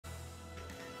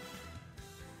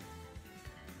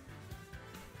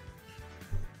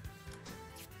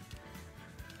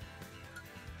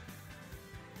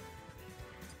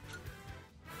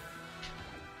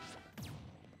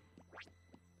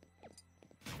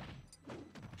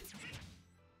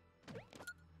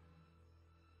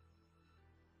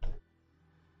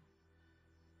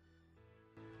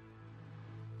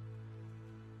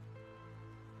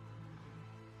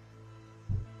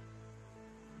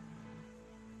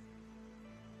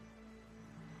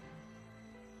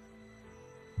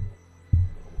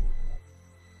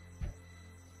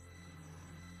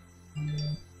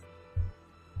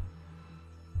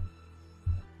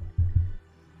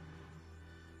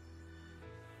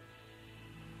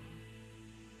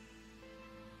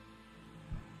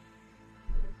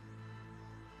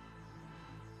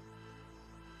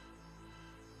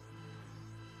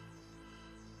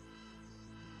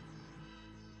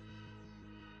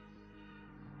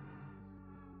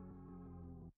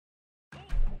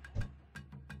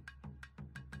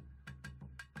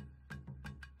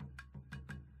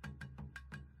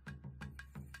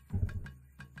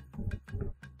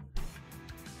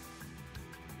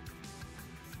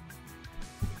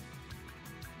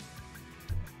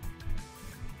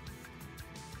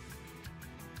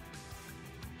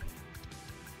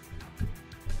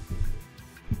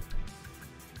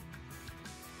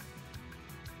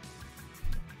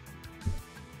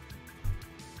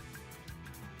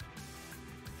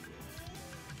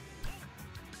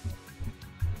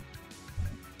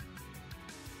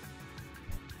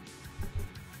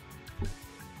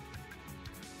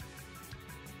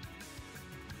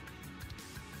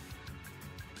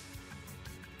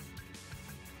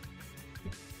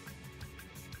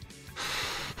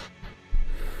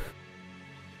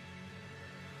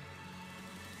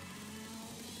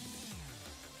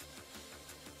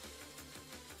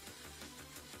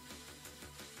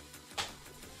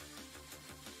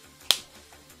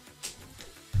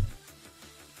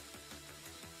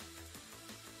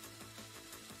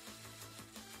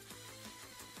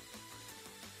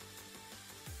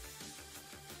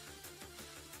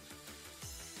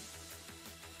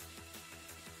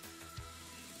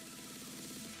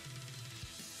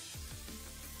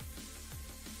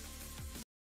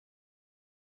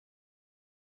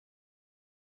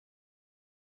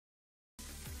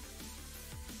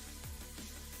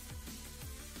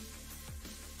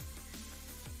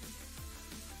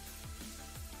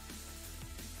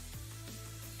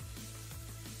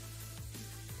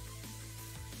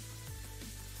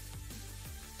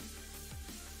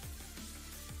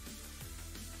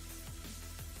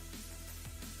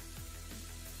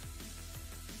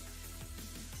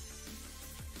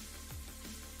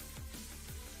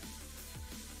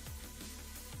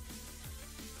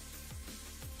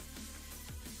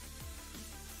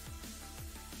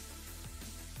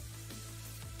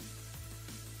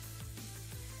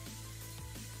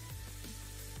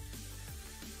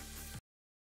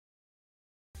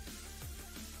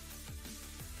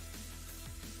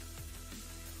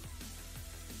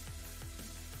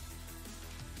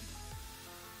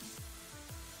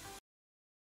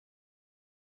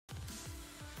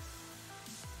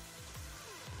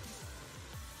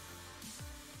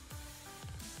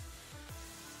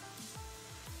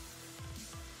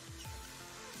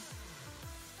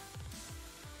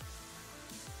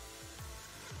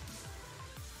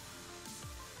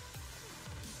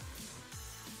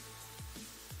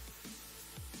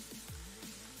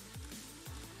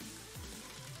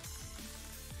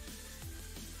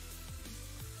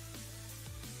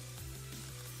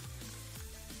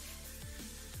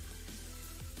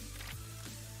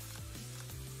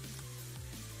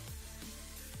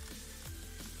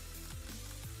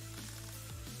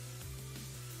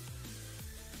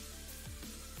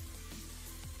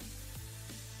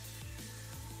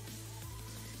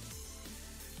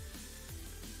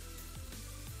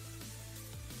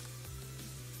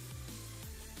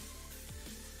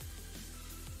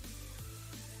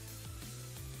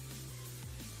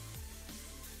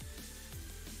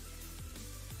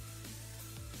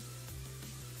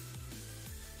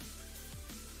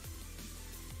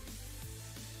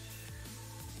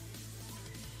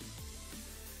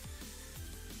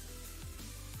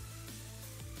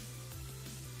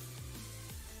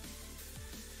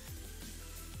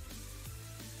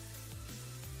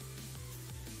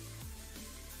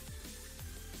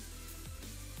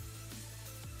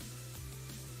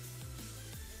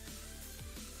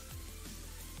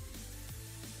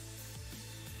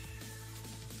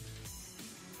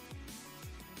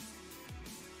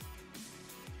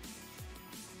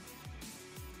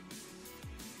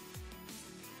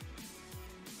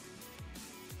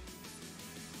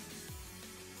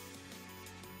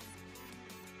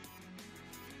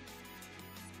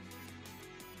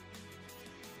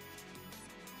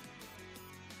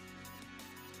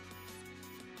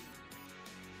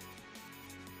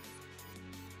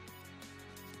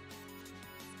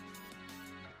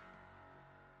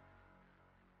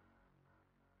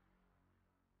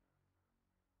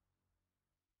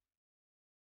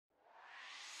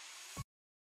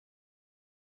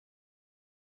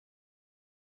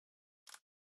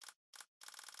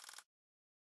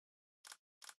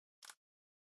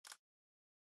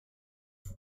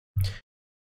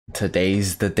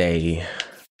Today's the day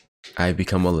I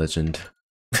become a legend.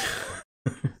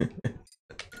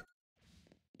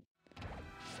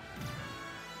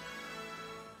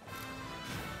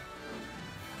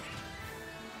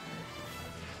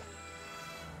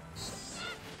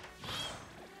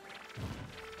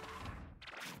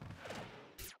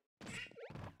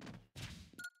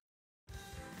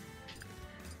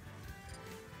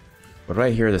 What did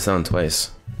I hear the sound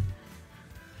twice?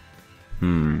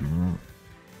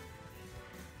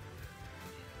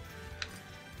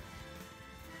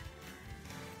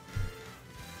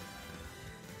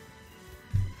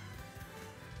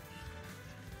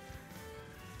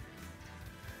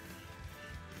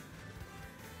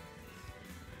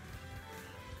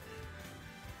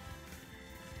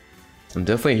 I'm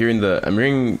definitely hearing I'm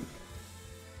hearing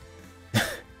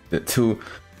the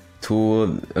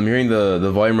I'm hearing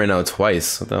the volume right now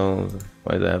twice. What the hell?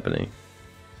 Why is that happening?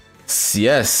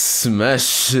 Yes,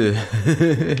 Smash.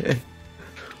 I'm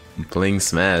playing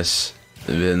Smash. It's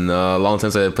been a long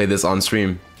time since I played this on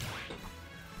stream.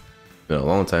 Been a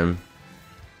long time.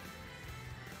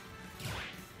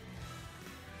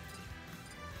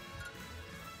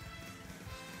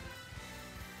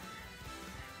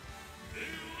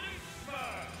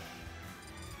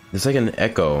 There's like an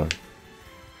echo.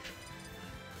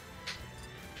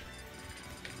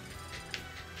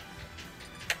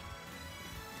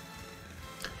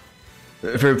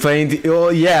 For playing the,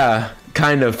 well, yeah,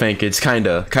 kind of Pankage,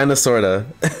 kinda, sorta.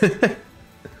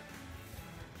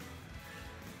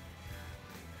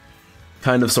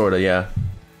 Kind of, sorta, yeah.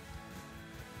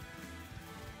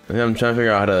 I'm trying to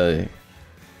figure out how to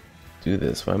do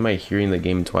this. Why am I hearing the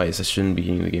game twice? I shouldn't be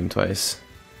hearing the game twice.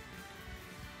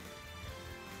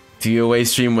 DOA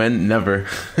stream when? Never.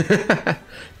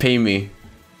 Pay me.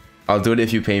 I'll do it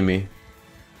if you pay me.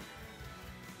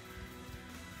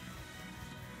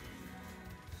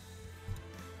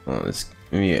 Oh,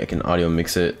 maybe I can audio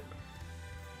mix it.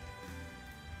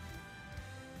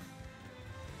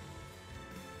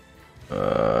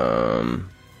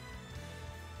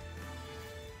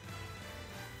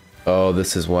 Oh,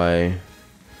 this is why.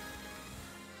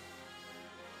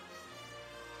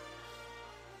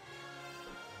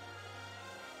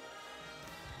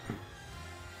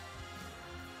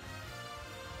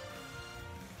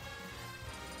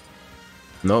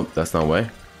 Nope, that's not why.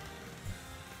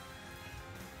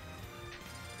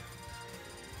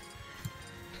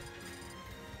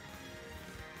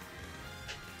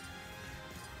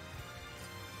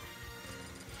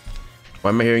 Why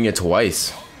am I hearing it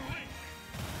twice?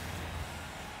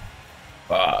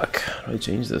 Fuck. How do I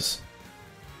change this?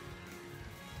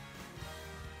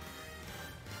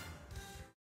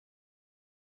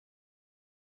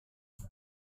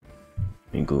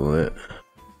 Let me Google it.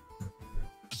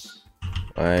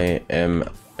 I am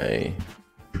a...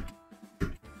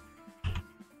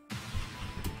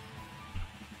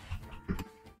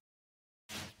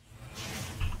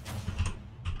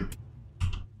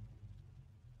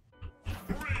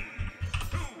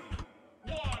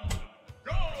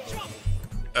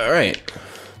 Alright.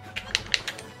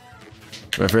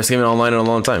 My first game online in a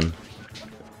long time.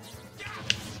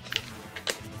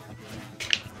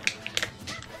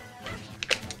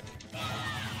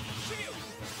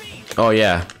 Oh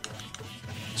yeah.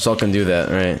 Shulk can do that,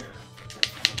 right?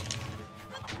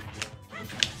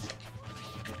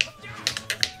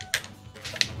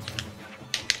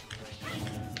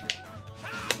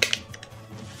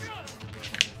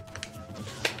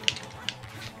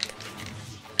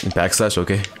 Backslash,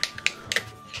 okay.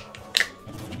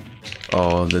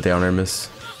 Oh, the downer miss.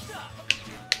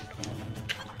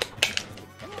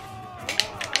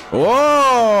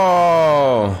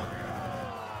 Whoa!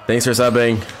 Thanks for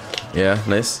subbing. Yeah,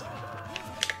 nice.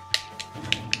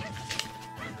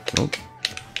 Nope.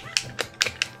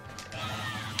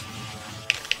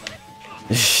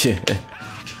 Shit.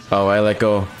 Oh, I let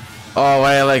go. Oh,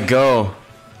 I let go.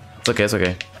 It's okay, it's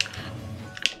okay.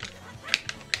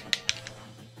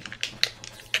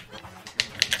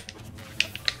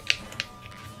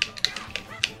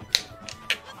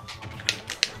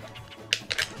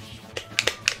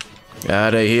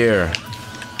 Out of here.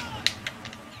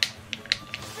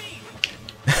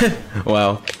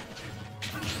 Wow.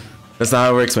 That's not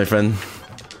how it works, my friend.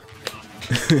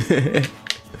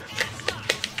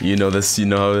 You know this, you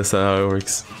know how that's not how it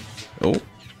works. Oh.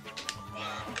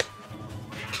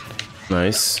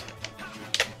 Nice.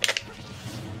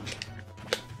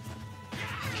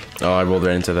 Oh, I rolled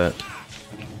right into that.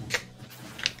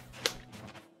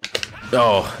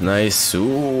 Oh, nice.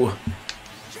 Ooh.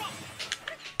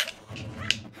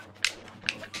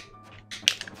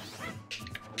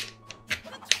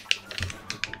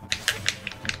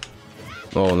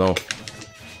 Oh no.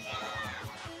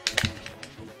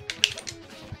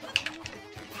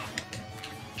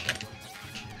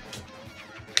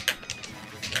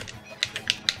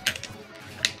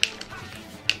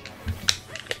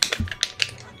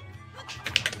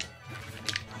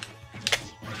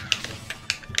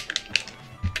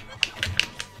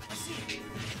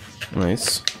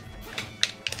 Nice.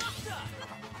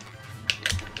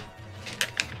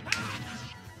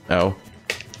 Ow.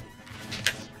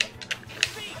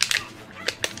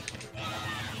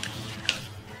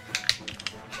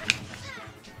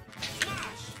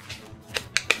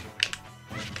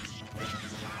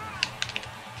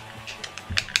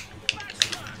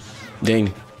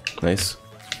 Dang. Nice.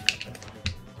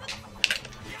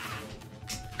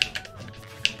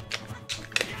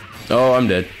 Oh, I'm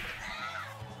dead.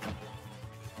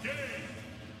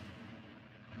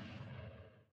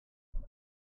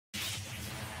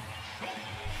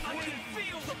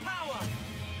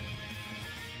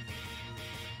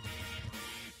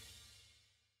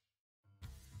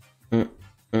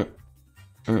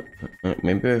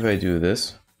 Maybe if I do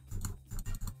this.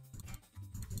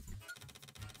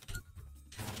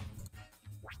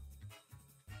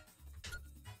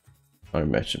 Or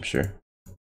match, I'm sure.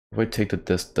 If I take the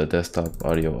desktop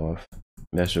audio off,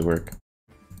 that should work.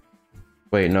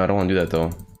 Wait, no, I don't want to do that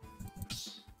though.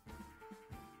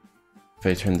 If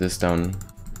I turn this down,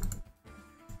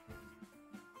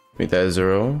 make that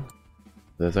 0.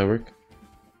 Does that work?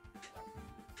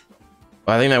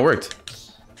 Oh, I think that worked.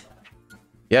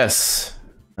 Yes,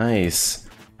 nice.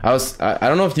 I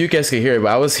don't know if you guys could hear it,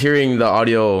 but I was hearing the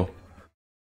audio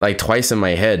like twice in my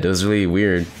head. It was really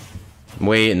weird.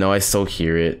 Wait, no, I still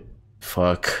hear it.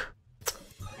 Fuck.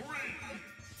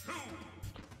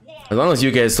 As long as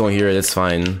you guys don't hear it, it's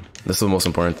fine. That's the most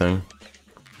important thing.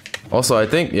 Also, I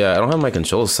think, yeah, I don't have my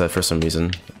controls set for some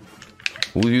reason.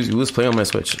 Who was playing on my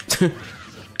Switch?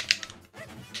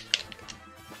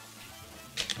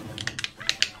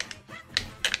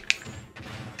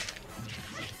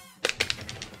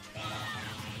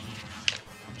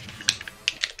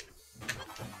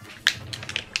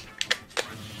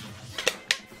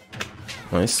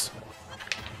 Nice.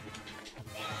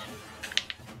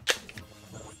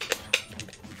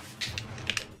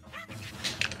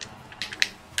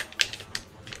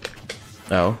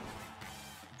 Ow.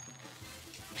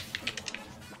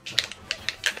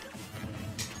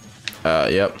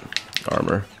 Yep.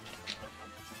 Armor.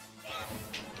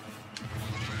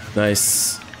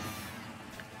 Nice.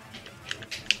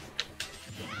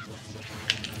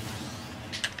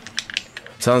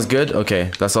 Sounds good?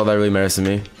 Okay, that's all that really matters to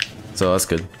me. So that's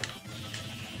good.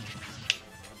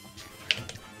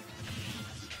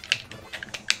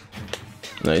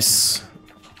 Nice.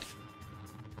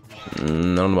 I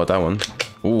don't know about that one.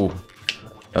 Ooh,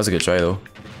 that was a good try though.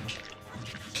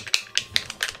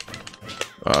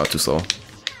 Too slow.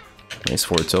 Nice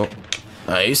forward tilt.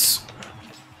 Nice.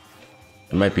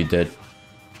 It might be dead.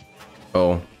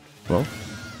 Oh, well,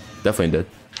 definitely dead.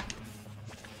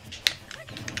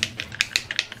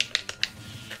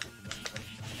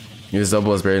 Use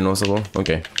double is very noticeable.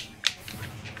 Okay.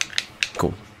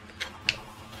 Cool.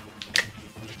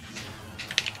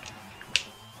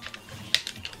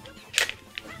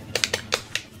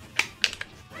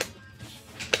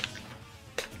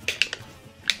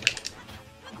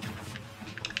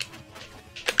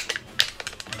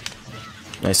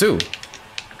 Nice. Ooh.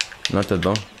 Not dead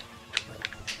though.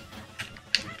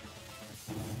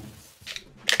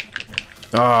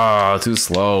 Ah, too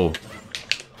slow.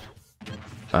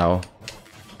 Ow.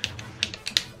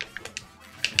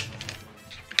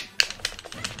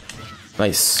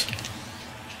 Nice.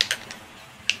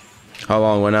 How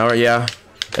long? 1 hour? Yeah.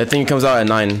 I think it comes out at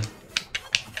 9.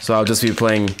 So I'll just be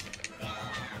playing.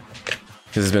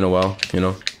 Because it's been a while, you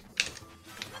know.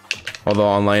 Although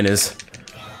online is,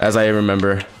 as I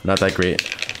remember, not that great.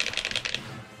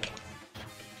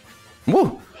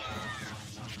 Woo!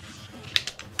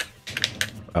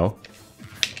 Oh.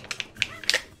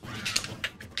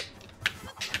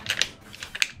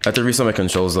 I have to reset my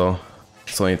controls though.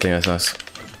 That's the only thing that sucks.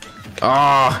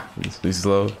 Ah, it's too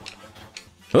slow.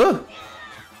 Ah!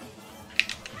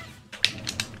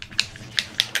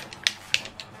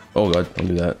 Oh god, don't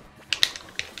do that.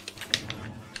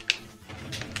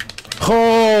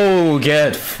 Oh,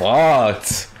 get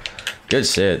fucked. Good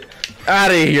shit.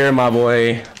 Out of here, my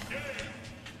boy.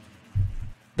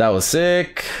 That was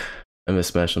sick. I miss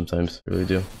Smash sometimes, I really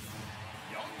do.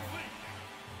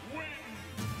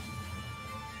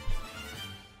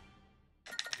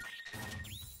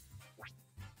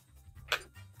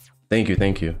 Thank you,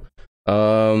 thank you.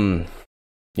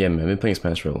 Yeah, man, I've been playing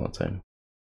Smash for a long time.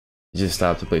 I just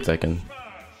stopped to play Tekken.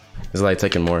 He's like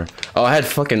Tekken more. Oh, I had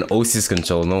fucking OC's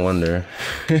control, no wonder.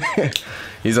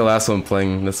 He's the last one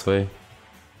playing this way.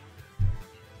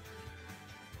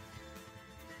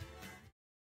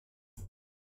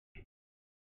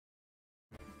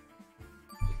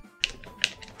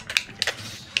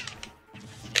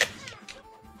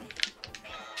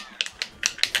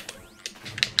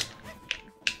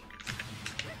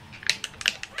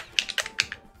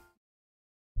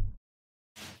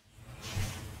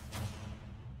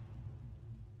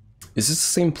 Is this the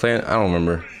same plan? I don't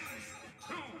remember.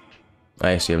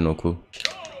 I actually have no clue.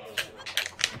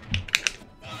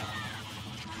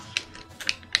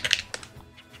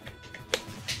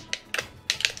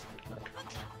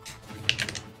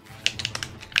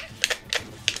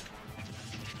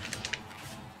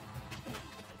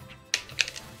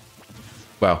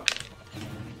 Wow.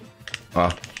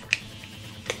 Ah.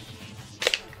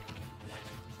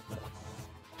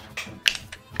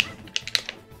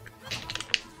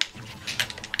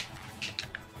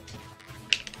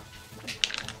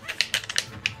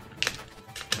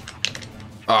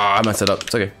 Ah, I messed it up.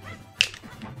 It's okay.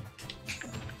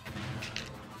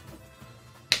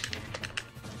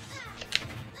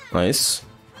 Nice.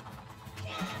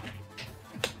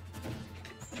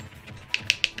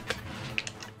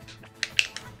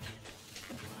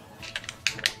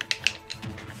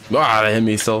 Ah, that hit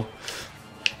me so.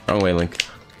 Wrong way, Link.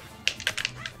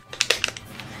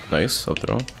 Nice, up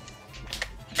throw.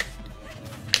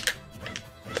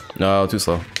 No, too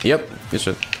slow. Yep, good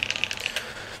shit.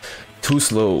 Too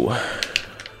slow.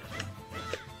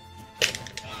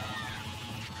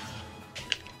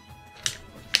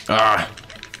 Ah.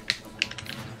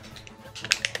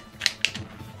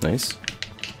 Nice.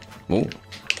 Ooh.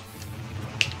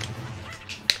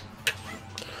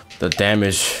 The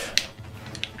damage.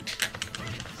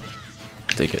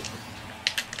 Take it.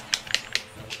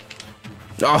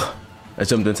 Oh, I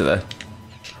jumped into that.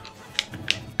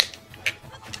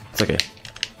 It's okay.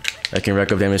 I can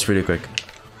rack up damage pretty quick.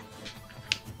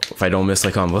 If I don't miss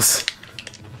like combos.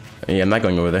 Yeah, I'm not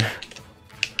going over there.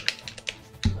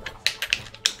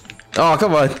 Oh,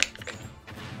 come on.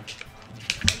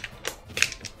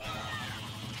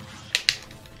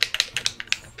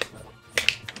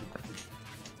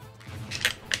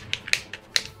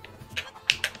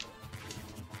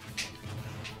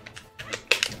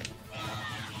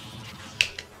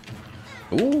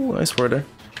 Ooh, nice word there.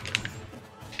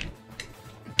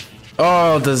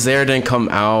 Oh, the Zaire didn't come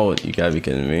out. You gotta be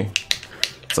kidding me.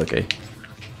 It's okay.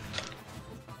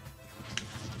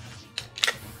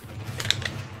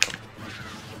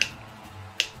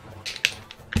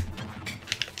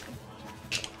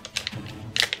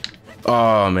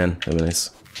 Oh man, that'd be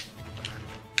nice.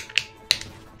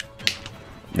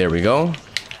 There we go.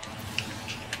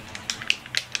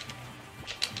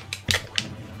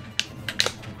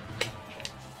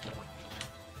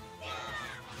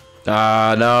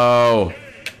 Ah, no.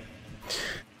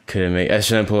 Couldn't make. I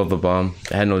shouldn't pull up the bomb.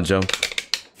 I had no jump,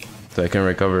 so I couldn't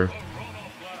recover.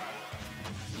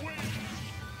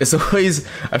 It's always,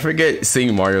 I forget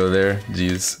seeing Mario there.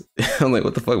 Jeez, I'm like,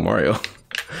 what the fuck, Mario?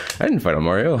 I didn't fight a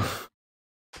Mario.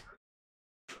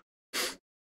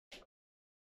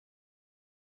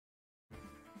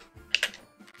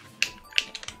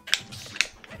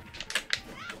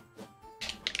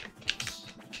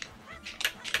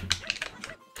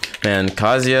 Man,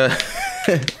 Kazuya,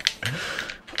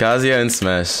 Kazuya and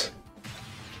Smash.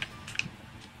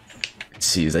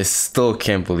 Jeez, I still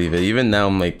can't believe it. Even now,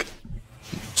 I'm like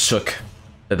shook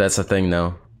that that's a thing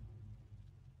now.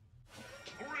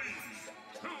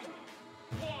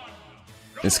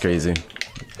 It's crazy.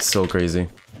 It's so crazy.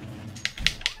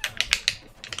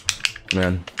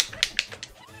 Man.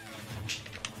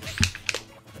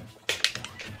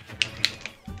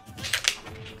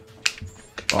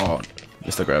 Oh.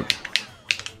 Just a grab.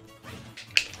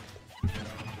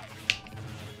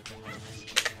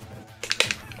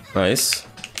 Nice.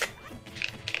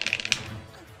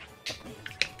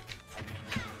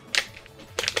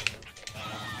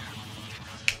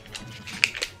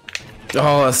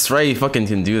 Oh, that's right. You fucking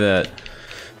can do that.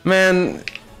 Man.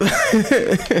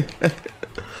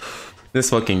 This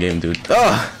fucking game, dude.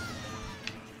 Ah!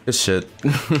 Good shit.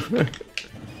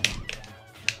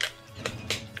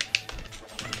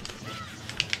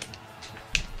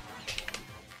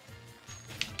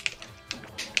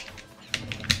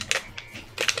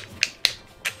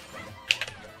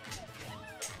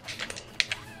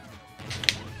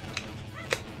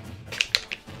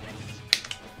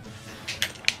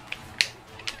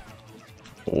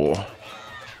 Oh.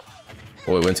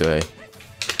 Oh, it went to A.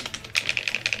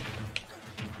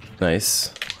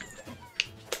 Nice.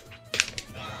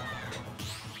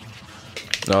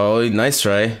 Oh, nice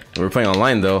try. We're playing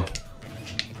online though.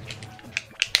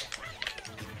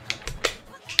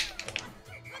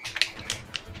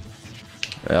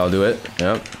 Yeah, I'll do it.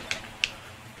 Yep.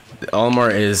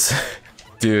 Olimar is,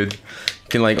 dude,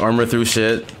 can like armor through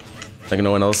shit like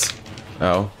no one else.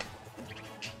 Oh.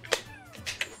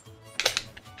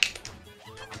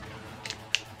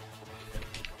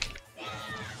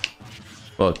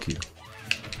 Fuck you.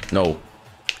 No.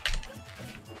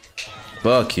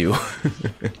 Fuck you.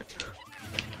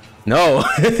 No.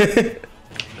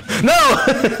 No.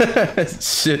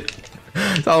 Shit.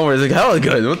 Olimar is like hella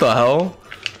good. What the hell?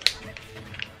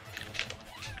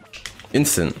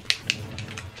 Instant.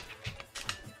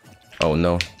 Oh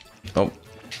no. Oh.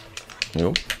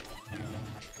 Nope.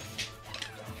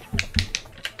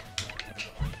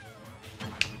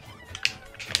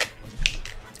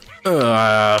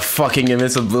 Fucking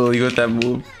invincibility with that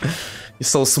move. You're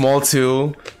so small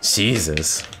too.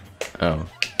 Jesus. Oh.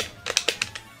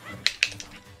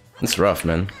 It's rough,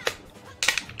 man.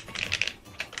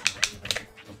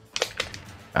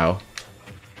 Ow.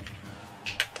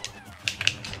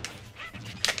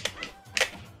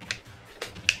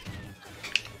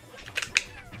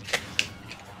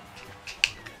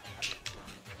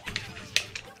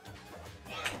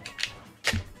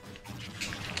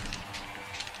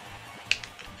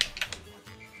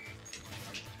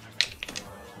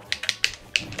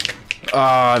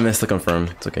 Ah, I missed the confirm.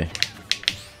 It's okay.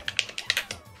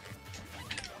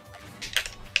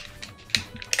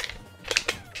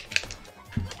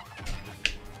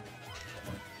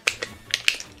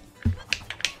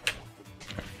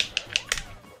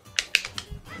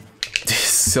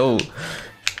 So,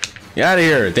 get out of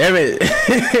here! Damn it!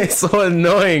 It's so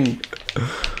annoying.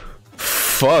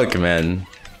 Fuck, man.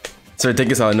 It's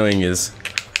ridiculous how annoying it is.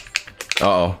 Uh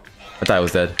oh, I thought I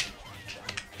was dead.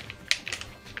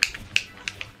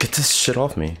 Get this shit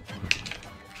off me.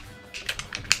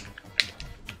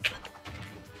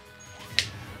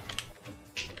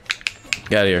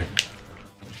 Get out of here.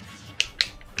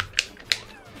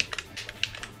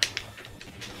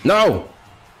 No!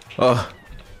 Oh.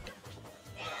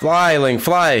 Fly, Link,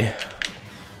 fly!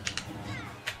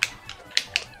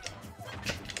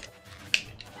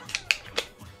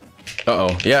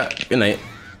 Uh-oh. Yeah, good night.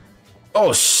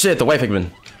 Oh shit, the white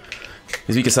Pikmin.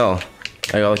 He's weak as hell.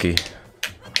 I got lucky.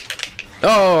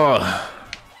 Oh!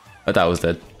 I thought I was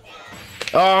dead.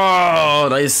 Oh,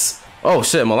 nice. Oh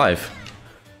shit, I'm alive.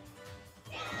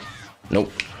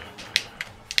 Nope.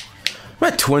 I'm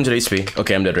at 200 HP.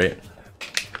 Okay, I'm dead, right?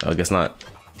 I guess not.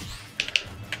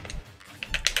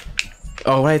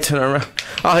 Oh, why did I turn around?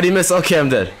 Oh, did he miss? Okay, I'm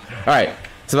dead. Alright,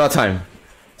 it's about time.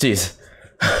 Jeez.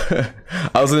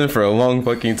 I was living for a long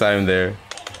fucking time there.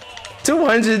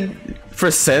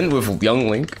 200% with Young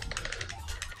Link.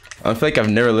 I feel like I've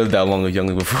never lived that long with Young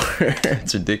Link before.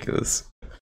 It's ridiculous.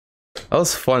 That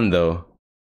was fun though.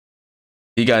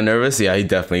 He got nervous? Yeah, he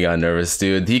definitely got nervous,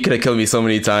 dude. He could have killed me so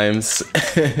many times.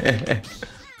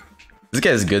 This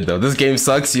guy's good though. This game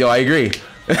sucks. Yo, I agree.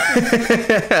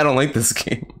 I don't like this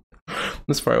game.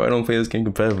 That's probably why I don't play this game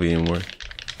competitively anymore.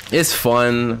 It's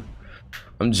fun.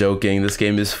 I'm joking. This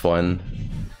game is fun.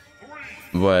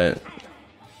 But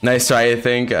nice try, I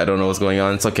think. I don't know what's going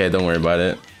on. It's okay. Don't worry about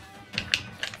it.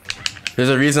 There's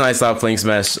a reason I stopped playing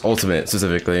Smash Ultimate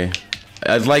specifically.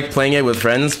 I like playing it with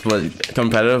friends, but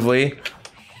competitively,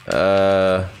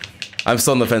 I'm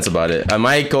still on the fence about it. I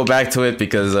might go back to it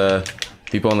because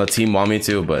people on the team want me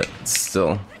to, but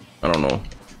still, I don't know.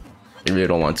 I really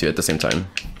don't want to at the same time.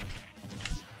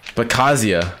 But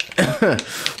Kazuya.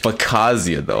 But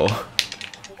Kazuya though.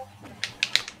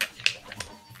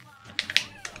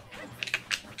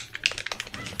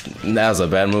 That was a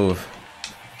bad move.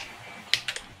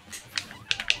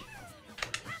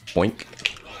 Boink.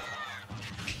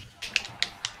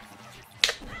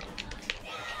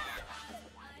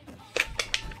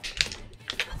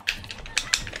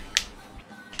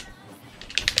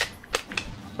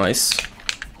 Nice.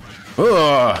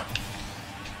 Ugh.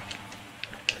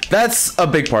 That's a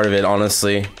big part of it,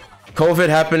 honestly. COVID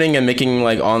happening and making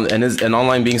like and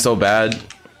online being so bad.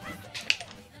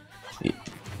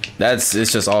 It's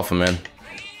just awful, man.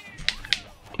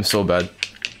 It's so bad.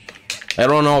 I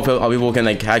don't know how people can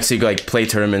like actually like play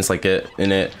tournaments like it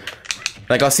in it.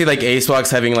 Like I'll see like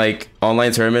Acebox having like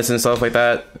online tournaments and stuff like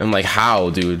that. I'm like, how,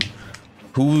 dude?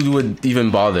 Who would even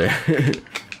bother?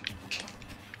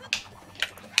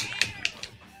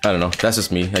 I don't know. That's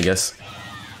just me, I guess.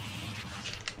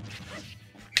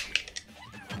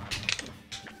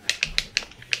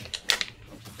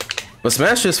 But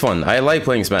Smash is fun. I like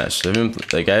playing Smash. I mean,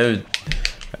 like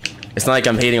it's not like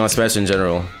I'm hating on Smash in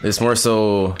general. It's more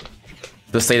so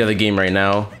the state of the game right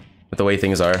now, with the way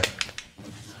things are.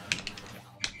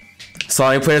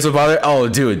 Sonic players would bother? Oh,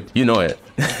 dude, you know it.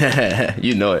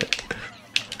 You know it.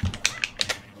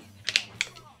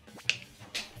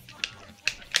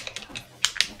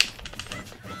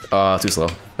 Too slow.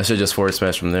 I should just forward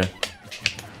smash from there.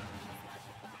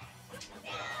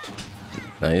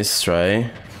 Nice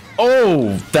try.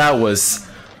 Oh, that was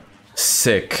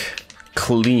sick.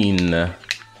 Clean.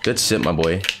 Good shit, my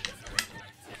boy.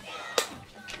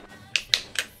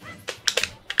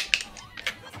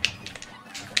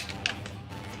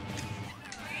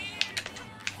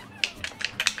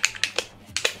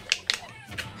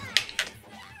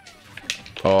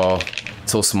 Oh,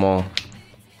 so small.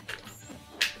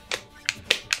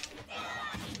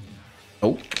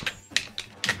 Oh.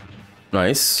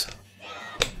 Nice.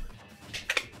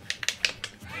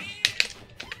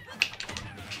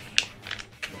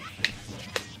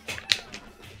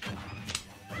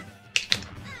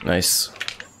 Nice.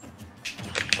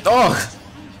 Oh!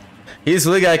 He's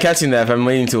really good at catching that if I'm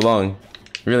waiting too long.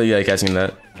 Really good at catching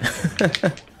that.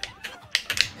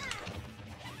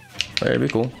 That'd be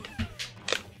cool.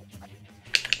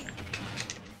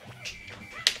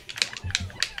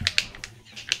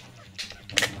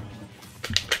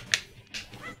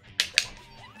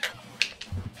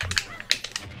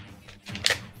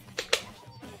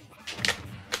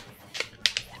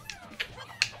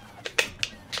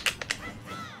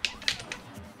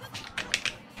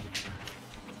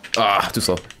 Too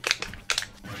slow.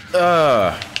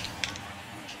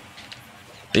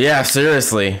 Yeah,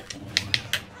 seriously.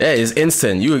 Yeah, it's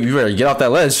instant. You better get off that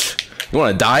ledge. You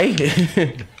wanna die?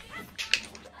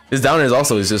 His down is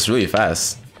also just really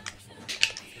fast.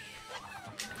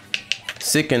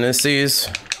 Sick in the seas.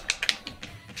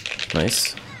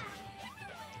 Nice.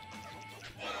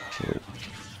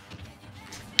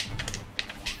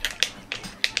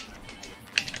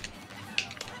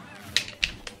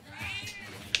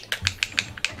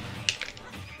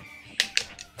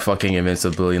 Fucking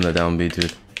invincibility in the down B,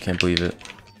 dude. Can't believe it.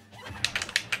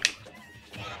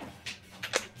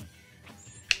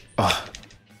 Oh.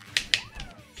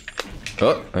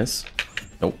 Oh, nice.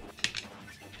 Nope.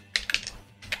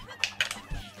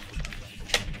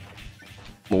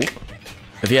 Oh.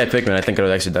 If he had Pikmin, I think I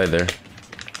would actually die there.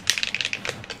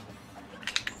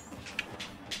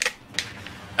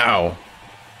 Ow.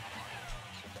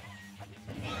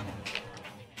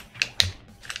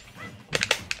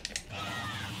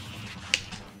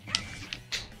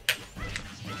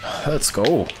 Let's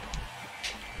go.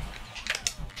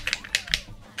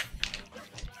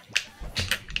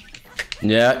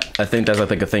 Yeah, I think that's a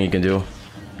thing you can do.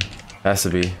 Has to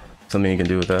be something you can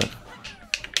do with that.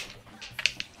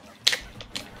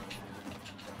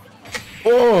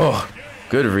 Oh,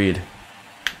 good read.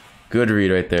 Good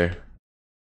read right there.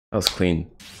 That was clean.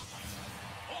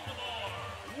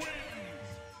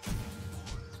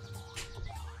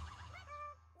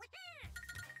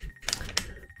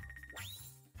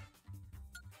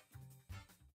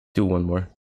 Do one more.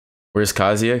 Where's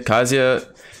Kazuya? Kazuya,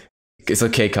 it's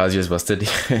okay. Kazuya's busted.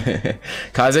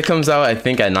 Kazuya comes out, I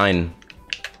think, at 9.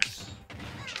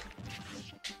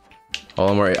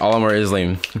 Olimar is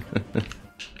lame.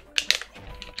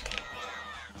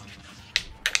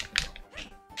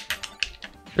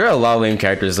 There are a lot of lame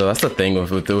characters, though. That's the thing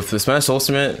with the Smash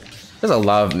Ultimate. There's a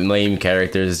lot of lame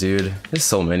characters, dude. There's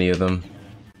so many of them.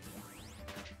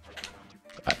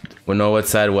 Well, no, what's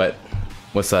sad?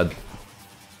 What's sad?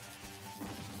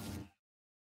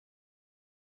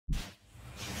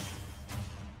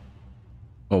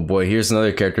 Oh boy, here's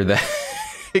another character that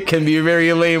it can be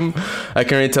very lame. I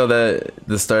can already tell that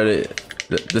the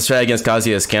strat against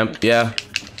Kazuya is camp. Yeah,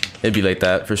 it'd be like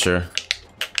that for sure.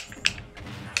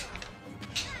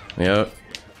 Yep.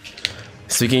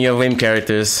 Speaking of lame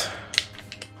characters,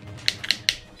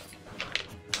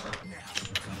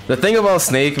 the thing about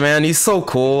Snake, man, he's so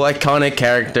cool, iconic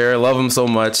character. I love him so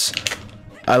much.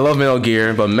 I love Metal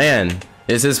Gear, but man,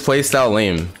 is his playstyle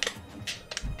lame.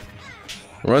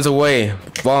 Runs away,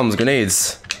 bombs,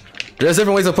 grenades. There's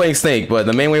different ways of playing Snake, but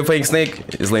the main way of playing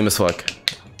Snake is lame as fuck.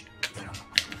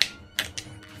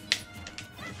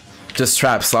 Just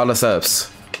traps, a lot of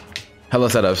setups. Hella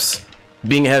setups.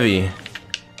 Being heavy.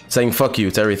 Saying fuck you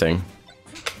to everything.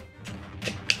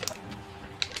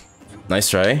 Nice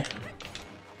try.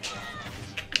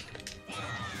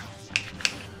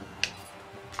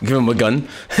 Give him a gun.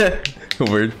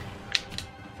 Weird.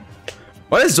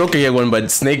 Why does Joker get one but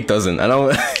Snake doesn't? I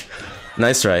don't.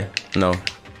 Nice try. No.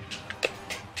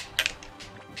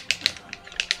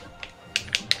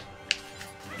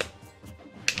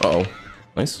 Uh oh.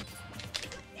 Nice.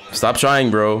 Stop trying,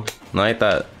 bro. Not like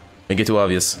that. Make it too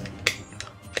obvious.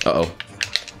 Uh-oh.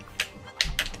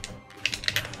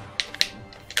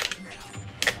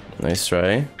 Nice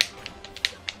try.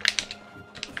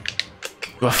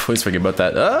 Always forget about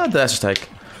that. Ah, dash attack.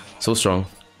 So strong.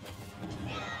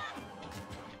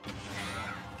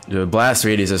 The blast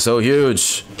radius is so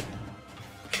huge.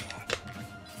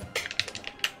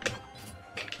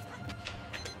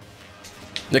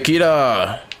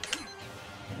 Nikita!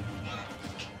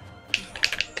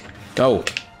 Oh.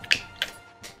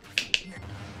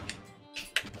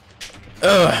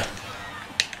 Ugh.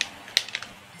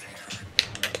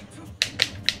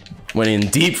 Went in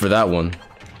deep for that one.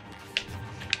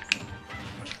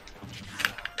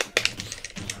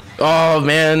 Oh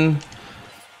man.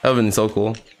 That would've been so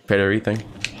cool. Compared to everything.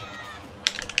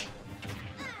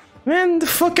 Man, the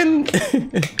fucking...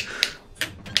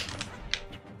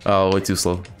 Oh, way too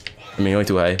slow. I mean, way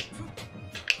too high.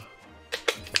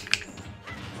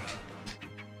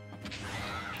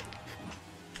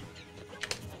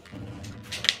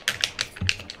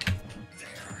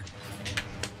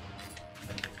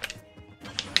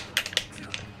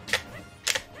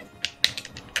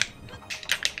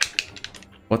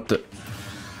 What the...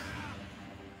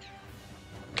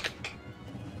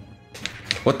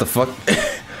 What the fuck?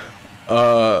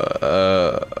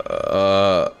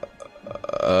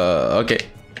 Okay.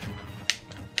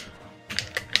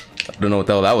 I don't know what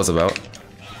the hell that was about.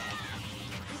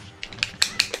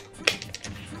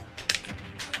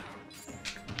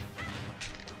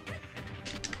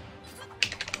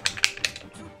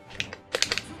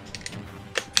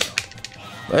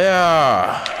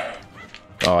 Yeah.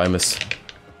 Oh, I missed.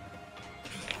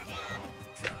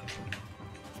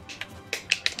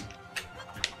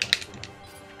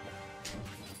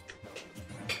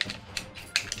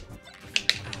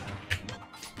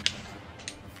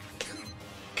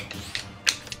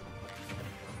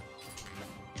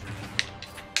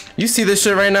 You see this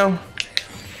shit right now?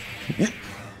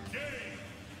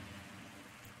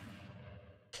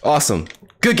 Awesome.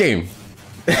 Good game.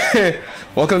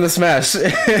 Welcome to Smash.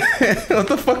 What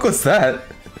the fuck was that?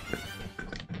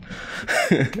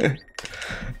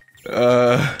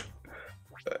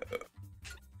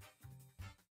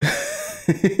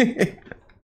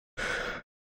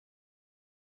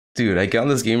 Dude, I get on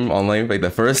this game online like the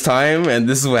first time and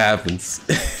this is what happens.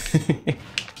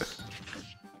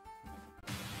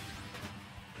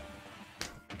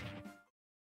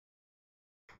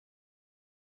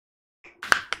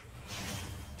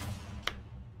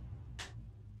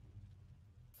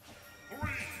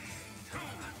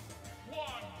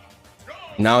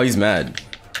 Now he's mad.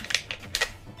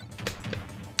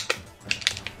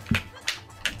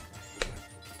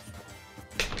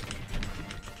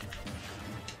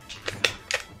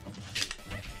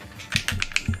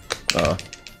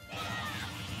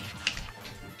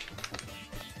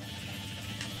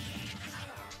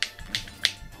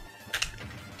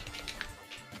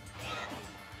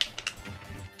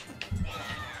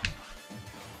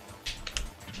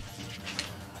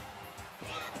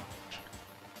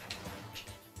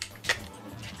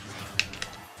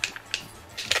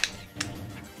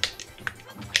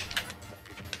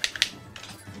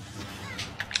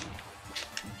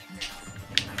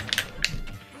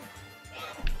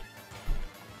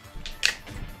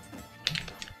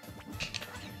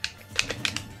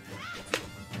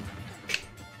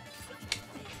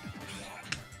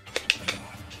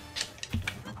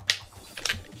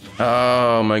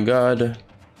 Oh my god.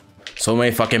 So many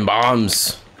fucking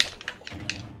bombs.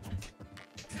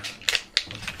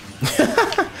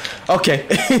 Okay.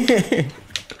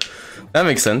 That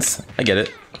makes sense. I get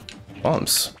it.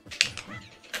 Bombs.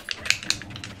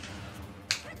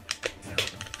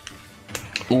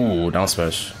 Ooh, down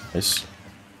smash. Nice.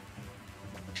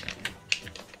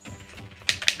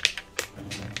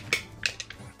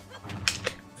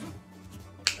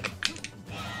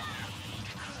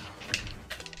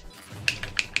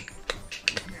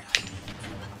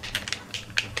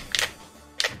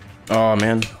 Oh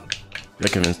man,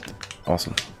 that convinced.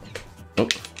 Awesome. Oh.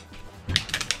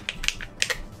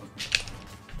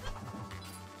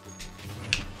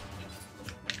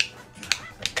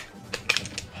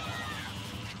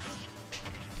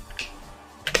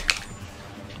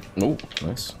 Oh,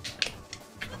 nice.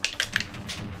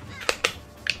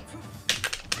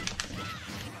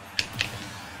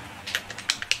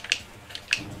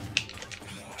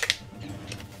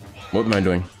 What am I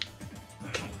doing?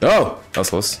 Oh, that was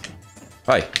close.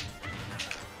 Hi.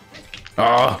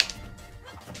 Ah.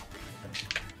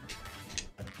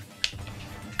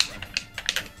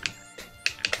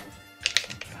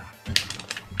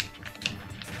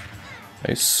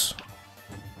 Nice.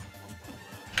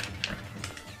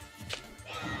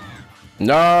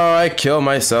 No, I killed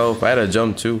myself. I had to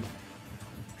jump too.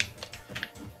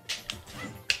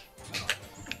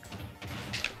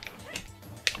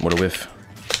 What a whiff.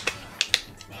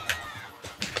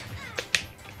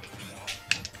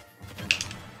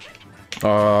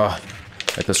 I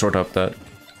have to short up that.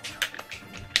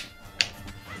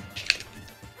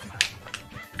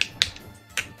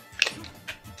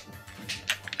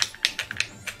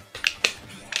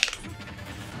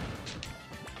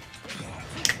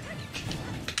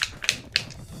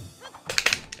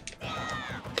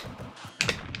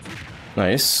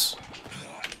 Nice.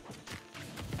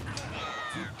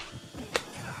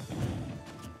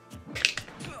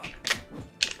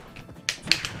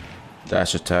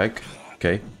 Dash attack.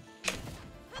 Okay.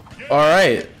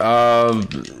 Alright.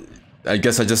 I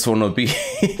guess I just wanna be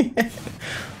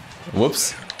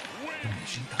whoops.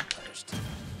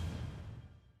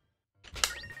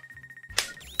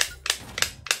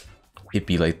 It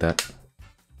be like that.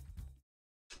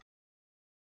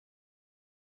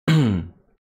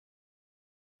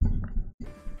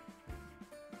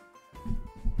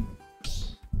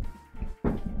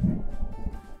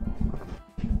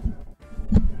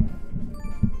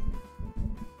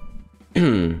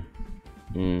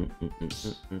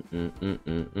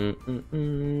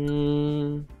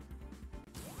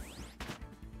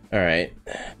 All right,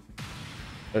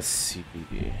 let's see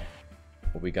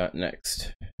what we got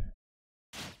next.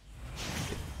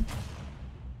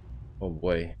 Oh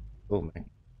boy, oh man.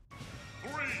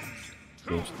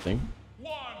 3, 2,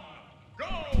 1, go!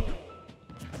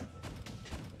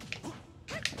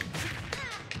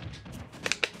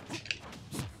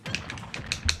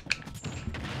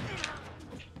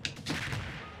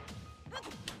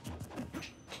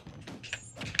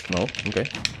 No, okay.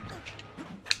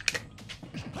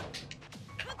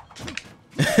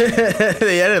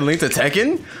 They added Link to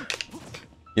Tekken?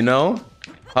 You know?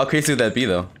 How crazy would that be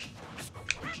though?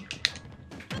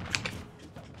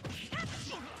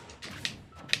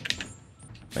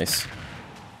 Nice.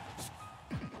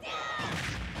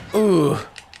 Ooh.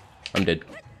 I'm dead.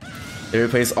 They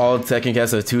replaced all Tekken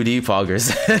cats with 2D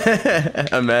poggers.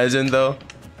 Imagine though.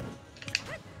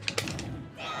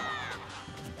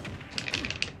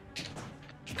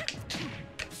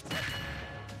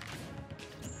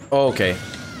 Oh, okay.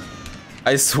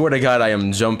 I swear to God I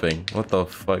am jumping. What the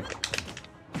fuck?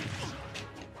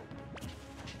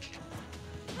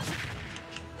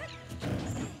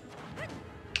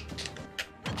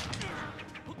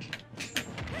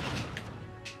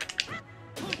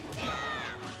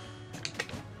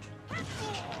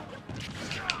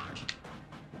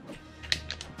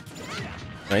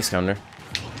 Nice counter.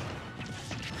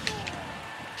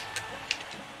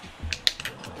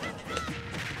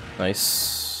 Nice.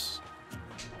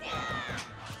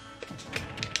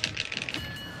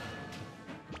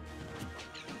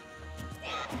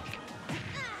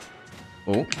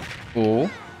 Oh,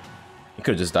 oh. He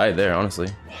could have just died there, honestly.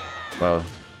 Wow.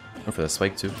 Went for the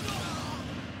spike too.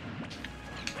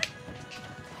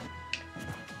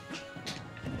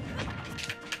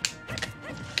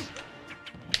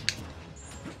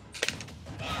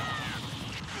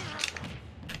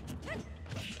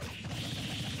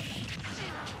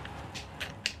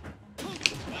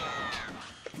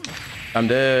 I'm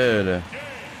dead.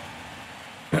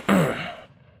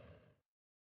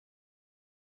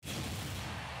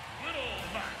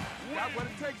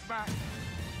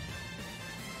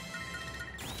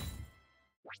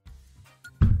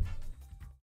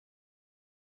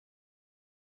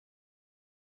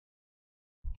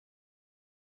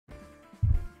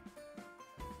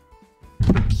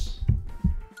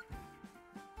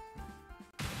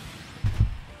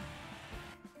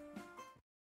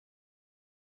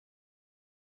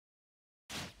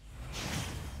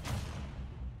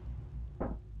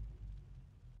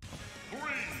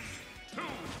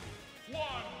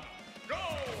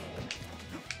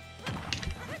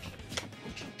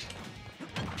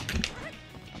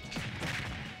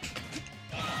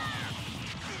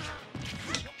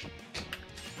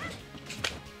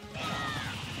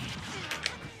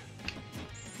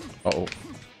 Uh-oh.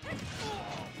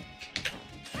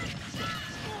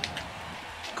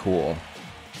 Cool.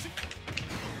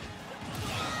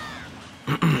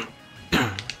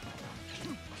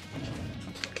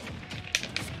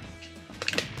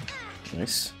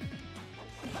 Nice.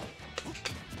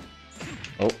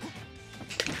 Oh.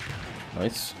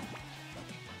 Nice.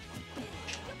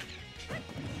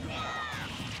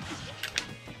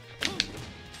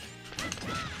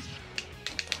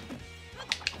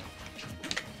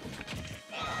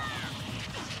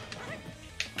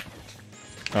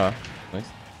 Ah, nice.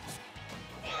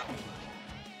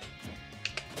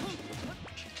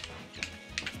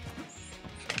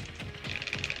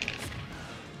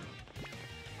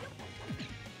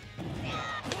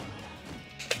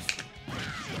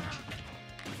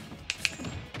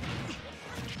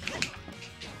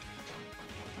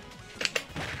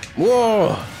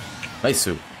 Whoa! Nice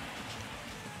soup.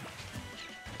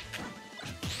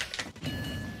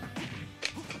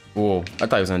 Whoa, I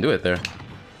thought he was gonna do it there.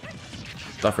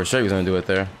 Thought for sure he was gonna do it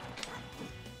there.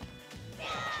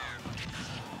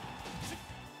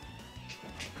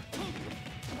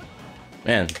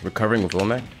 Man, recovering with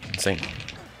Womack? Insane.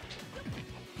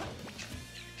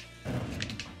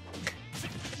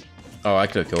 Oh, I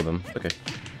could have killed him. Okay.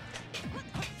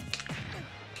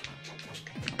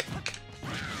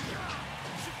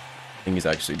 I think he's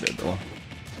actually dead though.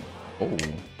 Oh,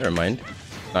 never mind.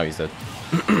 Now he's dead.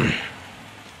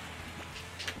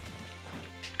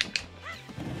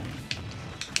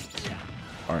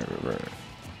 Alright, right.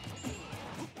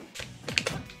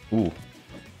 Ooh.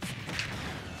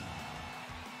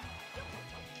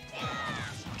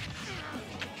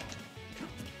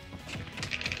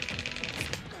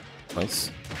 Nice.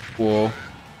 Whoa.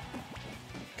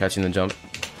 Catching the jump.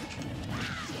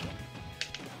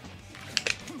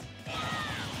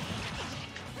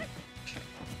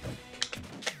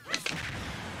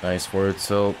 Nice forward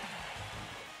tilt.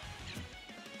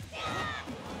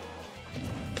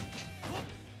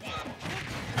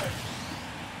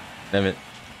 Damn it.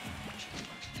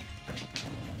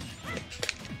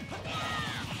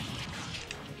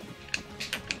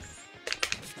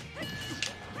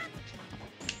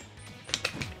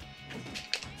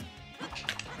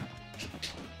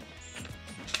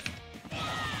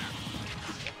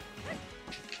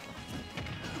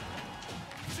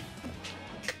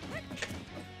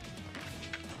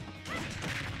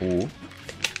 Ooh.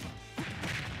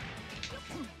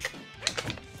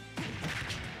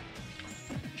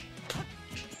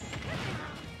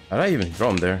 How did I even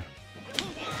throw him there?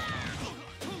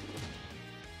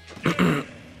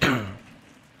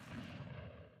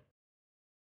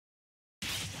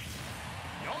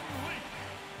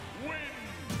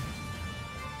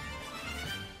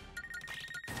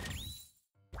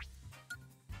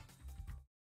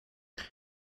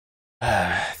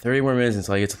 Ah, 30 more minutes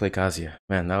until I get to play KAZ.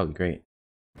 Man, that would be great.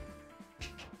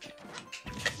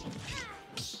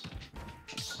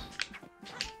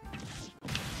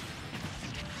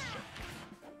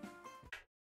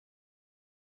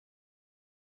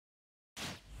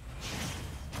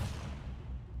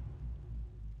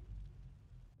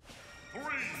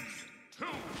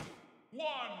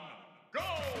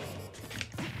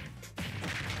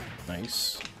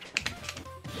 Nice.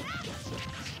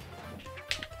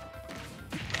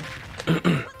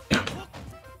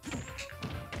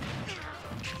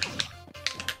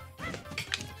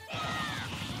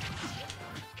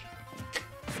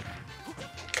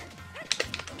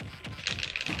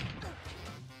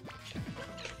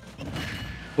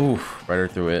 Oof,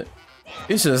 right through it.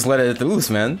 You should just let it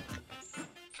loose, man.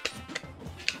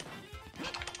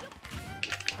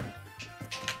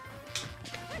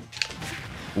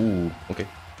 Ooh, okay.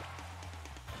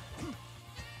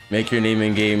 Make your name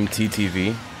in game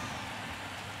TTV.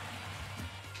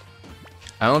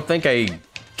 I don't think I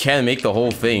can make the whole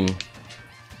thing.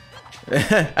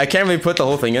 I can't really put the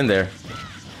whole thing in there,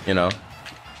 you know.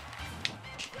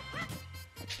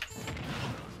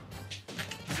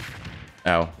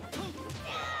 Ow.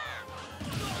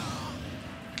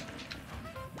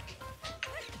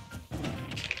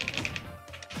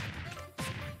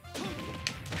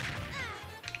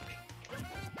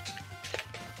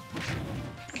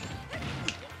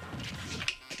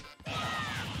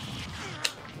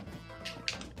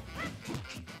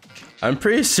 I'm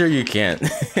pretty sure you can't.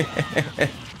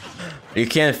 You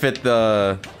can't fit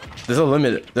the... There's a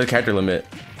limit, the character limit.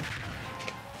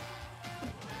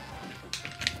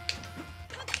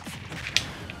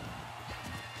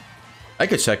 I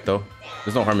could check though.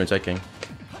 There's no harm in checking.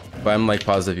 But I'm like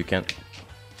positive you can't.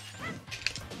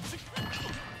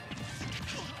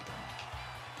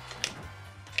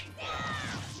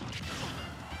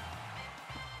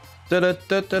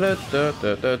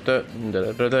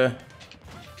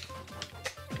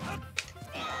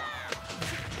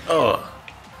 Oh.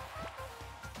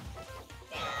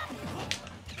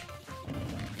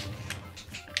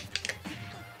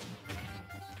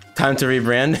 Time to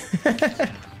rebrand.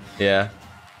 Yeah.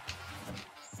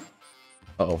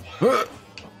 Uh-oh.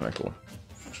 Alright, cool.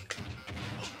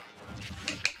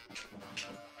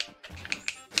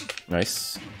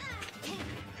 Nice.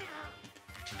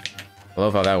 I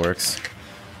love how that works.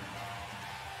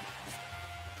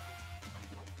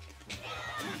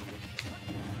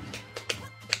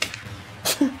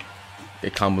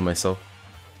 Get comboed myself.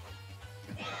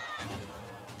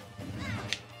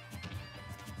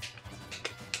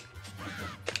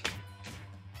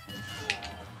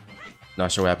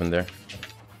 Not sure what happened there.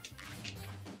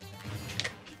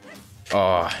 Oh,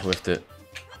 I whiffed it.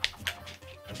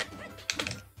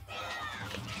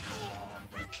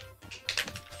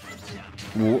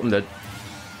 Ooh, I'm dead.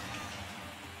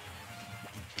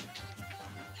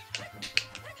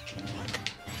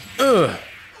 Ugh.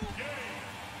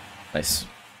 Nice.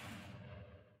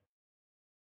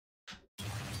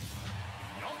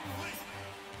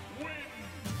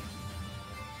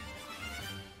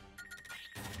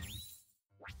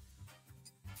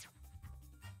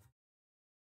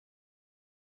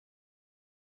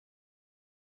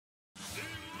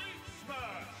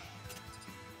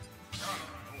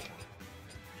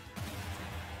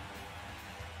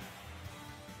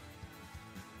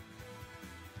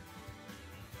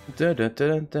 Dun, dun,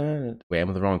 dun, dun. Wait, I'm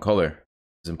with the wrong color.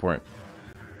 It's important.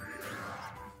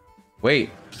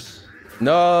 Wait.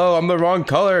 No, I'm the wrong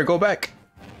color. Go back.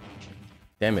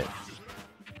 Damn it.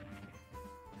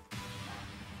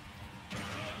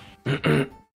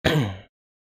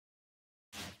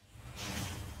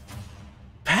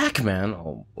 Pac-Man.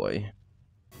 Oh boy.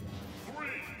 3,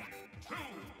 2,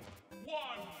 1,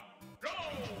 go!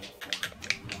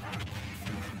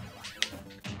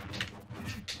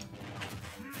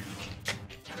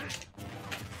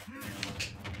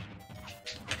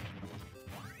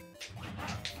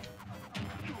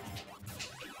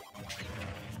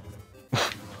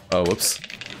 Oh, whoops.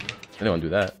 I didn't want to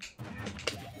do that.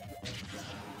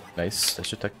 Nice. That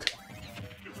should take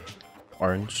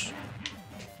orange.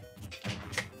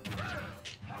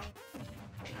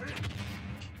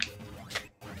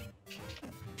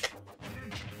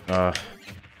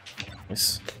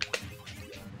 Nice.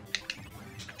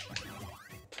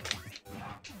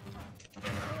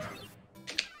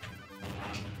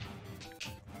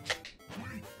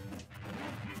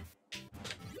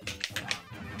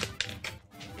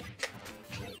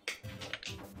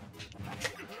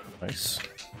 Nice.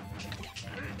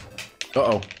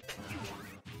 Uh-oh.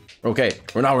 Okay.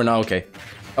 We're not okay.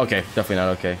 Okay, definitely not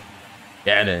okay.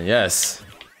 Yeah, then, yes.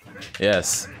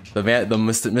 Yes. The man, the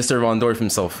Mr. Von Dorf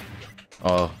himself.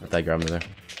 Oh, that grabbed me there.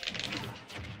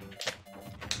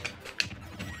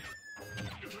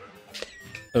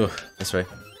 Ugh, that's right.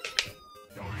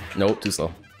 Nope, too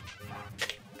slow.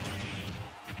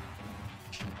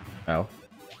 Ow.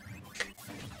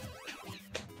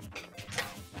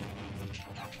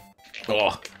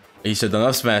 Oh, he should have done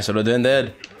up smash, should have been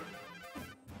dead.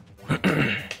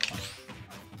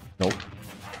 Nope.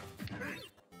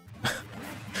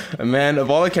 Man,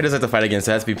 of all the characters I have to fight against,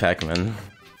 it has to be Pac-Man.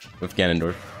 With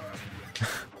Ganondorf.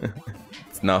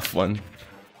 It's not fun.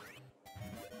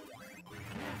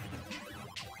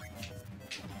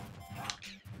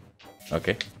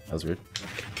 Okay, that was weird.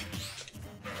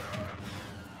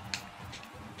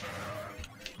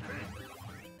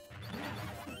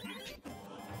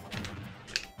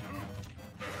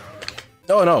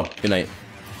 Oh no! Good night.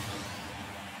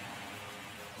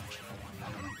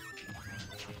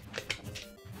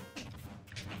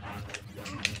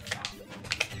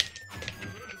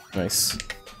 Nice.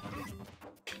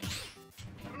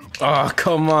 Oh,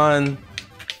 come on!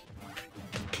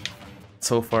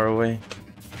 So far away.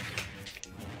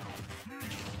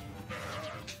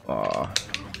 Aw.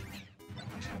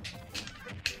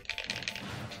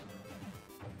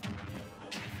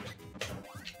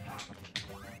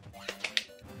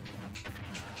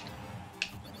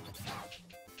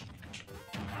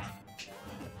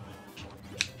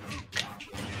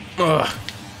 Ugh.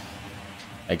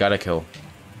 I got a kill.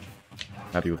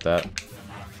 Happy with that.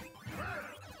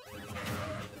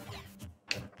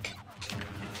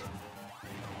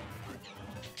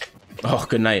 Oh,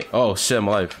 good night. Oh shit, I'm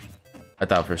alive. I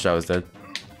thought for sure I was dead.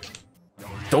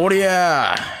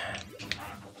 Doria!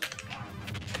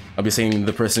 I'll be saying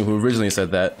the person who originally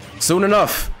said that. Soon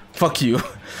enough! Fuck you.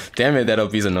 Damn it, that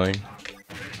LP's annoying.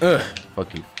 Ugh,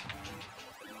 fuck you.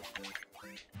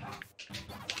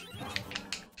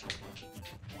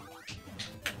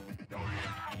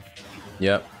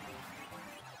 Yep.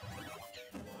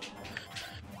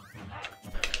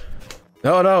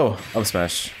 No, no! Up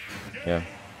smash. Yeah.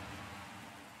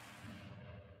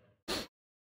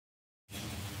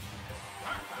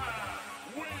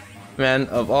 Man,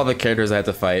 of all the characters I had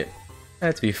to fight, I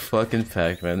had to be fucking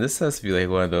Pac-Man. This has to be like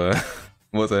one of the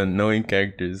most annoying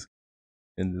characters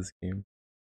in this game.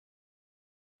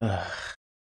 Ugh.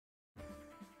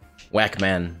 Whack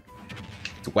man.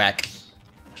 It's whack.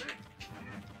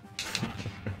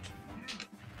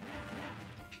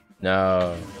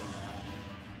 No.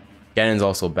 Ganon's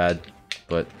also bad,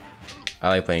 but I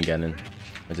like playing Ganon.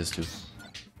 I just do.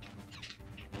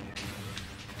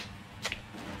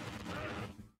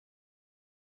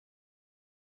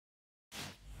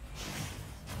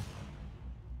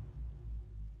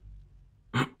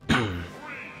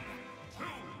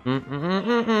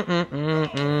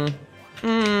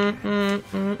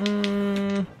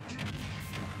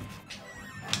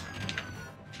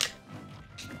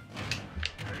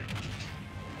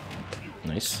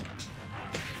 Nice.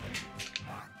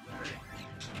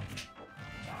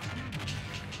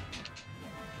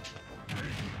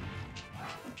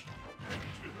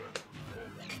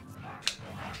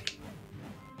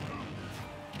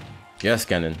 Yes,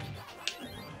 Cannon.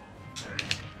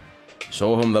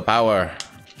 Show him the power.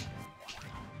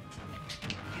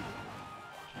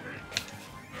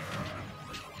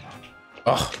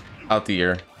 Oh, out the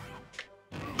ear.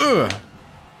 Ugh.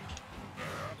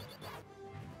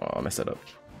 Oh, I messed it up.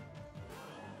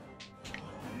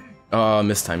 Oh, I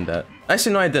mistimed that.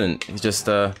 Actually, no, I didn't. He just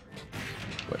went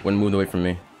moved away from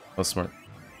me. That was smart.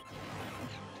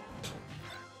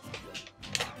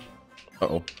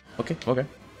 Uh-oh. Okay, okay.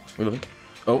 We're living.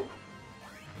 Oh.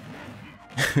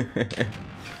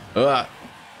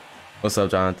 What's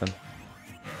up, Jonathan?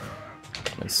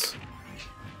 Nice.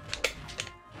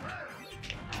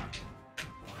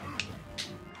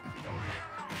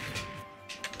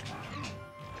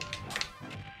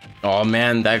 Oh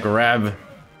man, that grab.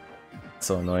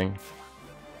 So annoying.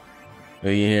 Are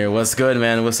you here? What's good,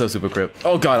 man? What's up, Super Crip?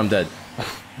 Oh god, I'm dead.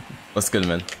 What's good,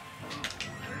 man?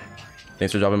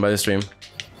 Thanks for dropping by the stream.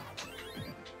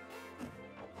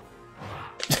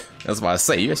 That's what I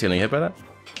say. You guys getting hit by that?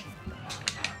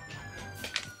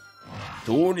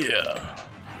 Oh yeah.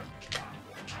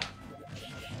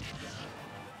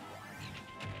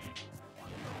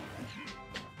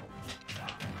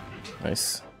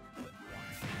 Nice.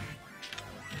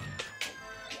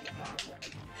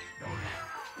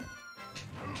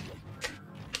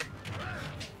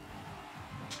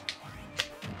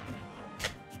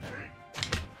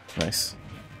 Nice.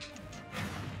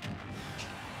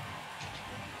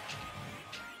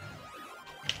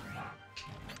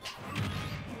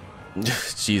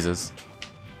 Jesus.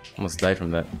 Almost died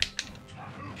from that.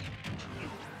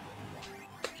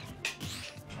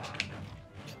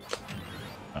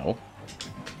 Ow.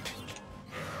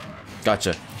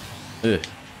 Gotcha. Ugh. That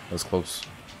was close.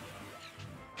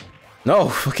 No!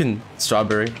 Fucking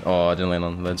strawberry. Oh, I didn't land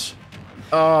on the ledge.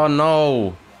 Oh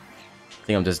no! I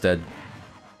think I'm just dead.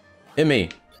 Hit me!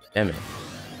 Damn it.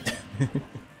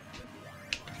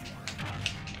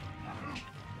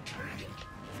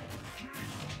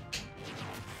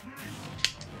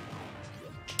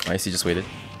 Nice, he just waited.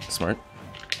 Smart.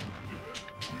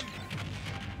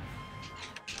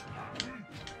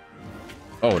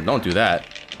 Oh, don't do that.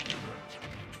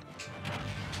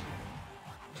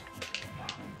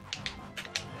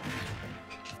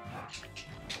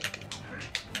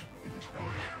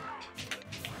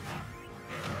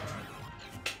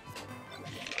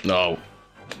 No.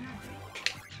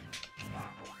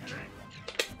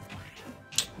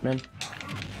 Man.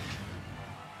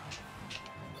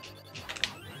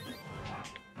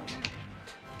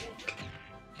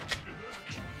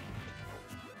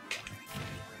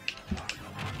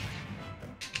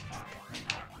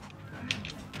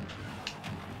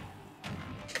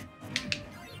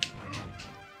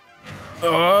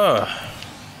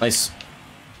 Nice.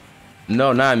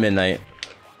 No, not midnight.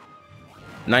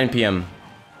 9 p.m.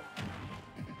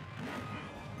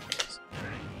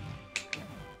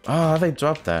 Oh, they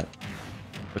dropped that.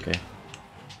 Okay.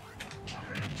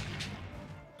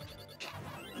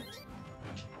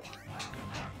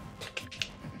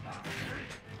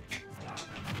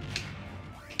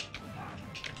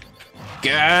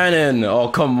 Ganon! Oh,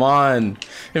 come on.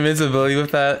 Invincibility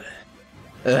with that.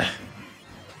 Ugh.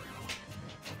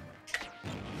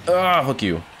 Ah, hook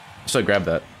you. Should I grab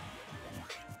that?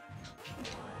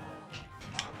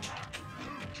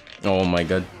 Oh my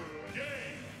god.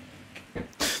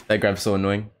 That grab's so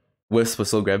annoying. Wisp but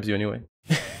still grabs you anyway.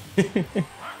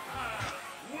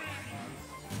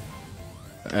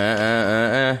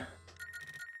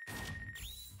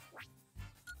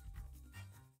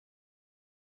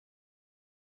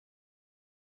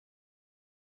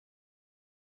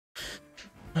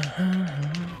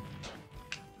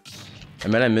 I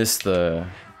mean, I missed the...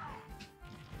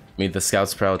 Made the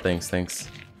Scout's proud. Thanks. This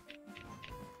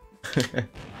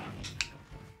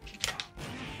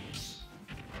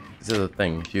is the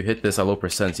thing. If you hit this at low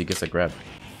percent, he gets a grab.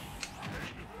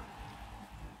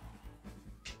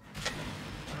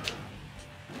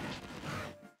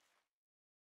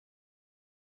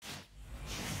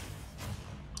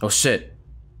 Oh shit.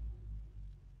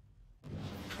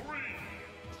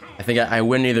 I think I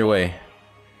win either way.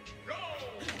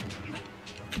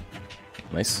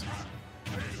 Nice.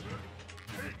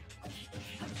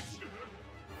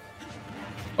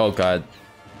 Oh god.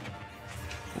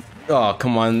 Oh,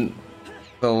 come on.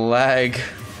 The lag.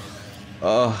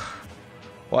 Oh.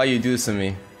 Why you do this to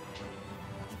me?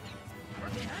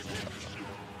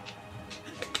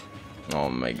 Oh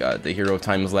my god, the hero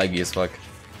time is laggy as fuck.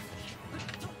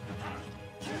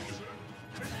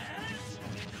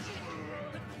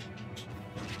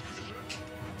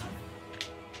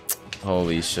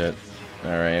 Holy shit.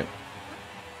 Alright.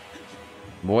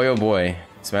 Boy oh boy.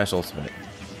 Smash Ultimate.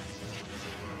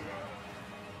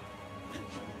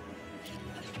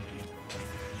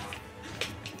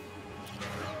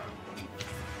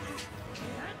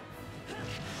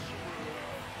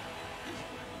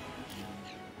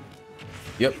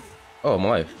 Yep. Oh, I'm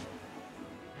alive.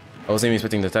 I wasn't even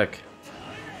expecting the tech.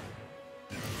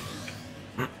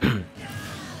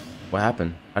 What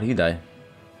happened? How did he die?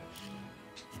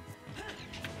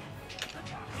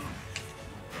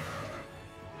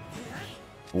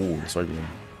 Ooh, sword beam.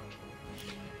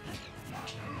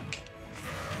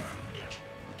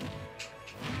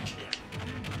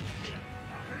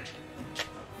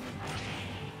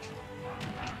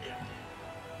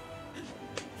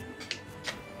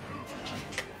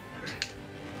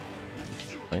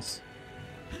 Nice.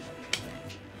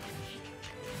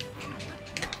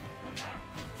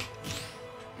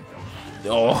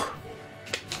 Oh,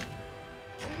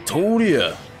 told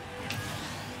ya.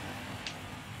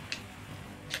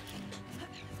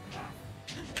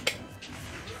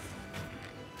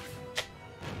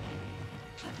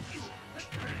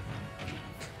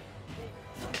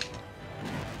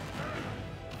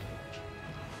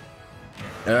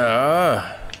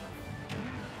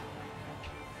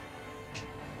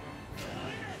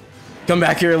 Come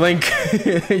back here, Link.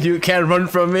 You can't run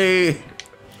from me.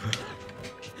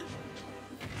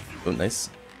 Oh, nice.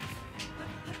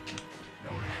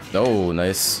 Oh,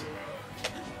 nice.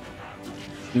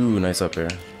 Ooh, nice up here.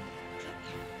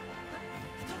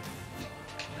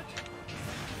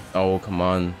 Oh, come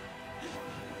on.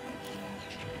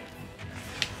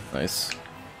 Nice.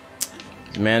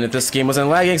 Man, if this game wasn't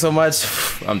lagging so much,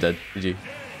 I'm dead. GG.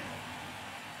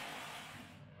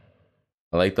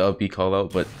 I like the upbeat call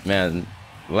out, but man,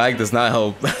 lag does not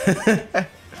help.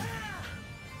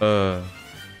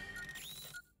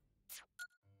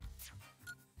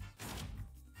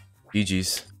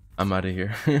 GG's. I'm out of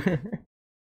here.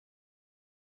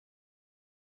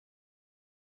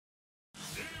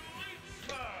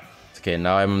 Okay,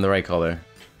 now I'm the right color.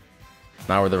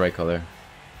 Now we're the right color.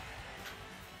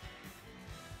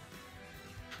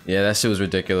 Yeah, that shit was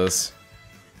ridiculous.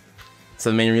 It's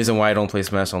the main reason why I don't play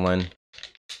Smash Online.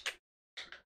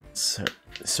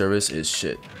 Service is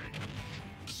shit.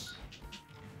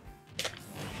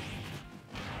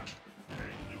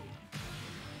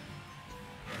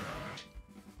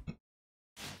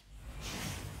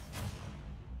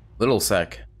 Little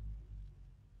sack.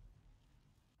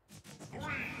 3,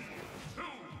 2,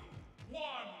 1,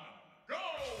 go!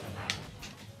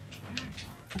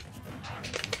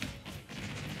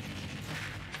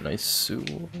 Nice.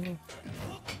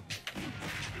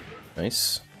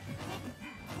 Nice.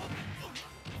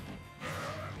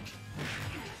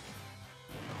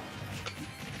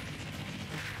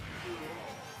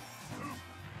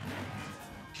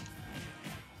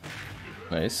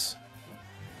 Nice.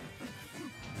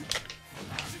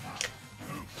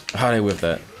 How'd I whip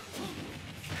that?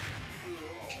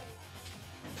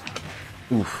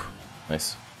 Oof.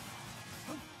 Nice.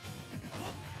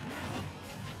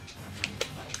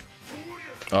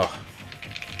 Oh.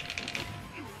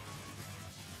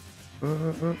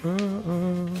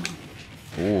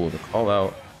 Ooh, the call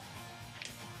out.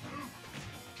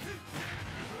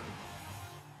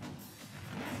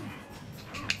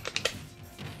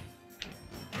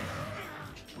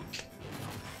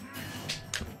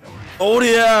 Oh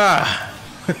yeah!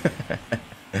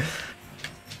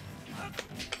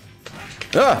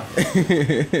 Ah!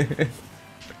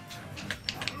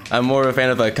 I'm more of a fan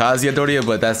of like KAZ Doria,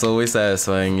 but that's always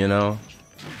satisfying, you know?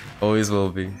 Always will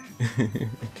be.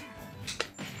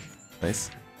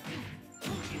 Nice.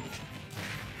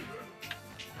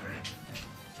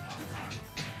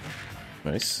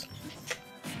 Nice.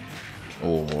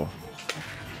 Oh.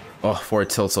 Oh,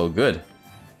 forward tilt so good.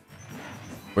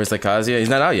 Where's the Kazuya? He's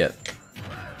not out yet.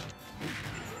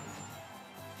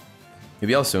 He'll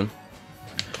be out soon.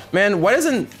 Man, why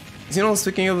doesn't... You know,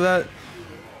 speaking of that,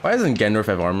 why doesn't Gendorf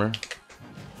have armor?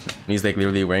 He's like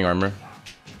literally wearing armor.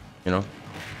 You know?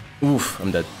 Oof,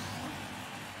 I'm dead.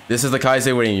 This is the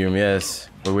Kaise waiting room, yes.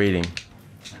 We're waiting.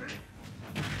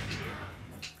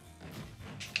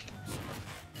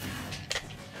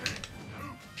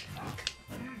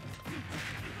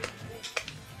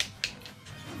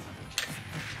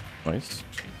 Nice.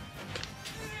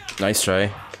 Nice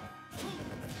try.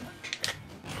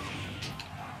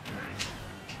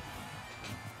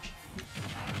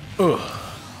 Ugh.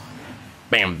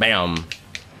 Bam, bam.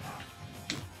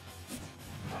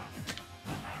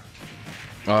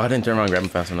 Oh, I didn't turn around and grab him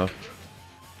fast enough.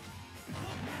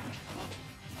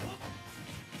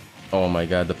 Oh my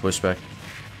god, the pushback.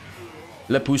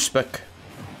 Le pushback.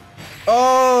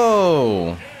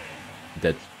 Oh!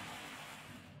 Dead.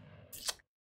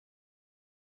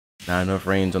 Not enough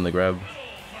range on the grab.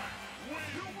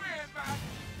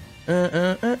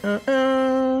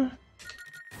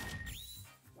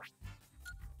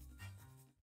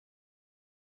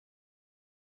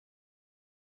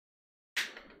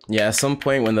 Yeah, at some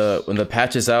point when the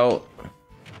patch is out,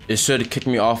 it should kick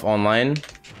me off online,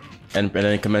 and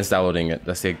then commence downloading it.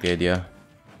 That's the idea.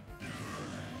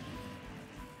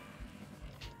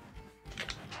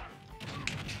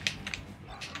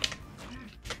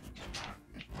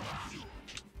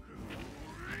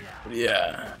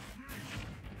 Yeah.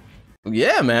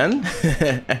 Yeah, man.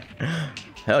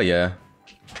 Hell yeah.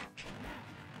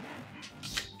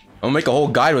 I'll make a whole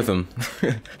guide with him.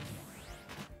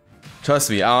 Trust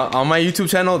me, on my YouTube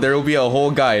channel, there will be a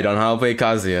whole guide on how to play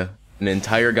KAZ. An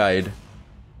entire guide.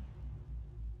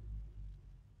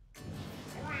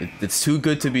 It's too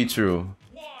good to be true.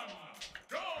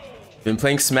 Been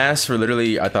playing Smash for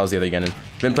literally, I thought it was the other Ganon.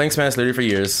 Been playing Smash literally for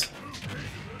years.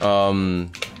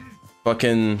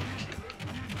 Fucking...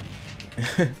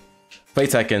 Play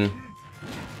Tekken.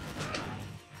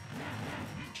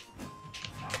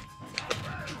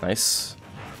 Nice.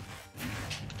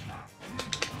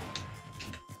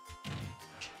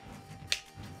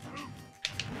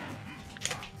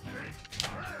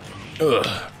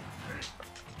 Ugh.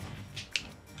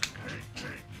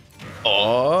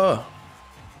 Oh.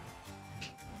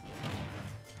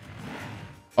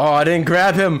 Oh, I didn't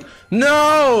grab him.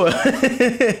 No!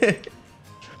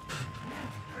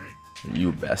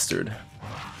 You bastard.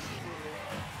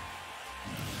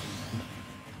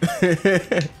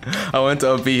 I went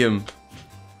to up B him.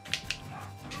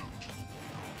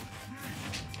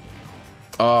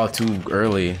 Oh, too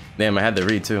early. Damn, I had the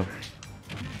read too.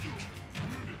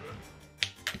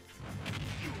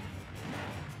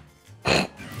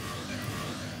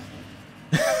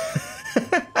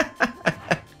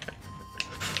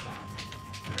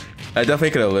 I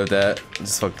definitely could have lived that.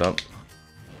 Just fucked up.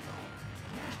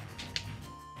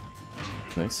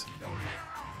 Nice.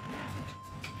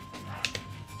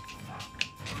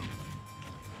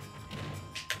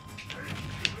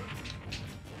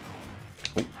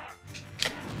 Oh.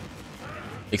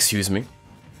 Excuse me.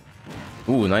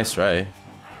 Ooh, nice try.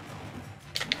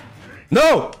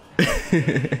 No!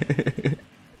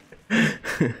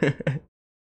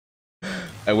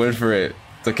 I went for it.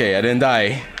 It's okay, I didn't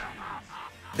die.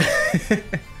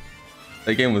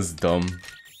 That game was dumb.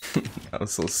 That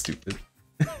was so stupid.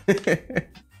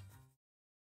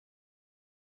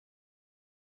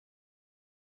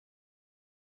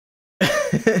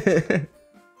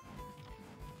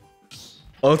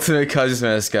 Ultimate KAZ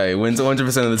Smash guy wins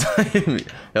 100% of the time.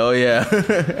 Hell yeah.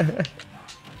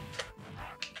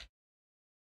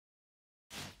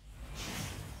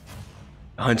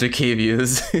 100K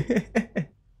views.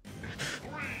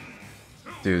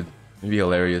 Dude, it'd be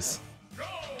hilarious.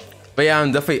 But yeah,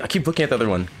 I keep looking at the other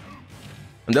one.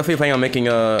 I'm definitely planning on making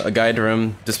a guide for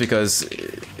him just because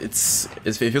it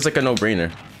feels like a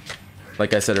no-brainer.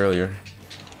 Like I said earlier.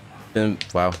 And,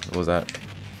 wow, what was that?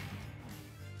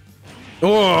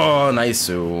 Oh, nice.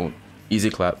 So easy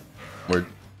clap. Word.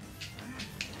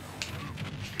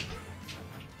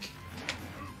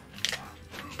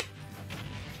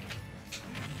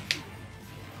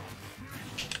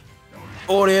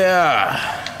 Oh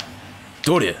yeah.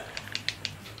 Doria.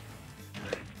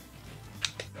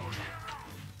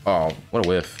 Oh, what a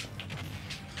whiff.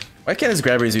 Why can't his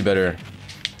grabbers be better?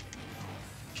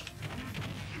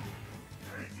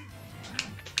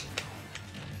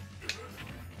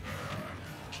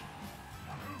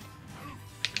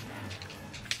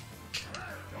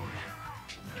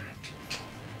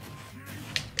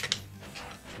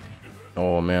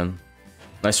 Oh man.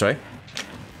 Nice try.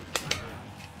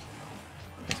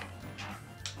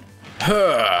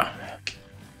 Huh.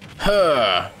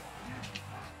 Huh.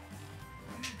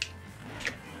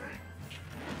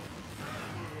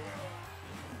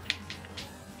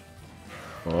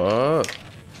 Oh.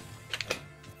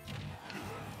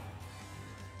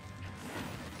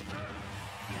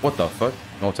 What the fuck?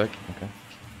 No tech? Okay.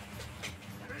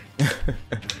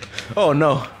 Oh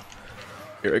no.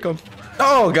 Here I come.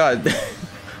 Oh god.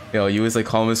 Yo, you was like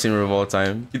calmest streamer of all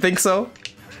time. You think so?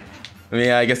 I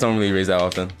mean, I guess I don't really raise that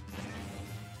often.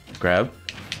 Grab.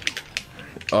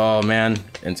 Oh man.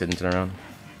 And turn around.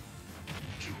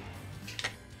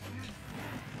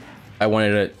 I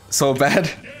wanted it so bad.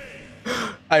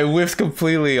 I whiffed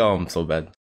completely. Oh, I'm so bad.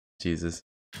 Jesus.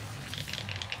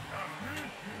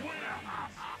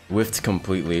 Whiffed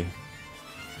completely.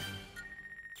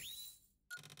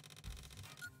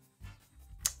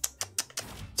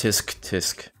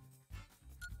 Tisk.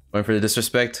 Going for the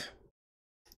disrespect.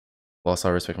 Lost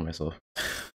all respect for myself.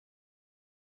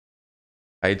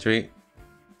 Hydrate.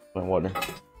 My water.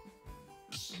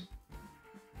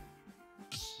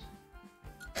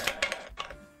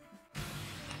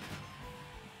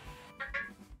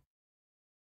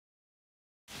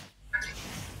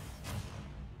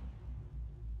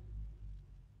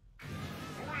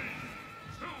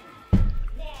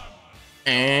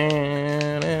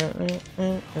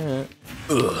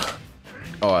 Ugh.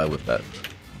 Oh, I whipped that.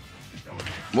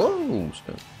 Whoa!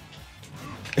 Shit.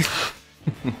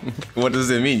 What does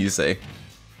it mean, you say?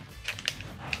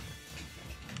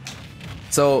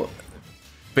 So,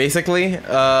 basically,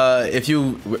 if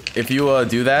you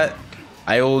do that,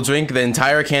 I will drink the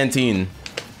entire canteen.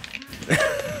 I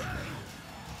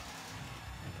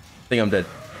think I'm dead.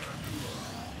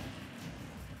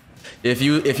 If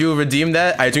you redeem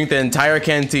that, I drink the entire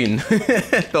canteen.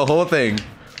 The whole thing.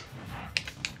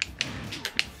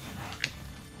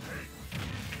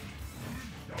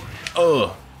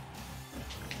 Oh.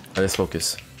 Let's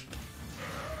focus.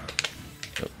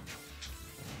 Yep.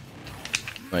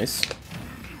 Nice.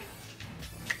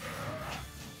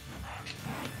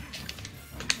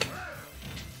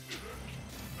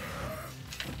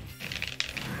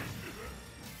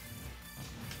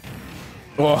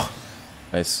 Oh,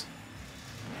 nice.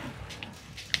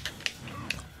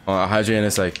 Oh, hydrate in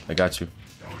a sec. I got you.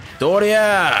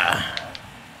 Doria!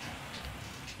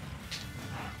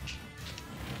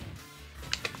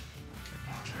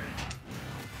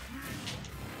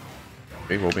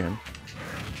 Big roll behind.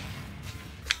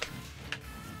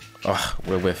 Oh,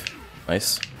 we're with.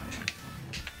 Nice.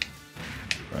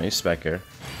 Nice back here.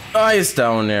 Nice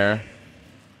down there.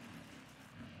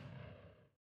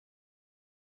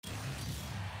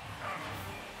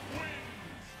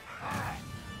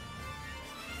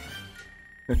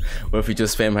 What if we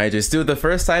just spam hydrates? Dude, the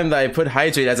first time that I put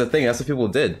hydrate as a thing, that's what people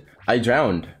did. I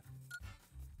drowned.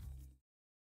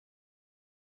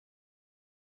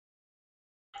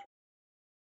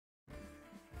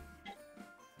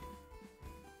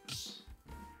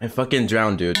 I fucking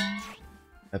drowned, dude.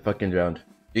 I fucking drowned.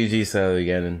 GG said it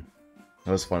again, and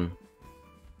that was fun.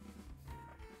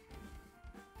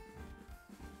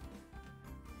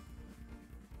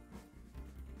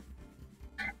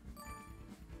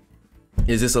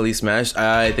 Is this Elite Smash?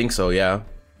 I think so, yeah.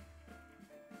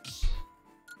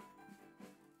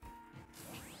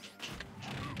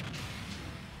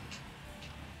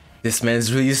 This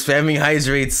man's really spamming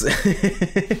hydrates.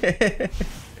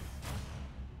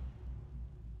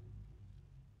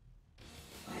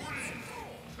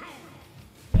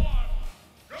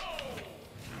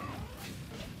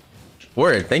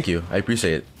 Word, thank you. I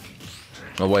appreciate it.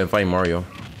 Oh boy, I'm fighting Mario.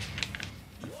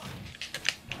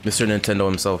 Mr. Nintendo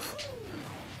himself.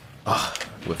 Ah,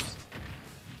 whiffs.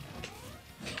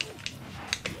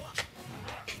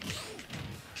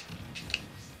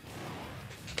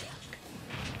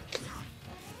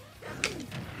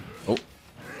 Oh.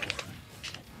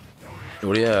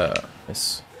 Oh yeah.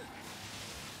 Nice.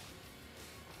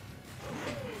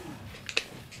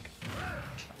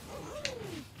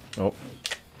 Oh.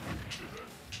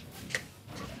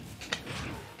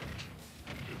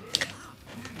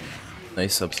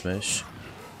 Nice sub smash.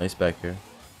 Nice back here.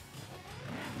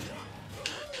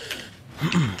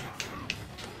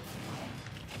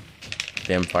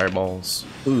 Damn fireballs.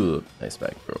 Ooh, nice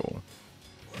back throw.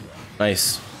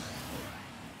 Nice.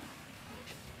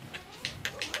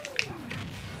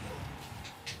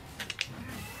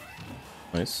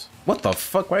 Nice. What the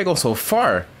fuck? Why'd I go so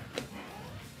far?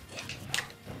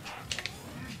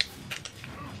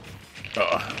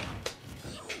 Ugh.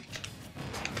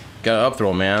 Gotta up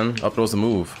throw, man. Up throw's the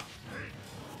move.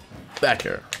 Back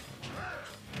here.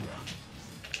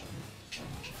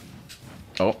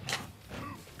 Oh.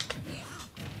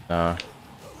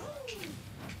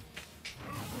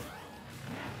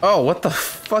 Oh, what the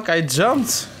fuck? I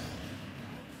jumped.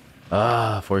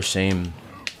 Ah, for shame.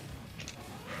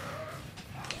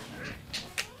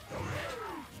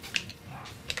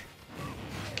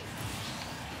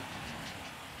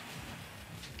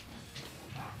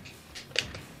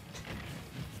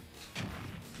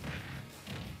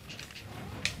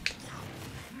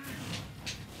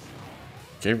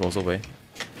 Okay, rolls away.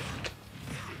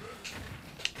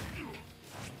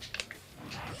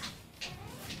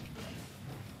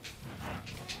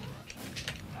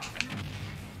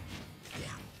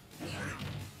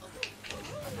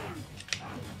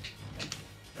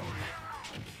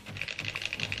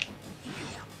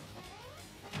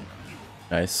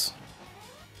 Nice.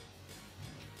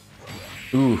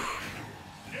 Ooh.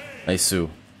 Nice, Sue.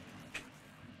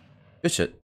 Good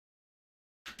shit.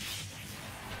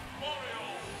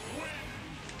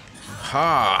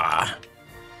 Ha!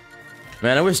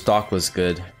 Man, I wish Doc was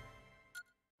good.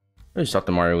 I wish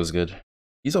Dr. Mario was good.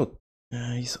 He's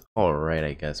alright,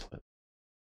 I guess, but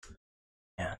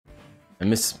yeah, I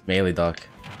miss Melee Doc.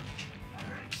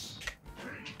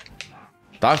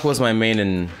 Doc was my main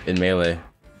in Melee.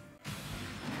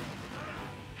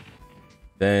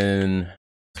 Then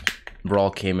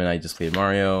Brawl came in, I just played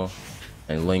Mario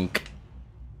and Link.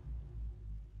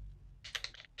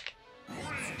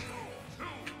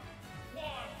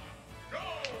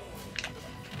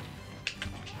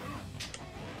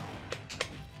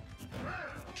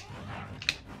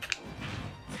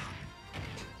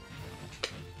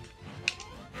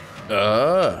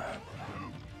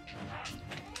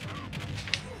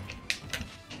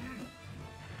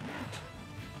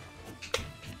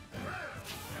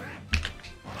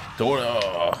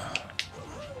 Dora.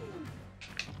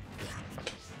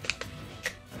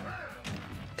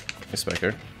 Nice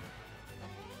Spiker.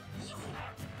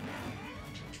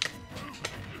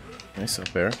 Nice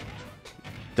up air.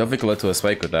 Definitely could lead to a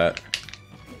spike with that.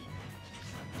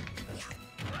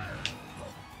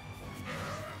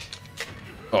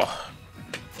 Oh.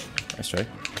 Nice try.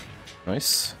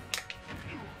 Nice.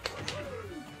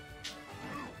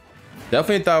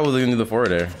 Definitely thought I was gonna do the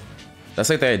forward air. That's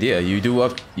like the idea. You do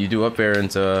up air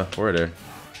into forward air.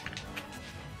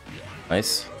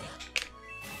 Nice.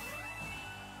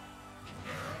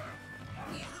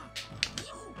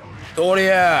 Oh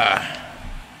yeah.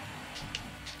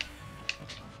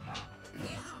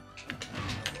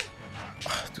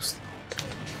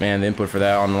 Man, the input for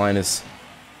that on the line is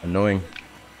annoying.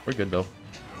 We're good though.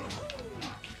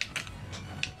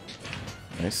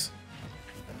 Nice.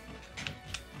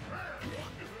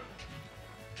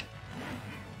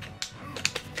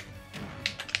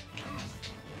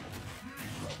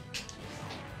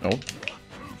 Oh.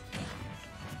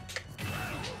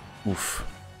 Oof.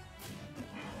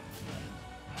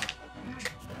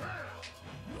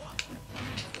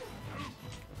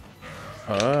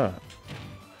 Ah.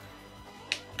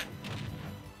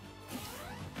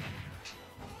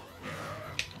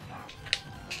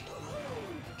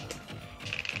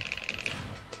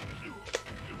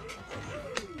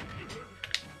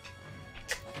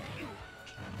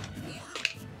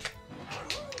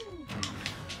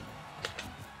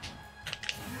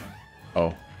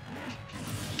 Oh.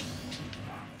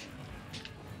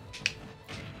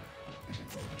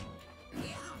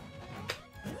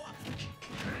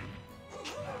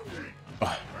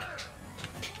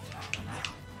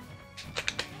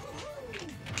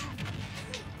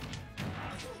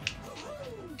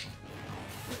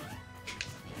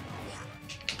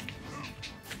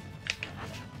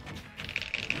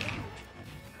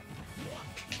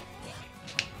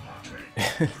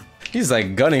 He's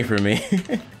like gunning for me.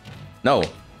 No.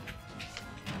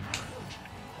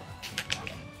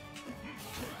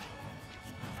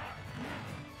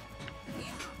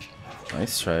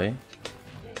 Nice try.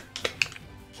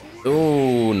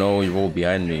 Oh no, you rolled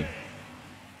behind me.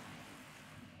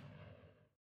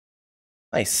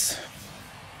 Nice.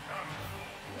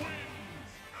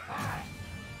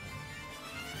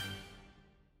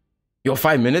 Yo,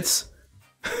 5 minutes?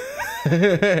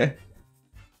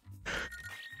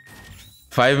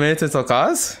 5 minutes until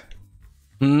KAZ?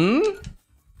 Hmm?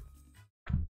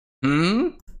 Hmm?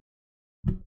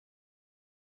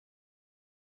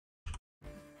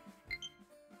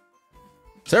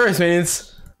 Service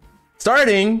maintenance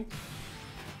starting?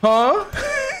 Huh?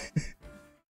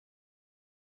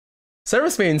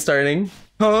 Service maintenance starting?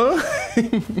 Huh?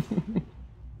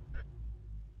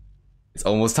 It's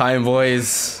almost time,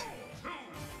 boys.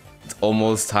 It's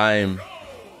almost time.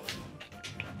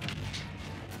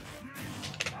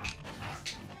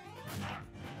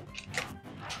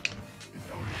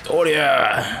 Oh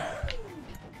yeah!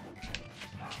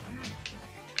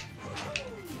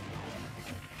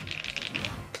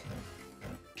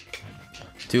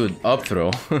 Dude, up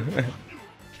throw.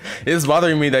 It's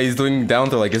bothering me that he's doing down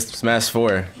throw like it's Smash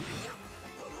 4.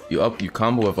 You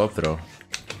combo with up throw.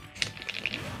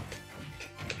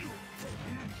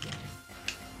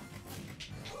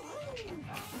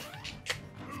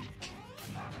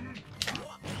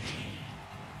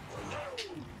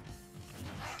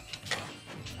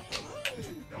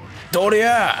 Oh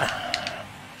yeah!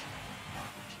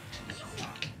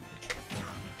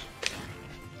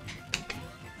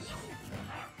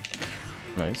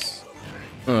 Nice.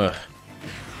 Ugh.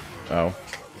 Ow.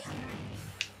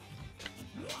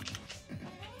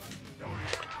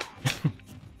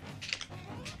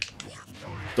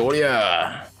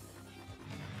 Doria!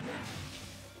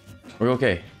 We're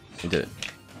okay. We did it.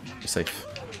 We're safe.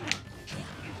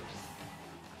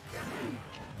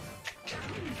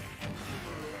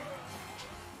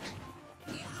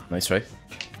 Nice try.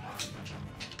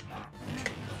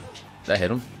 That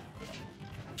hit him.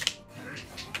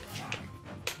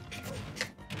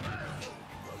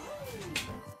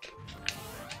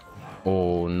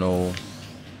 Oh no.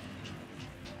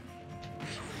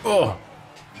 Oh!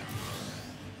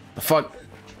 The fuck?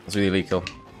 That's really late kill.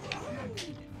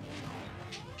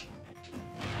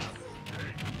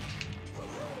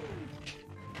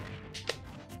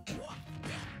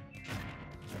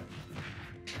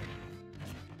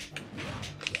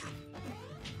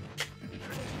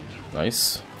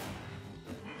 Nice.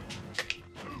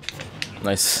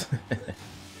 Nice.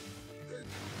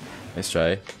 Nice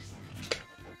try.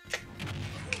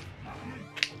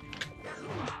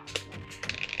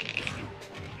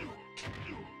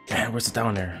 Man, where's the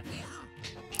downer?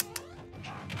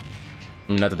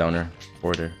 Not the downer.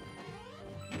 Border.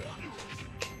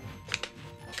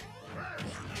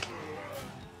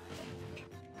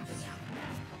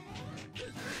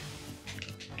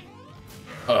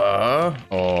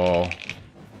 Oh.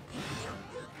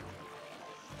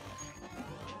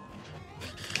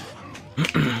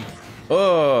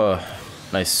 Oh,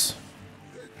 nice.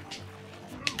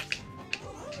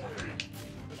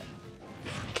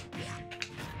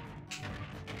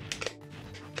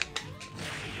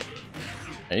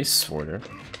 Nice order.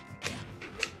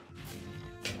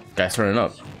 Guy's running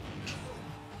up.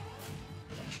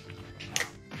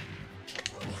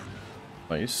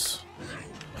 Nice.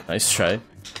 Nice try.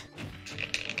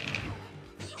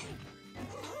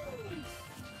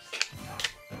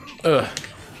 Ugh.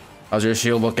 How's your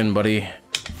shield looking, buddy?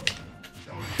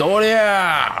 Oh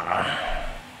yeah!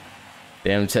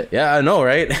 Damn. Yeah, I know,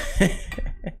 right?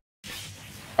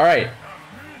 All right.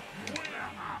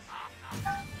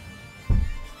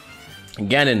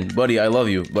 Ganon, buddy, I love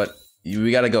you, but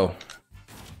we gotta go.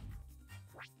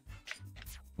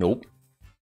 Nope.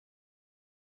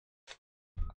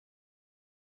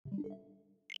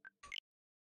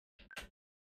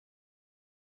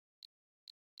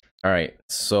 All right,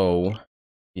 so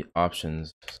the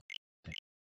options.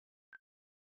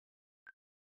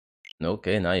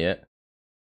 Okay, not yet.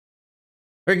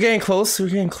 We're getting close. We're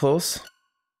getting close.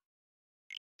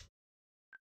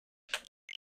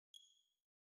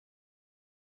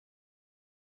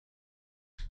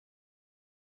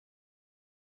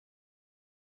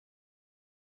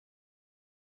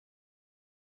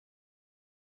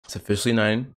 It's officially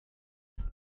 9.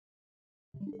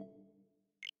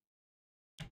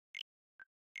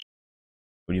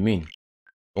 What do you mean?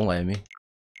 Don't lie to me.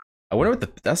 I wonder what the.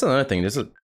 That's another thing. There's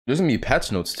gonna be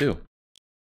patch notes too.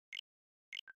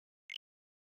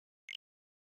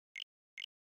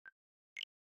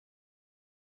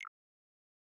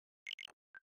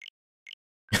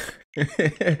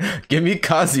 Give me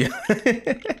Kazuya.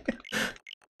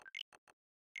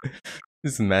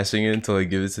 Just mashing it until he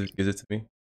gives it to me.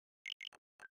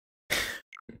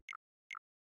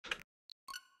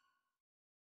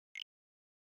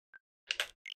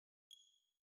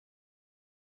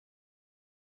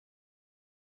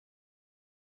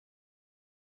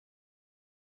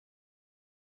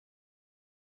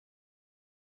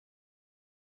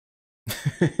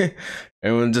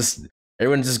 everyone just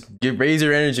raise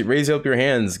your energy, raise up your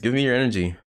hands, give me your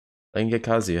energy. I can get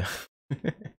Kazuya.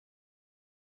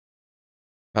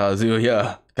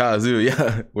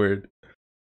 Kazuya. Word.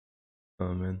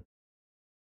 Oh man.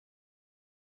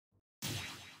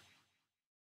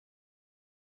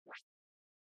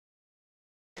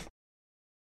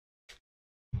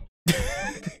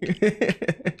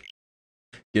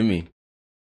 Give me.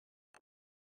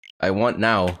 I want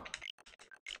now.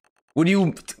 What do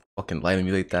you fucking lie to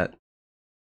me like that?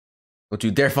 Don't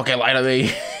you dare fucking lie to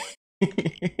me.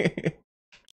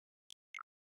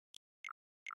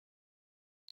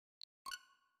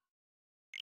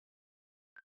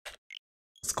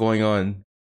 What's going on?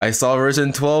 I saw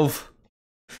version 12.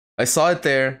 I saw it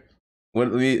there.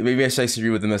 What? Maybe I should actually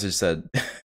read what the message said,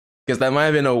 because that might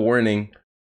have been a warning.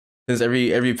 Since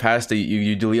every patch that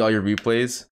you delete all your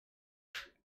replays,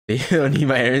 you don't need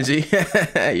my energy.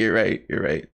 You're right. You're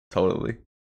right. Totally.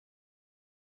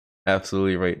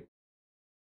 Absolutely right.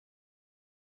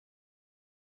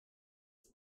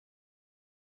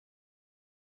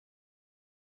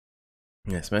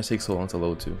 Yeah, Smash takes so long to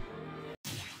load too.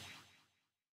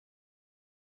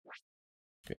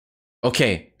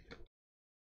 Okay.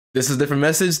 This is a different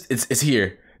message. It's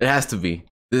here. It has to be.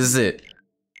 This is it.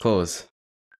 Close.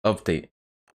 Update.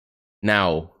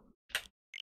 Now.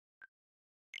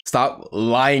 Stop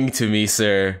lying to me,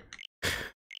 sir.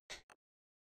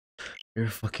 You're a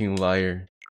fucking liar.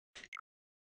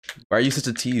 Why are you such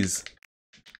a tease?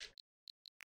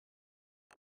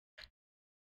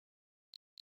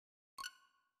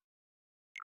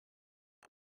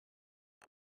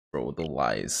 Bro, the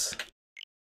lies.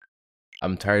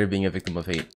 I'm tired of being a victim of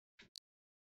hate.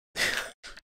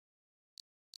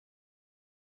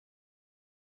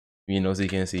 Me knows he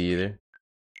can't see either.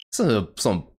 This is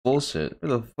some bullshit. What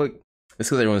the fuck? It's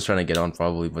because everyone's trying to get on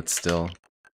probably, but still.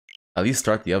 At least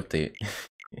start the update.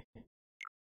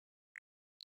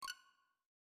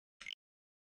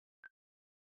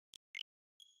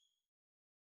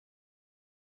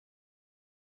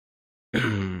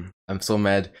 I'm so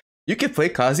mad. You can play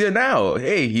Kazuya now.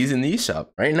 Hey, he's in the eShop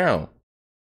right now.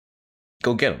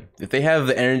 Go get him. If they have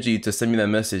the energy to send me that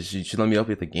message, you should let me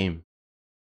update the game.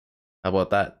 How about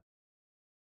that?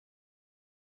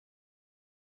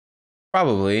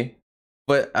 Probably.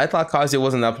 But I thought Kazuya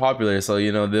wasn't that popular, so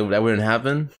you know that wouldn't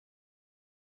happen.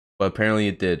 But apparently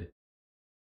it did.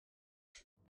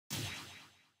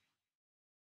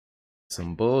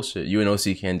 Some bullshit. You and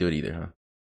OC can't do it either, huh?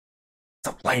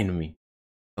 Stop lying to me.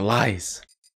 The lies.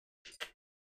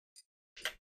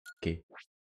 Okay.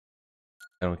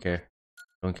 I don't care.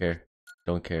 Don't care.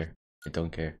 Don't care. I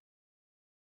don't care.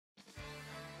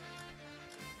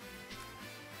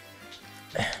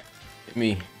 Hit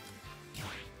me.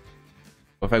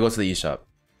 What if I go to the eShop?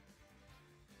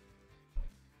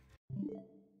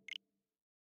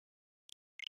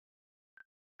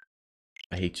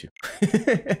 I hate you.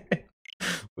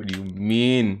 What do you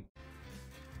mean?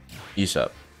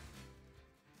 eShop.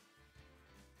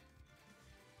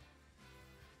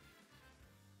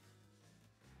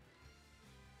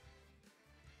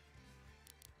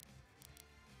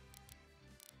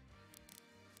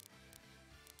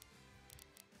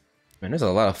 Man, there's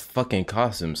a lot of fucking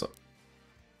costumes.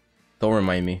 Don't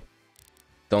remind me.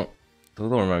 Don't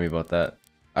remind me about that.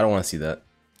 I don't want to see that.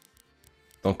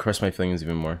 Don't crush my feelings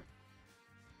even more.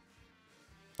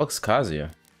 Fuck's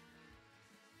Kazuya?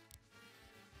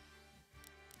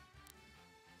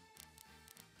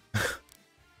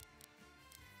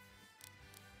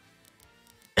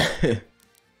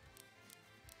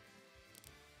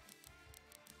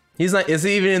 He's not. Is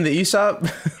he even in the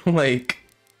eShop? Like,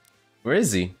 where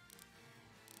is he?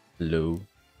 Hello.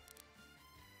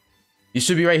 You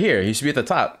should be right here. He should be at the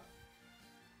top.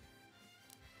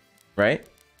 Right?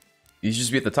 You should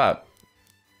just be at the top.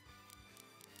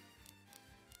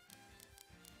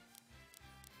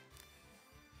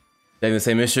 They have the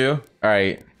same issue?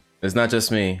 Alright. It's not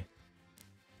just me.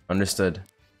 Understood.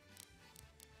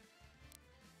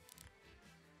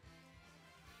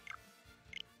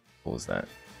 What was that?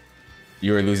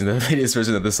 You were losing the latest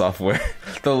version of the software.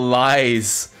 The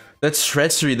lies. The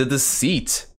treachery. The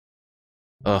deceit.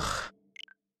 Ugh.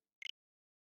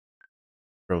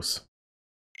 Gross.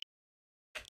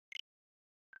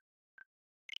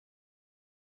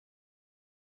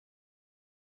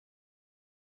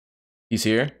 He's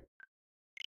here.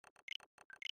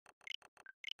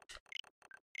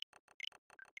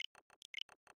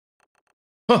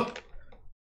 Huh.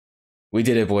 We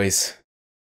did it, boys.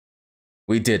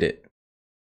 We did it.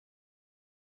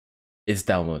 It's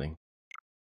downloading.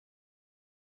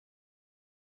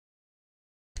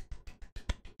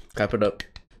 Clap it up.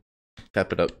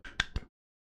 Clap it up.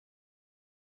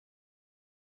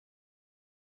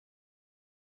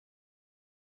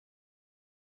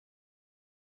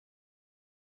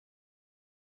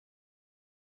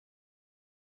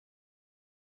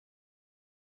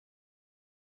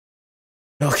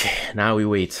 Okay, now we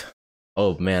wait.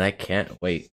 Oh man, I can't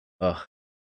wait. Ugh.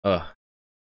 Ugh.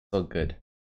 So good.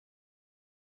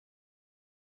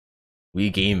 We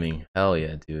gaming. Hell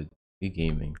yeah, dude. We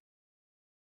gaming.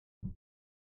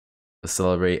 Let's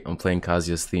celebrate. I'm playing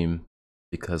Kazuya's theme.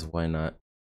 Because why not?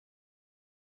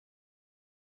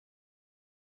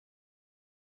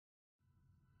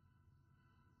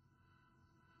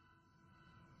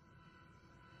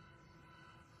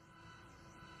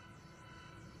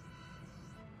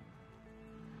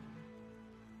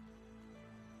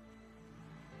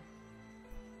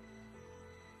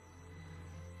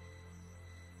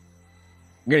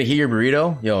 You're gonna heat your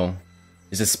burrito? Yo,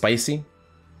 is it spicy?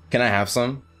 Can I have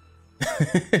some?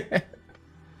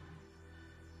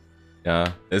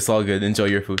 Yeah, it's all good. Enjoy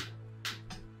your food.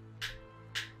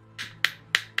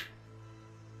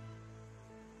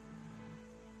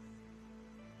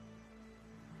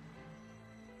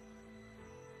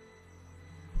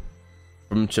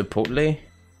 From Chipotle?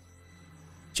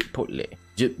 Chipotle.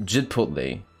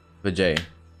 Chipotle. Vijay.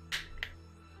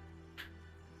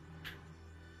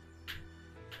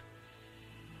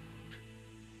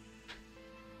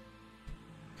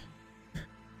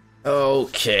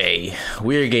 Okay,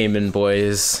 we're gaming,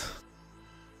 boys.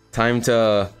 Time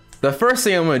to... The first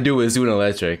thing I'm gonna do is do an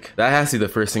electric. That has to be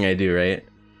the first thing I do, right?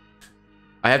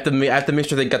 I have to make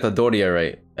sure they got the Doria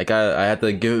right. I have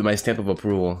to give it my stamp of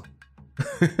approval.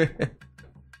 We're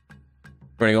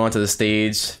gonna go onto the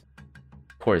stage.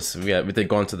 Of course, we did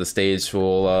go onto the stage.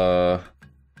 We'll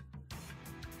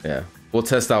yeah, we'll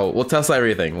test out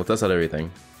everything. We'll test out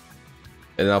everything,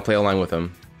 and then I'll play online with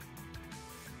him.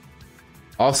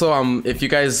 Also, if you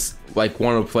guys like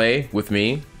want to play with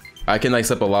me, I can like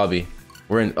set up a lobby.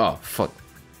 We're in. Oh fuck!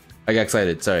 I got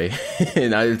excited. Sorry.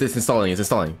 It's installing. It's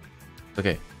installing.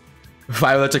 Okay.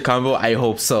 5 electric combo. I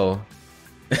hope so.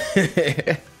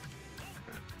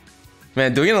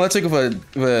 Man, doing an electric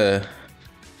with a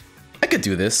I could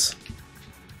do this.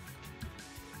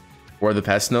 Where are the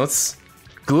patch notes?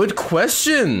 Good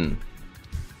question.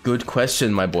 Good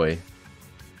question, my boy.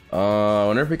 I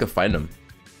wonder if we could find them.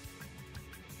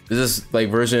 Is this like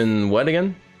version what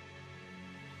again?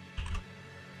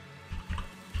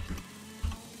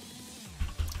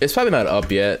 It's probably not up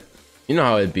yet. You know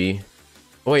how it'd be.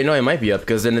 Oh wait, no, it might be up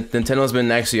because then Nintendo's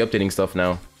been actually updating stuff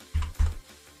now.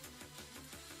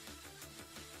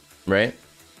 Right?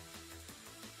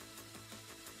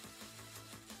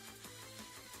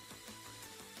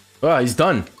 Oh, he's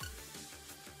done.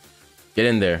 Get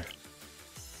in there.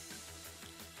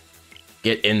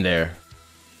 Get in there.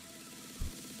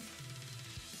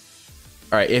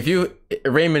 Alright,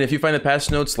 Raymond, if you find the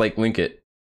patch notes, like, link it.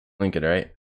 Link it,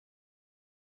 alright?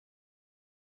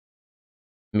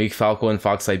 Make Falco and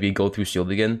Fox IB go through shield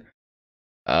again.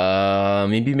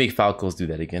 Maybe make Falcos do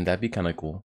that again. That'd be kind of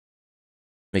cool.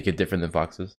 Make it different than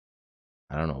Fox's.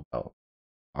 I don't know about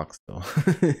Fox though.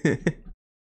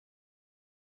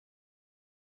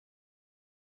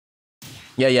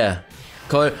 Yeah.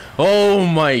 Color. Oh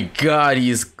my god,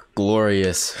 he's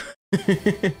glorious.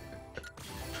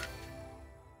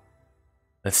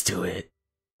 Let's do it.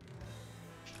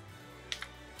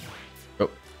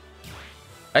 Oh.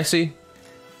 I see.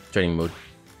 Training mode.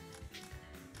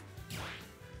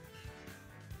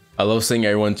 I love seeing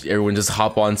everyone just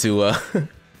hop onto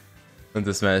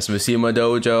onto Smash. Mishima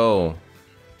Dojo.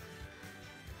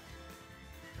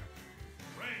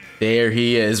 There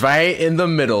he is, right in the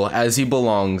middle, as he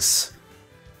belongs.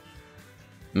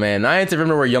 Man, I have to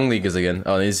remember where Young League is again.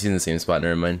 Oh, he's in the same spot,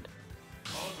 never mind.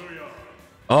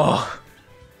 Oh,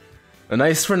 a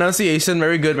nice pronunciation,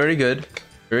 very good, very good.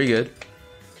 Very good.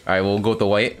 Alright, we'll go with the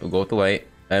white,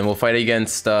 and we'll fight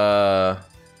against, just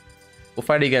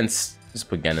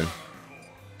put Ganon.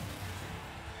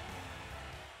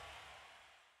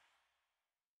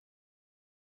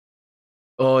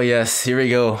 Oh yes, here we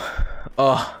go.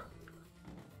 Oh.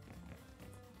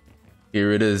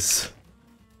 Here it is.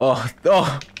 Oh.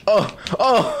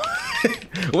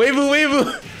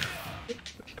 Weibu.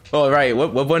 Oh right,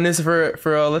 what one is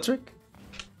for electric?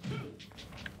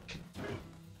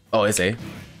 Oh, it's A.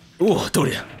 Ooh,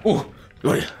 Doria. Ooh,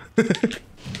 Doria.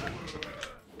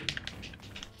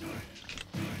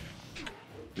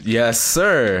 Yes,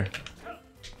 sir.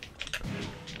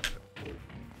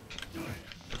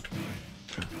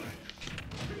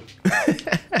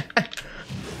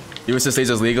 You wish the stage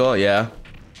was legal? Yeah.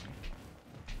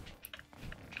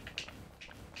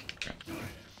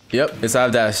 Yep, it's out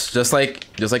of dash, just like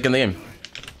in the game,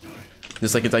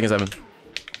 just like in Tekken 7.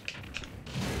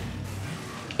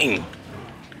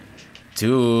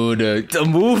 Dude, the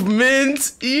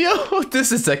movement, yo,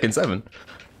 this is Tekken 7.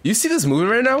 You see this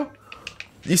movement right now?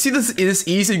 You see this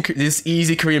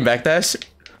easy Korean backdash?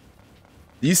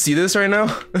 You see this right now?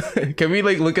 Can we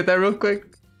like look at that real quick?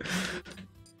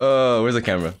 Where's the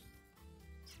camera?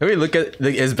 Can we look at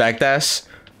his backdash?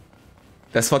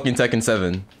 That's fucking Tekken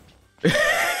 7.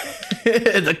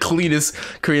 The cleanest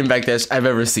Korean backdash I've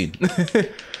ever seen.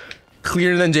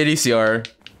 Cleaner than JDCR.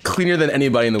 Cleaner than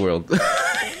anybody in the world.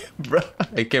 Bro,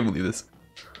 I can't believe this.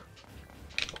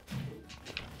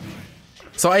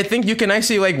 So I think you can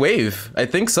actually like wave. I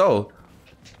think so.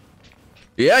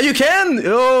 Yeah, you can!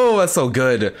 Oh, that's so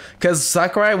good. Because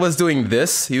Sakurai was doing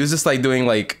this. He was just like doing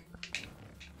like...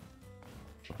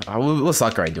 What was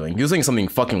Sakurai doing? He was doing something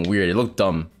fucking weird. It looked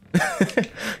dumb.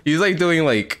 He was like doing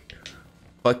like...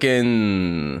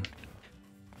 Fucking...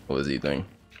 What was he doing?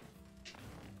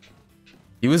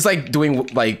 He was like doing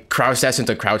like crouch dash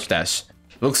into crouch dash.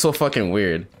 It looks so fucking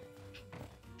weird.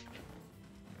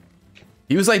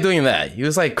 He was like doing that. He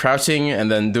was like crouching and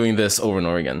then doing this over and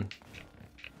over again.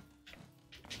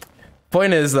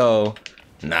 Point is though,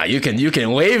 nah, you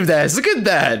can wave dash. Look at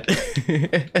that.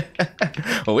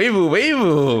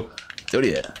 Weibu. So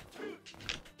yeah.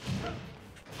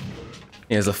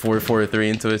 He has a 4-4-3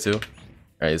 into it too.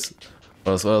 Alright,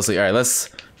 what else? Alright,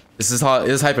 this is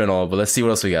hype and all, but let's see what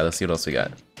else we got.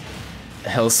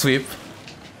 Hell sweep.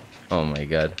 Oh my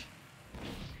god.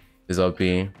 Is up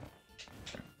B.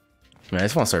 Man, I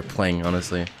just want to start playing,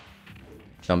 honestly.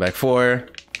 Down back 4.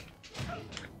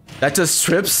 That just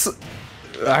trips?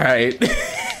 Alright.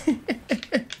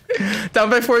 Down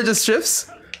back 4 just trips?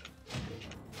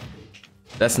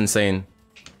 That's insane.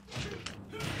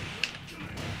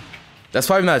 That's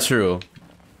probably not true.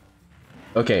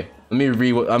 Okay, let me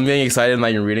read what I'm getting excited. I'm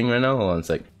not even reading right now. Hold on a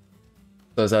sec.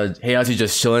 So hey, how's he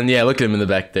just chilling? Yeah, look at him in the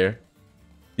back there.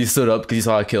 He stood up because he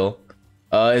saw a kill.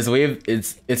 Is wave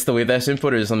it's the wave dash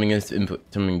input or is something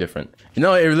something different?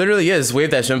 No, it literally is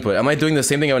wave dash input. Am I doing the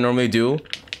same thing I would normally do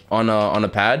on a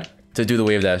pad to do the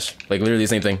wave dash? Like literally the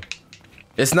same thing.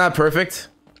 It's not perfect,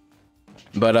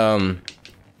 but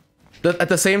at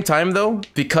the same time though,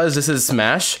 because this is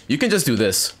Smash, you can just do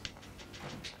this.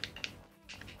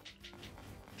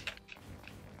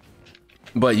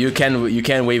 But you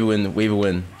can wave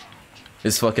win.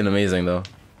 It's fucking amazing though.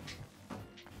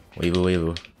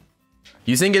 Wave.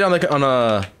 Using it on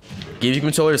a gaming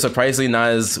controller is surprisingly not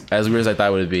as weird as I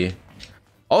thought it would be.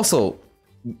 Also,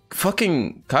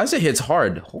 fucking KAZ hits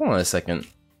hard. Hold on a second.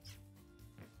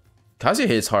 KAZ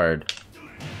hits hard.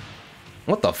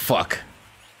 What the fuck?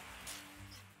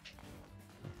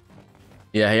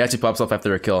 Yeah, he actually pops off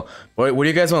after a kill. What do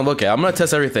you guys want to look at? I'm gonna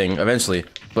test everything eventually,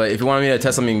 but if you want me to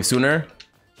test something sooner,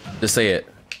 just say it.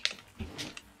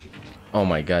 Oh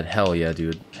my god, hell yeah,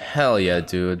 dude. Hell yeah,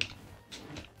 dude.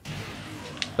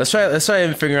 Let's try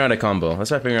and figure out a combo. Let's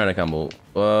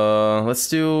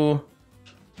do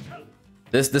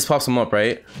this pops him up,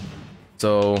 right?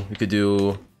 So we could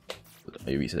do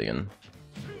maybe reset again.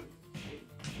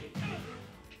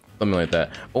 Something like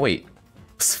that. Oh wait.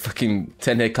 It's fucking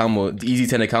 10-hit combo, easy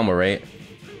 10-hit combo, right?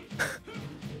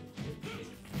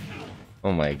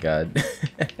 Oh my god.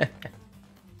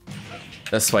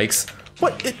 That spikes.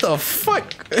 What the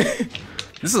fuck? This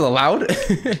is allowed?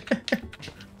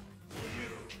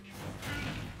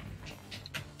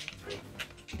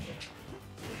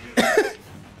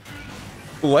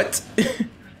 What?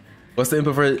 What's the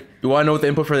input for? You wanna know what the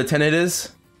input for the 10-hit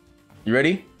is? You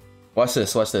ready? Watch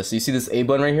this, watch this. You see this A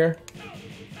button right here?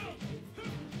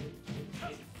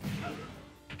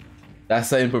 That's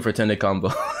the input for 10-hit combo.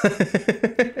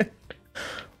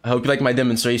 I hope you like my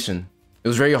demonstration. It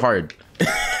was very hard.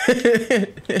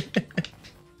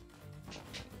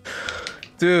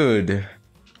 Dude.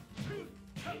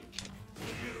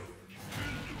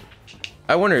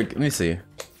 I wonder, let me see.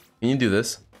 Can you do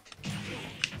this?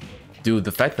 Dude,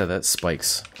 the fact that that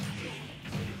spikes.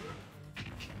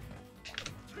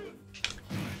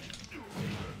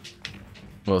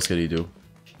 What else could he do?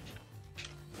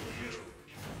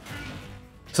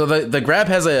 So the grab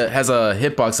has a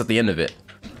hitbox at the end of it.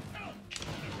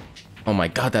 Oh my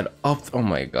god, that up! Oh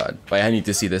my god, wait, I need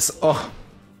to see this. Oh,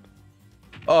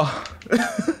 oh,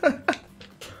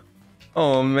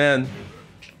 oh man.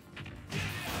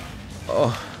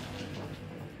 Oh.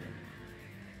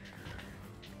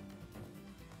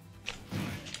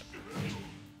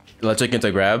 Electric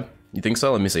into grab? You think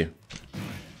so? Let me see.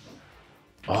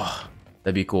 Oh,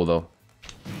 that'd be cool though.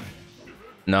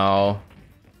 No.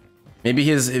 Maybe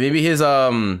his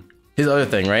other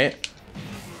thing, right?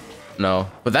 No.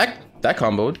 But that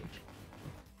comboed.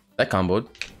 That comboed.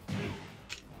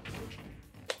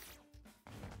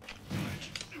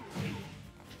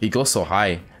 He goes so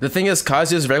high. The thing is,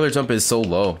 KAZ's regular jump is so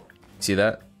low. See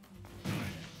that?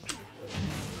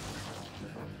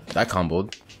 That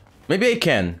comboed. Maybe I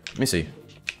can. Let me see.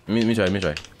 Let me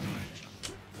try.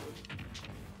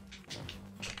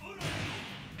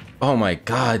 Oh my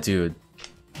god, dude.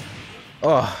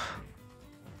 Oh.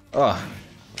 Oh.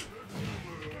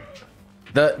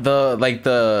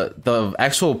 The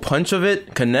actual punch of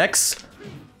it connects,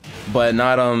 but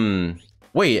not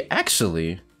wait,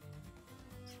 actually.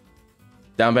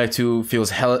 Down back 2 feels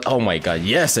hella. Oh my god,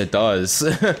 yes it does.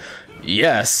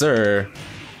 Yes, sir.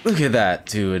 Look at that,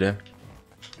 dude.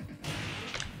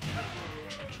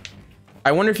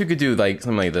 I wonder if you could do like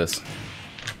something like this.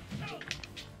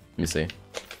 Let me see.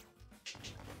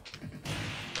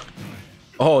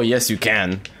 Oh, yes you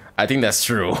can. I think that's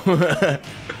true.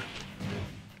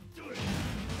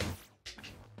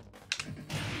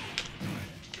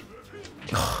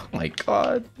 Oh my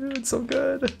god, dude, so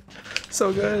good.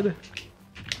 So good.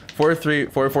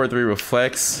 4-4-3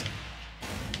 reflects.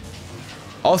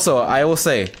 Also, I will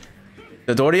say,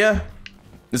 the Doria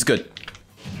is good.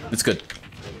 It's good.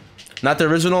 Not the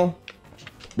original,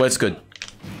 but it's good.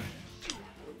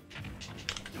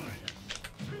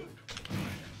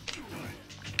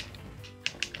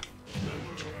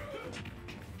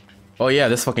 Oh yeah,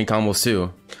 this fucking combos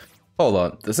too. Hold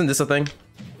on, isn't this a thing?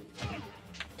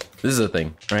 This is a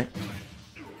thing, right?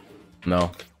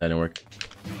 No, that didn't work.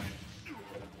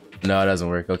 No, it doesn't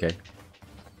work, okay.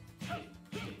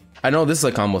 I know this is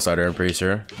a combo starter, I'm pretty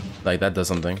sure. Like, that does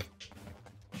something.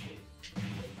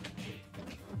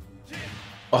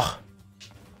 Oh.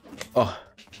 Oh.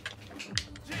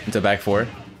 Into back four.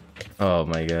 Oh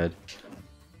my god.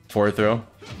 Forward throw.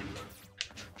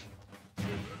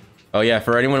 Oh yeah,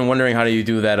 for anyone wondering how do you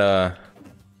do that,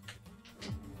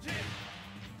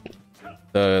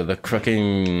 the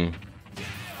crooking...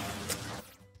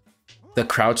 The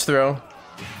crouch throw.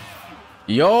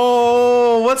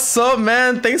 Yo, what's up,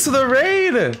 man? Thanks for the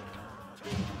raid.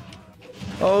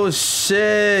 Oh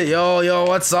shit, yo,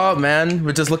 what's up, man?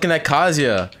 We're just looking at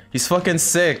KAZ. He's fucking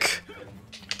sick.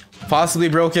 Possibly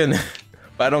broken,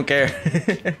 but I don't care.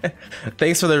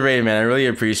 Thanks for the raid, man. I really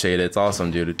appreciate it. It's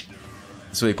awesome, dude.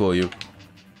 It's really cool of you.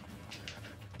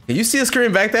 Can you see the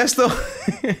screen backdash though?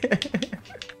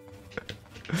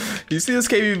 You see this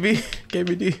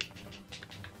KBD?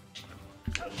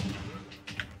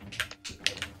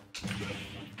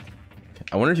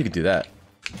 I wonder if you could do that.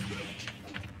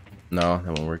 No,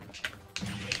 that won't work.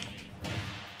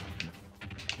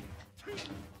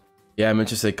 Yeah, I'm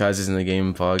interested. KAZ's in the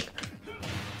game, Fog.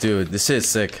 Dude, this shit is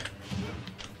sick.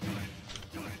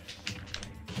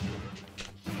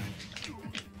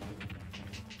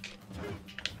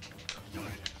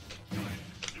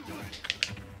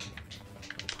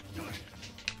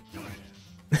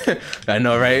 I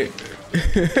know, right?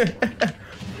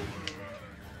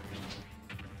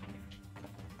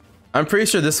 I'm pretty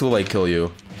sure this will like kill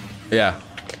you. Yeah,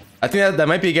 I think that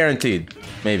might be guaranteed.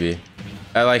 Maybe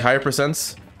at like higher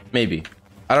percents. Maybe.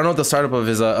 I don't know what the startup of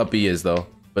his up B is though,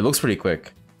 but it looks pretty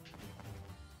quick.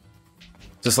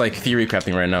 Just like theory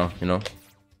crafting right now, you know.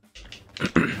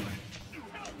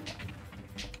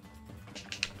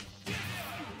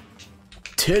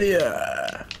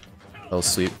 Tidia. Hell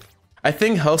sweep. I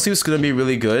think hell sweep's gonna be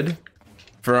really good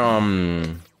for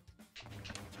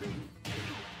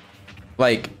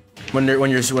like when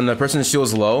the person's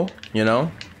shield's low, you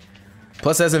know.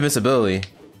 Plus it has invincibility.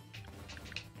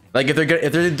 Like if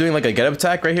they're doing like a get up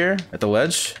attack right here at the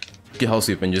ledge, get hell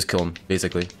sweep and just kill him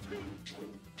basically.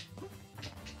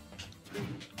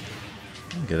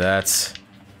 Look at that.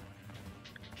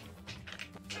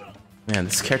 Man,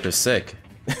 this character's sick.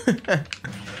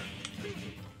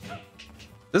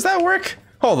 Does that work?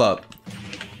 Hold up.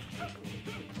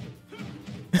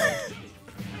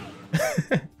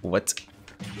 What?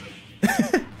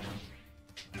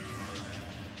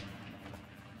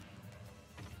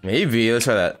 Maybe. Let's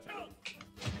try that.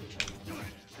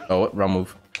 Oh, wrong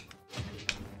move.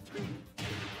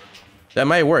 That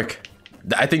might work.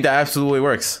 I think that absolutely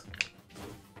works.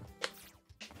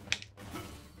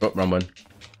 Oh, wrong one.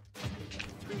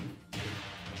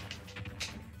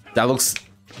 That looks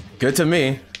good to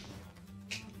me.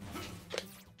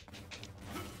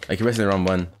 I keep pressing the wrong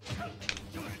one.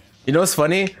 You know what's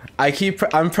funny?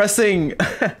 I'm pressing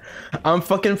I'm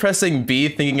fucking pressing B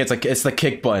thinking it's the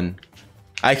kick button.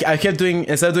 I kept doing,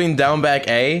 instead of doing down back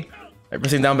A, I'm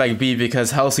pressing down back B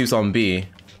because hell sweeps on B.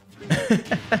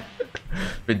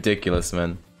 Ridiculous,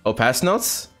 man. Oh, pass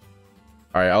notes?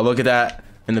 Alright, I'll look at that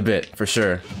in a bit, for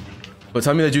sure. But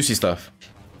tell me the juicy stuff.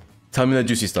 Tell me the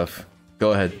juicy stuff.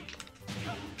 Go ahead.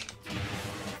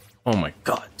 Oh my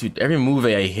god, dude, every move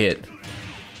I hit.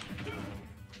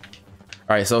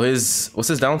 Alright, so what's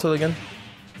his down tilt again?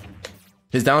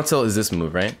 His down tilt is this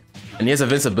move, right? And he has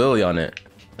invincibility on it.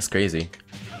 That's crazy.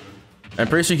 I'm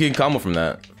pretty sure you can combo from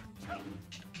that.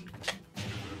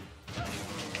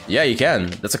 Yeah, you can.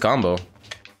 That's a combo.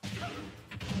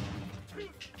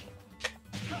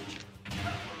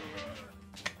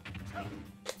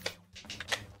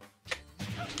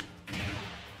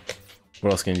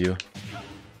 What else can you do?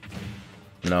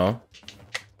 No.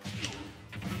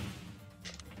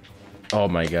 Oh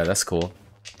my god, that's cool.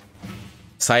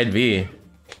 Side V.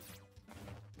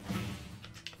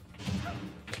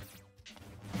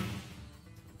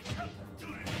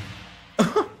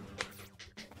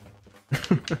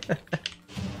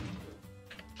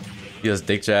 He does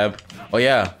dick jab. Oh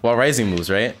yeah, while rising moves,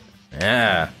 right?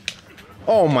 Yeah.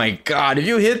 Oh my god, if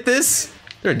you hit this,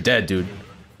 you're dead, dude.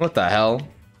 What the hell?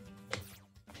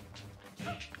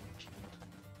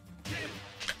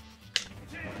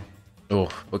 Oh,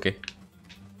 okay.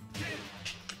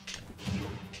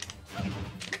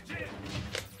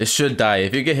 It should die.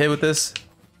 If you get hit with this,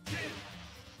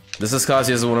 this is KAZ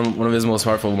is one of his most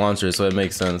powerful launchers, so it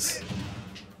makes sense.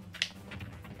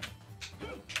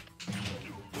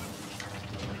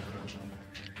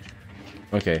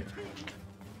 Okay.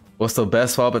 What's the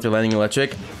best follow-up after landing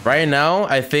electric? Right now,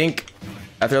 I think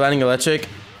after landing electric,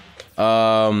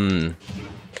 trying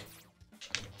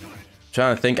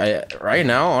to think. Right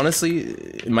now, honestly,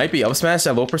 it might be up smash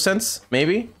at low percents,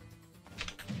 maybe.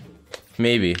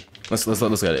 Maybe. Let's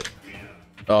get it.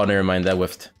 Oh, never mind. That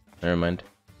whiffed. Never mind.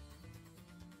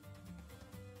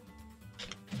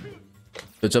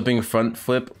 The jumping front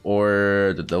flip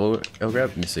or the double L grab?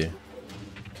 Let me see.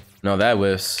 No, that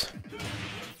whiffs.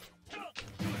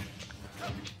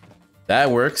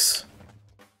 That works.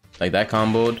 Like that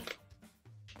comboed.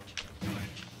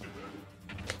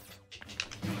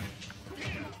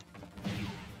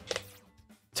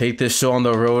 Take this show on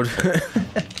the road.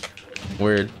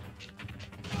 Weird.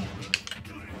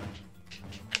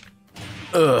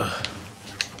 Ugh.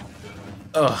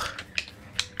 Ugh.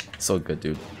 So good,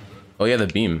 dude. Oh yeah, the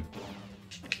beam.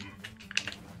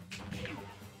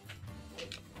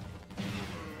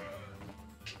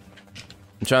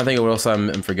 I'm trying to think of what else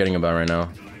I'm forgetting about right now.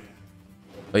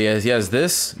 But yeah, he has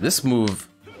this move.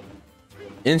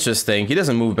 Interesting. He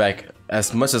doesn't move back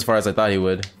as much as far as I thought he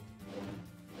would.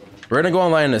 We're gonna go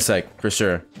online in a sec, for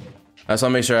sure. I just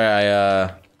wanna make sure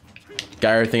I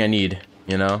got everything I need,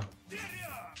 you know?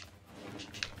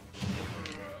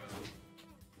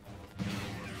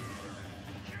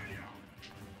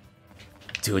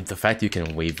 Dude, the fact you can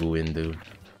waifu in, dude.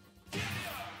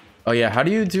 Oh yeah, how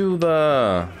do you do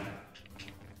the...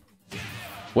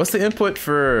 What's the input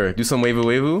for do some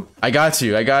waifu? I got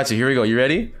you, Here we go. You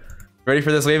ready? Ready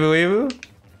for this waifu?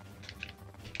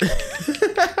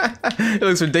 It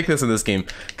looks ridiculous in this game.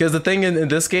 Because the thing in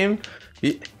this game,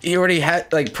 you already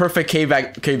had like perfect K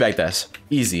back dash.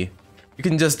 Easy. You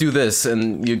can just do this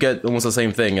and you get almost the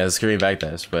same thing as carry back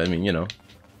dash. But I mean, you know.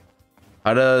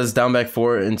 How does down back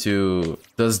 4 into...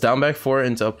 Does down back 4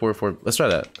 into upward 4? Let's try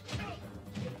that.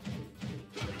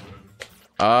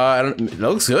 It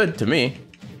looks good to me.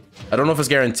 I don't know if it's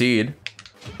guaranteed.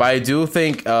 But I do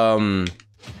think, I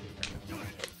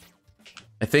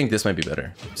think this might be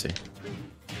better. Let's see.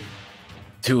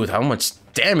 Dude, how much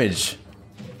damage?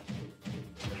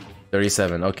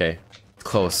 37, okay.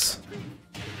 Close.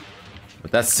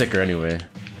 But that's sicker anyway.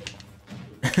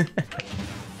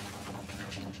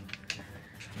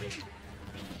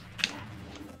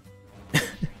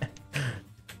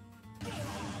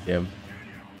 Yeah.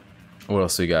 What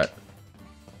else we got?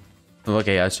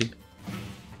 Okay, Hachi.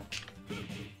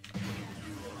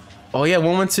 Oh yeah,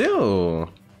 112.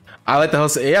 I like the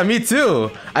house. Yeah, me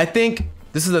too. I think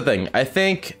this is the thing. I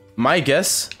think my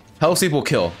guess, Hell Sweep will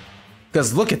kill.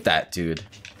 Cause look at that, dude.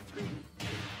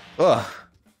 Ugh.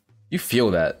 You feel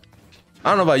that. I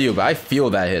don't know about you, but I feel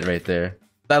that hit right there.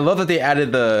 I love that they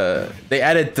added the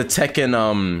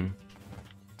Tekken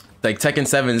like Tekken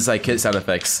 7's like hit sound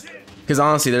effects. Cause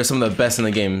honestly, they're some of the best in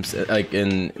the games, like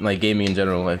in like gaming in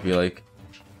general. I feel like.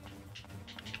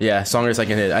 Yeah, strongest I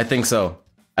can hit. I think so.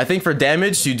 I think for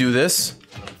damage you do this.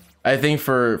 I think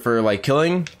for like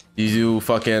killing you do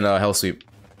fucking Hell Sweep.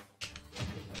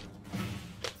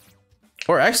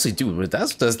 Or actually, dude,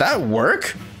 does that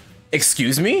work?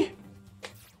 Excuse me?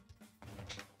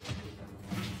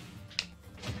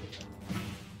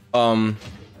 No,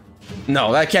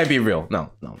 that can't be real.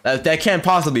 No, that can't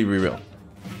possibly be real.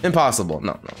 Impossible.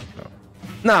 No.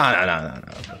 No.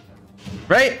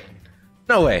 Right?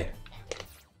 No way.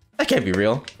 That can't be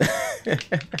real.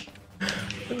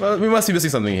 Well, we must be missing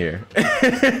something here.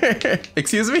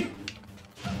 Excuse me?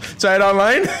 Try it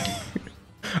online?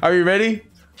 Are we ready?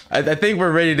 I think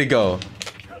we're ready to go.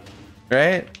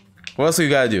 Right? What else we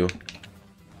gotta do?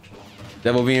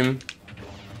 Double beam.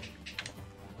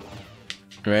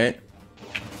 Right?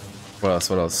 What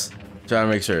else? Trying to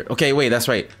make sure. Okay, wait, that's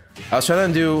right. I was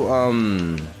trying to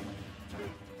do,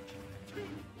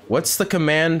 what's the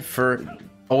command for...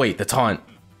 Oh, wait, the taunt.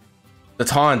 The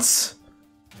taunts.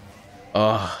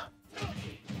 Oh.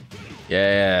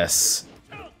 Yes.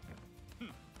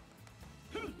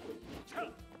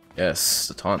 Yes,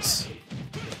 the taunts.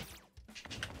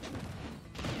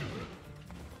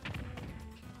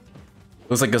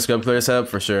 Looks like a scrub player setup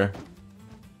for sure.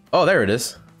 Oh, there it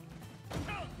is.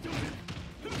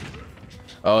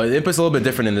 Oh, the input's a little bit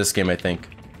different in this game, I think.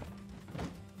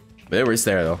 But it's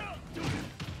there, though.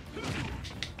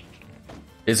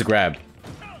 It's a grab.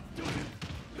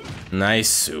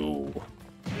 Nice. Ooh.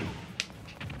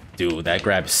 Dude, that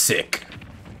grab's sick.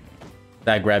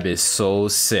 That grab is so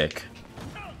sick.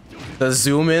 The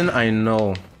zoom in, I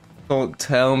know. Don't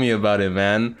tell me about it,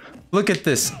 man. Look at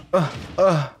this. Get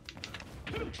out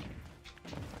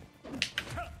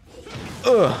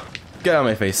of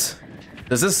my face.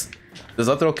 Does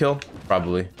that throw kill?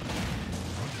 Probably.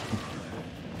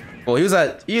 Well, he was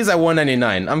at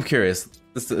 199. I'm curious.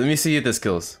 Let me see if this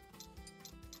kills.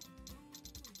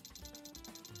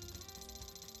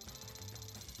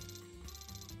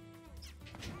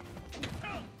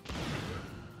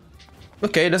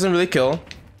 Okay, it doesn't really kill,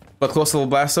 but close to the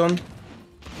blast zone.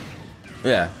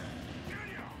 Yeah.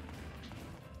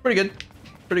 Pretty good.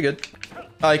 Pretty good.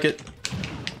 I like it.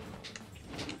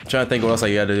 I'm trying to think what else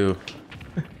I gotta do.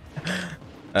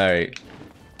 Alright.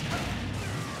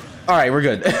 Alright, we're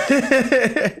good.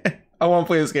 I wanna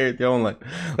play this character. I wanna like.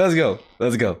 Let's go.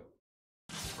 Let's go.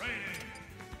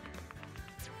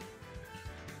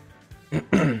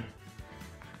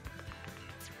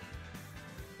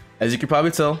 As you can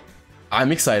probably tell,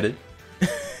 I'm excited.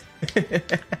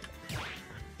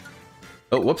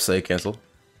 Oh, whoops, I canceled.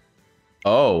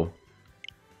 Oh.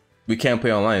 We can't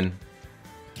play online.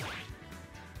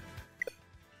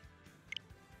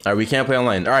 Alright, we can't play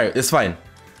online. Alright, it's fine.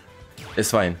 It's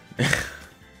fine.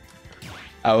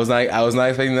 I was not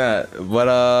expecting that.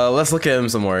 But let's look at him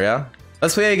some more, yeah?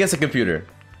 Let's play against a computer.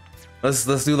 Let's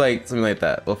do like something like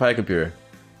that. We'll fight a computer.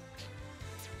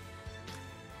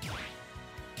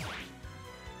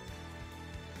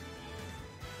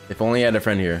 If only I had a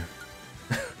friend here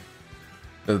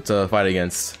to fight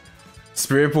against.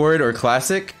 Spirit board or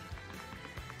classic?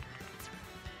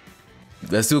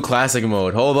 Let's do classic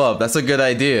mode. Hold up, that's a good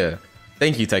idea.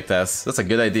 Thank you, KAZ. That's a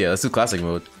good idea. Let's do classic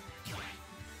mode.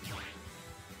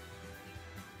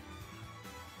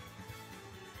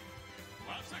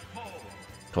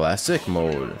 Classic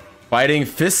mode. Fighting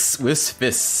fists with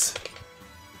fists.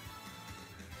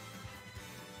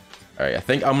 Alright, I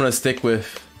think I'm gonna stick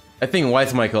with... I think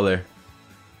white's my color.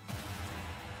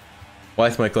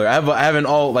 White's my color. I have an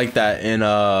alt like that in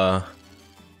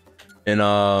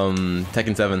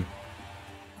Tekken 7.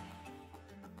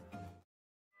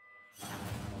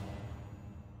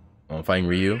 Oh, I'm fighting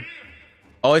Ryu.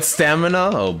 Oh, it's stamina?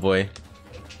 Oh boy.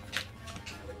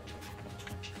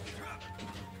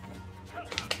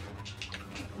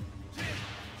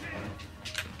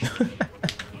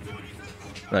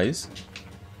 Nice.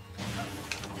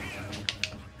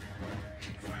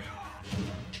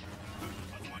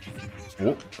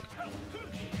 Whoa.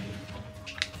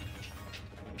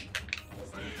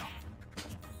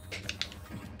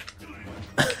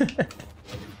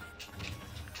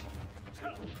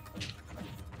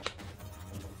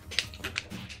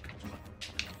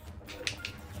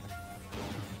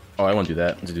 Oh, I won't do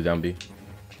that. Just do down B.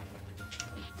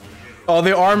 Oh,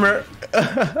 the armor!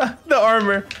 The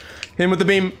armor! Hit him with the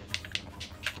beam.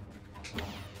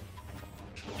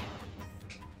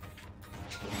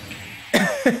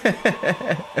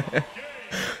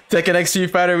 Tekken X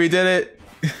Street Fighter, we did it!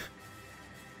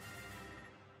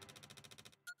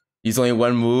 Use only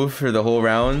one move for the whole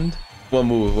round? One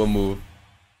move, one move.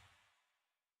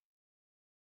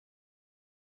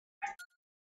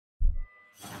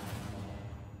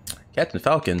 Captain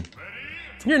Falcon.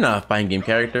 You're not a fighting game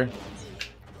character.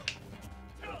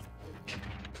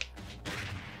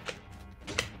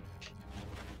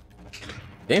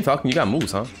 Damn, Falcon, you got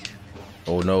moves, huh?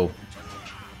 Oh no.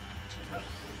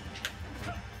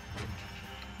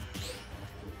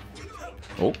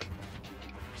 Oh.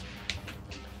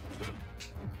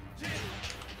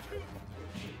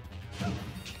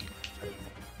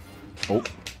 Oh,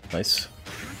 nice.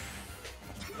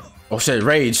 Oh shit,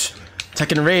 Rage.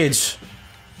 Tekken Rage.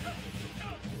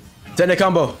 Tekken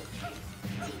combo.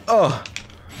 Oh.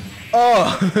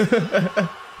 Oh.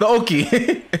 The Oki.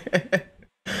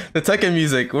 The Tekken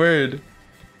music, word.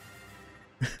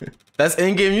 That's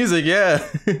in-game music, yeah.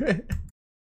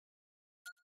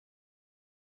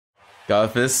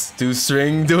 Got this, doing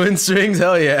strings,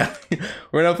 hell yeah.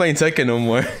 We're not playing Tekken no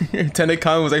more.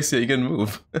 Tekken was actually a good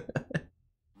move.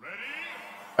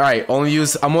 Alright,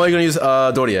 I'm only gonna use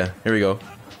Doria. Here we go.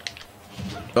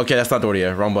 Okay, that's not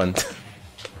Doria, wrong button.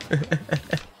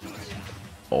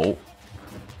 Oh.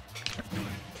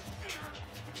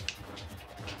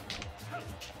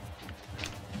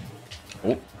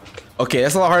 Oh. Okay,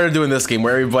 that's a lot harder to do in this game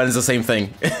where every button's the same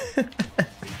thing.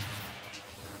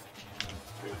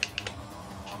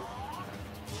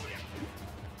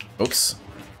 Oops.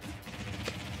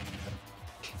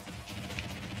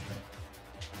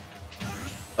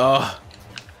 Oh.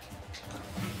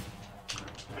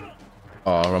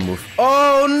 Oh, wrong move.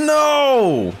 Oh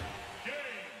no!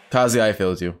 KAZ, I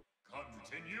failed you.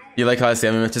 You like how I say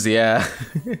I'm matches? Yeah.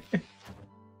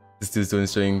 This dude's doing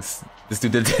strings. This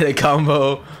dude did a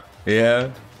combo.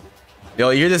 Yeah. Yo,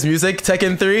 you hear this music?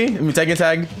 Tekken 3? I mean, Tekken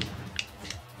Tag?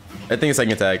 I think it's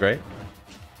Tekken Tag, right?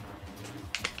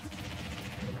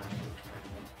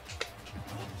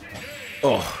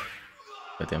 Oh.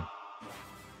 Goddamn.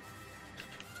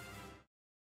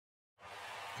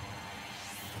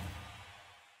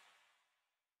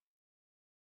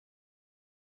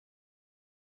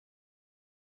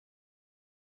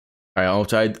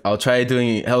 Alright, I'll try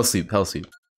doing hell sweep.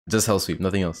 Just hell sweep,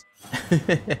 nothing else.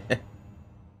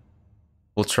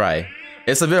 We'll try.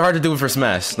 It's a bit hard to do it for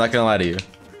Smash, not gonna lie to you.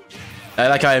 I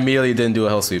like how I immediately didn't do a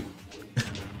hell sweep.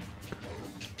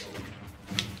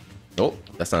 Oh,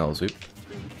 that's not a hell sweep.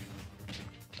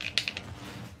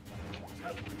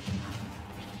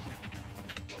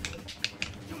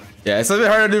 Yeah, it's a bit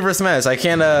hard to do for Smash. I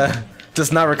can't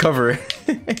just not recover.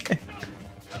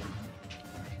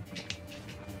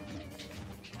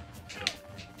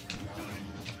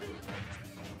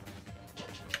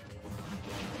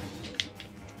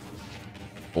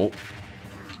 Oh.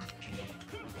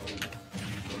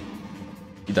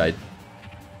 He died.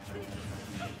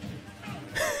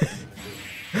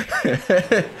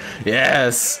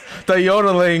 Yes! The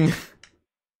yodeling!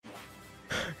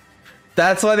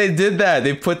 That's why they did that.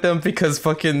 They put them because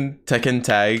fucking Tekken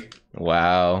tag.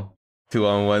 Wow.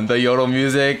 2-on-1. The yodel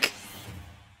music.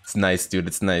 It's nice, dude.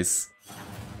 It's nice.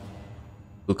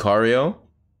 Lucario?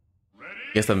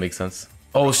 Guess that makes sense.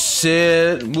 Oh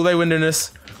shit! Multi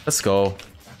Wilderness. Let's go.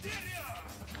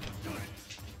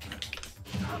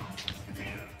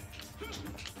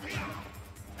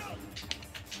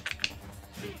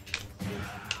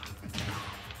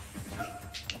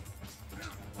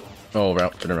 Oh,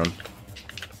 route around.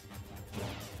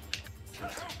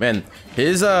 Man,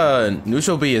 his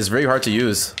neutral B is very hard to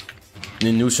use.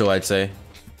 In neutral, I'd say.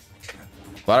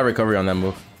 A lot of recovery on that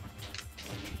move.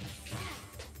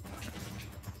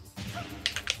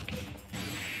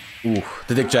 Ooh,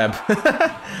 the dick jab.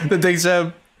 The dick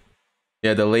jab.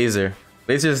 Yeah, the laser.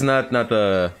 Laser is not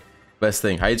the best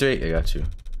thing. Hydrate, I got you.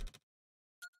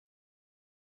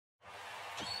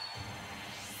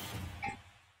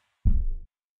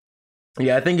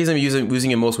 Yeah, I think he's gonna be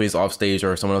using it most ways off stage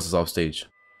or someone else is off stage.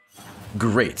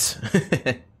 Great.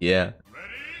 Yeah.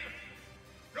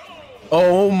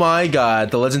 Oh my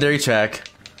god, the legendary check.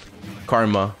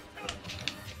 Karma.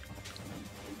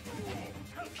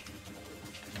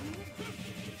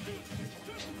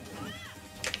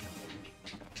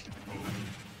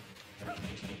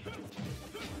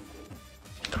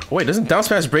 Oh, wait, doesn't down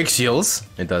smash break shields?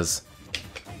 It does.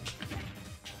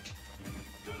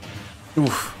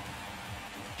 Oof.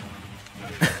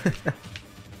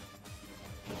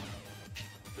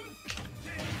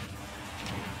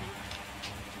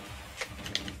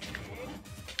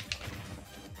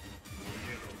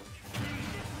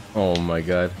 Oh my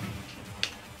god.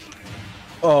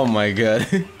 Oh my god.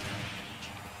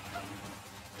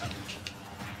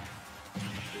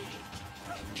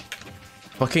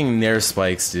 Fucking Nair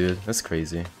spikes, dude. That's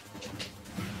crazy.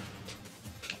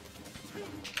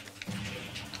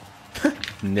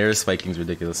 Nair spiking's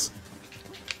ridiculous.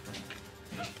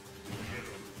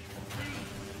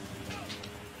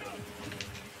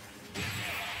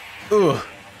 Ooh.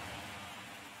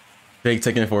 Big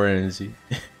Tekken 4 energy.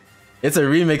 It's a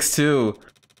remix too.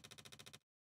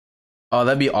 Oh,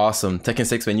 that'd be awesome. Tekken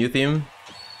 6 menu theme.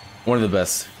 One of the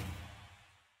best.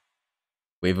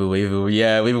 Wave,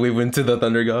 yeah, wave into the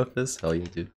Thunder God office. Hell yeah,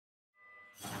 dude.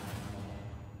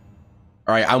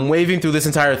 Alright, I'm waving through this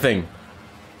entire thing.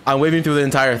 I'm waving through the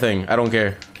entire thing. I don't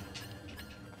care.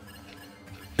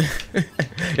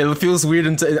 It feels weird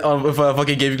if I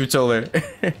fucking gave you controller.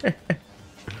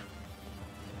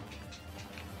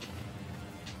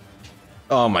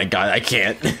 Oh my god, I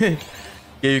can't. Gave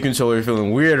you controller,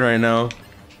 feeling weird right now.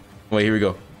 Wait, here we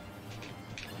go.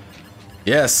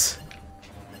 Yes.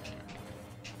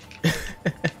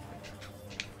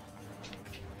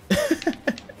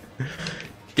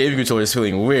 Gave you controller is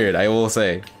feeling weird, I will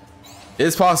say.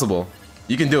 It's possible.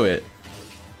 You can do it.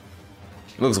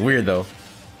 It looks weird though.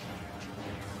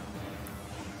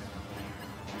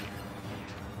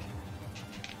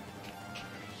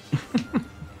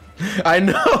 I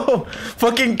know!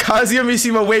 Fucking Kazuya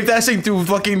Mishima wave dashing through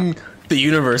fucking the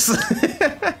universe.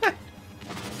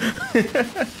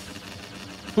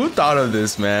 Who thought of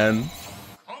this, man?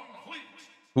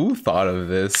 Who thought of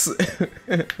this?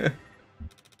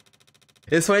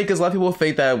 It's funny because a lot of people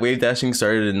think that wave dashing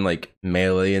started in like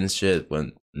Melee and shit, but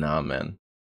nah, man.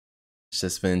 It's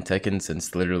just been Tekken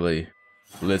since literally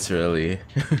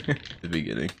the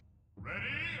beginning.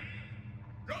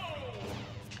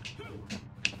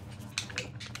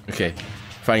 Okay,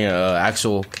 finding an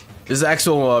actual. This is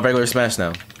actual regular Smash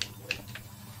now.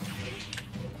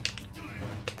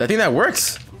 I think that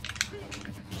works.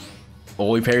 Oh,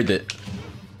 we parried it.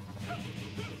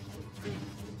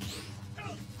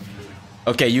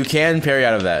 Okay, you can parry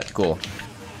out of that. Cool.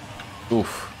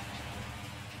 Oof.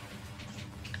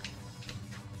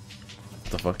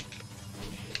 What the fuck?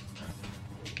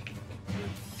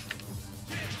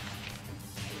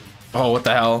 Oh, what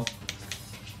the hell?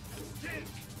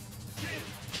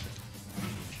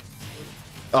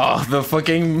 Oh, the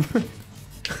fucking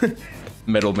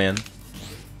Metal Man.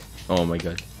 Oh my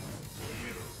god.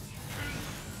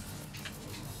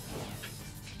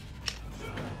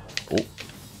 Oh.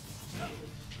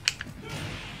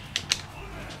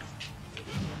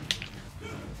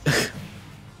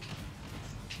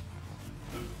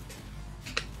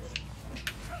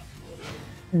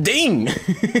 Ding!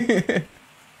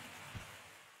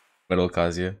 Metal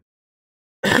Kazuya.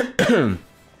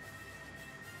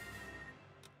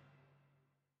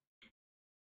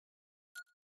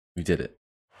 We did it.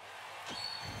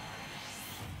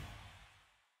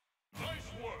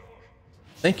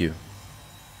 Thank you.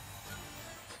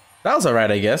 That was alright,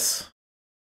 I guess.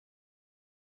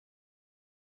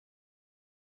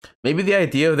 Maybe the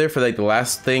idea there for like the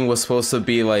last thing was supposed to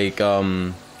be like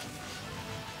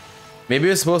maybe it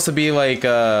was supposed to be like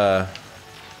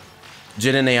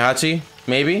Jin and Heihachi,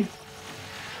 maybe?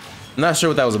 I'm not sure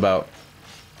what that was about.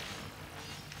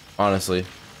 Honestly.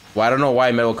 Well, I don't know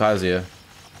why Metal Kazuya.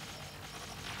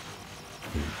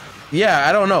 Yeah,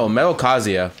 I don't know. Metal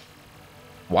Kazuya.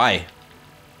 Why?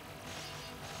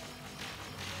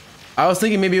 I was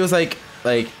thinking maybe it was like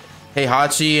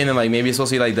Heihachi and then like maybe it's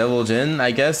supposed to be like Devil Jin.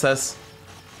 I guess that's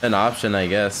an option, I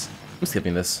guess. I'm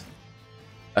skipping this.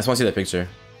 I just want to see that picture.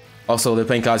 Also, they're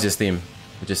playing Kazuya's theme,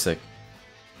 which is sick.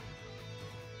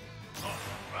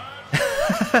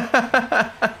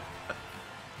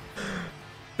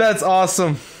 That's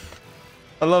awesome.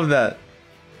 I love that.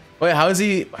 Wait, how's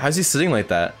he sitting like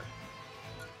that?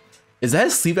 Is that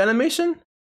his sleep animation?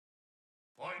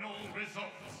 Final results.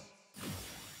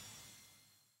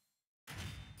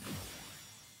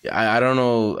 Yeah, I don't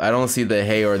know. I don't see the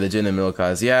Hey or the Jin and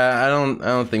Milkaz. Yeah, I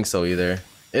don't think so either.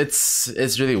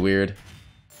 It's really weird.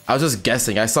 I was just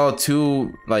guessing. I saw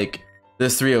two, like,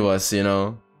 there's three of us, you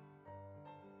know.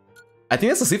 I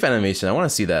think that's a sleep animation. I want to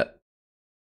see that.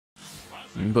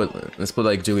 Let's put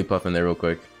like Jigglypuff in there real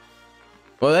quick.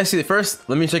 Well, actually, first,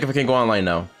 let me check if I can go online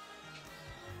now.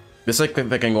 Let's check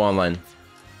if I can go online.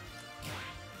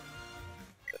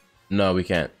 No, we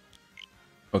can't.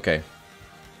 Okay.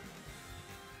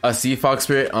 A Sea Fox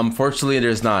Spirit? Unfortunately,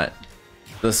 there's not.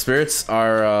 The spirits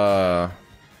are,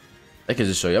 I can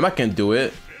just show you. I'm not gonna do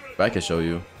it, but I can show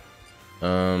you.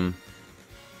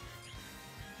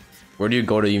 Where do you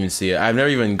go to even see it? I've never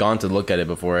even gone to look at it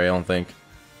before, I don't think.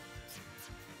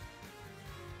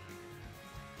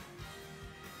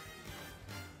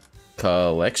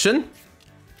 Collection?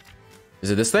 Is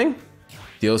it this thing?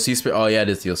 DLC spirit? Oh yeah, it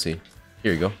is DLC.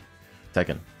 Here you go.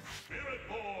 Tekken.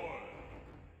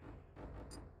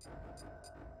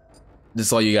 This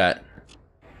is all you got.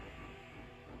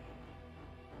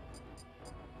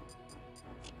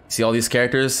 See all these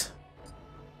characters?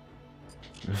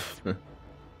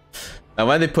 Now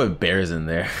why'd they put bears in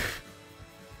there?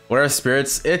 What are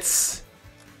spirits? It's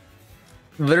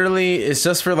literally, it's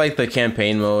just for like the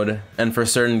campaign mode and for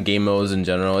certain game modes in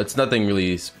general. It's nothing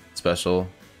really special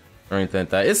or anything like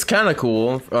that. It's kind of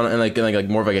cool in like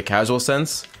more of like a casual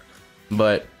sense,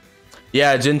 but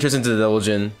yeah, Jin turns into the Devil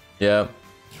Jin. Yeah.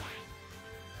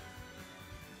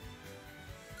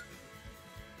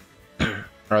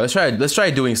 All right, let's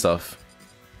try doing stuff.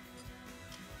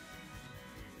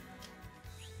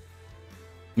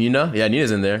 Nina? Yeah,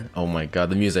 Nina's in there. Oh my god,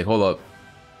 the music. Hold up.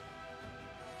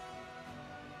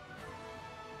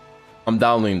 I'm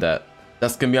downloading that.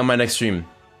 That's gonna be on my next stream.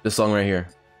 This song right here.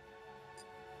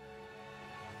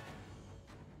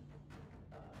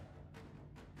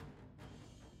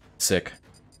 Sick.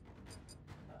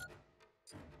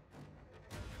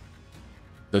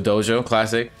 The Dojo,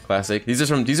 classic. These are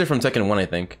from Tekken 1, I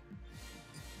think.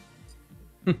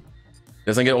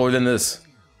 Doesn't get older than this.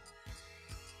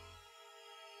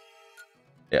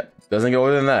 Yeah, doesn't get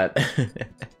older than that.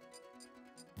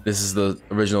 This is the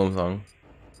original song.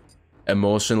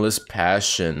 Emotionless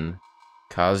Passion.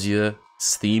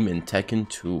 Kazuya's theme in Tekken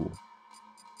 2.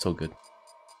 So good.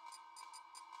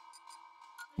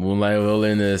 Moonlight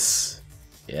Wilderness.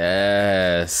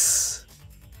 Yes.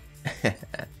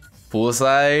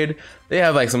 Poolside. They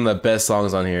have like some of the best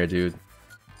songs on here, dude.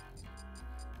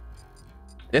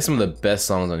 They have some of the best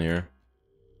songs on here.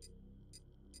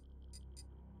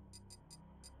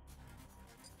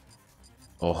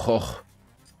 Oh,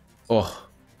 oh,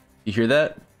 you hear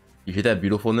that? You hear that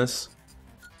beautifulness?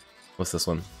 What's this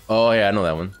one? Oh yeah, I know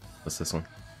that one. What's this one?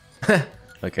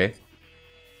 Okay.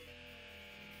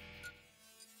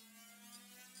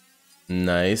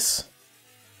 Nice.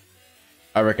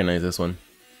 I recognize this one.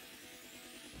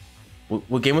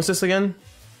 What game was this again?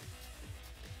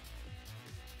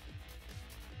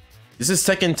 This is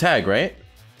Tekken Tag, right?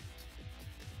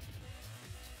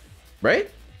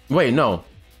 Right? Wait, no.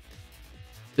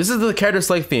 This is the character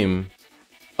select theme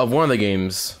of one of the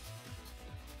games.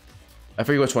 I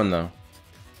forget which one though.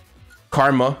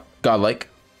 Karma, godlike.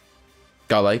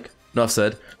 Godlike. Enough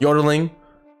said. Yodeling.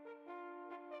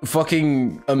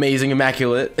 Fucking amazing,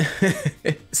 immaculate.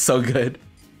 So good.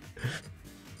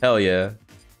 Hell yeah.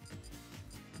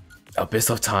 Abyss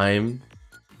of Time.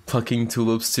 Fucking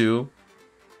Tulips too.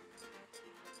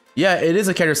 Yeah, it is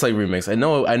a Character Slate remix. I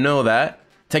know that.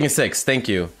 Tekken 6, thank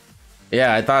you.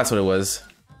 Yeah, I thought that's what it was.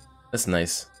 That's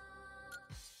nice.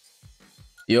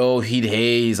 Yo, Heat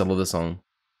Haze. I love this song.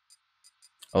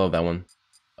 I love that one.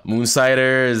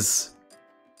 Moonsiders.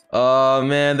 Oh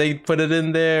man, they put it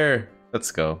in there.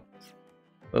 Let's go.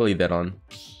 We'll leave that on.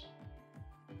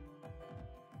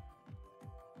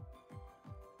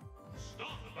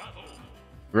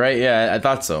 Right, yeah, I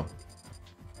thought so.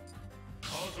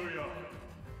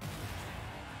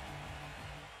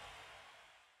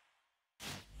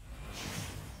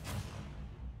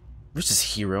 Versus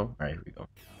Hero. Alright, here we go.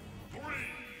 3,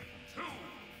 2,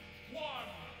 1,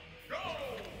 go!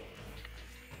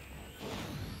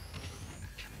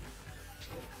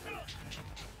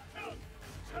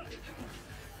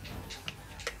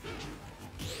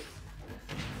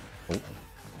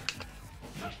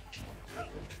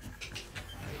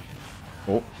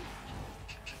 Oh.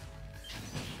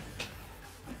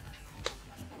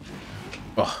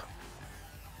 Oh.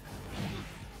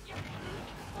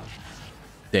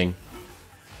 Dang.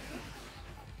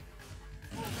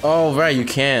 Oh, right, you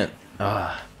can't.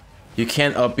 You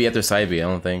can't up B after side B, I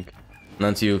don't think. Not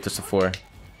until you touch the 4.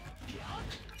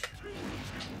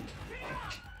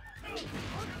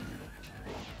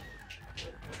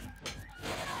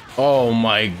 Oh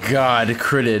my god,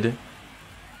 critted.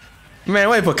 Man,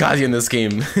 why put KAZ in this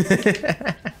game?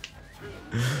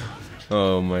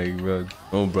 Oh my god.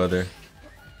 Oh brother.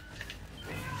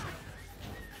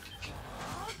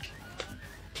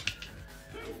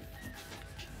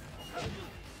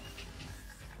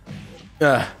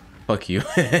 Ah, fuck you.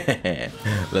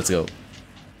 Let's go.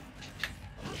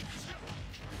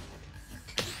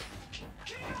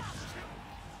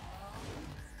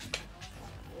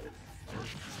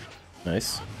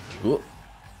 Nice. Ooh.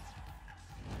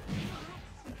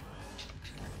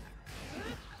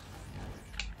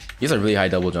 He's a really high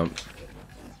double jump.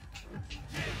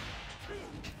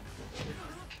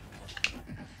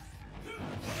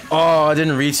 Oh, I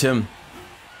didn't reach him.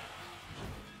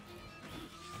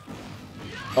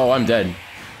 Oh, I'm dead.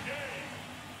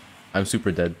 I'm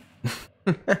super dead.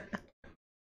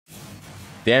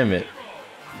 Damn it.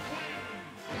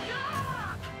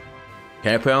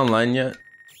 Can I play online yet?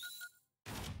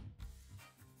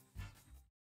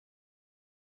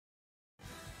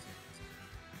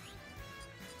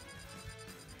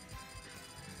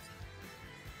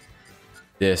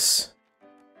 This.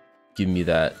 Give me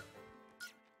that.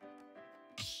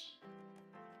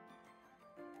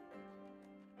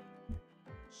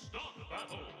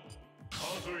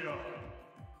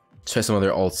 Try some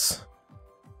other alts.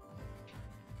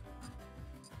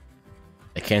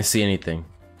 I can't see anything.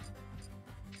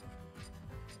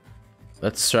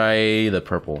 Let's try the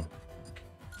purple.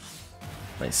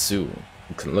 Nice suit.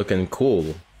 Looking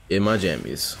cool in my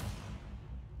jammies.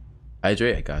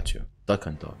 Hydrate, I got you. Duck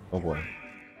hunt dog. Oh boy.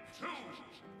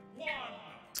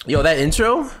 Yo, that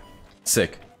intro?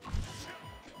 Sick.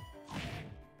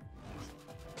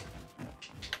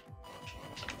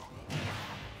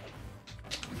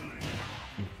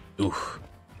 Oof.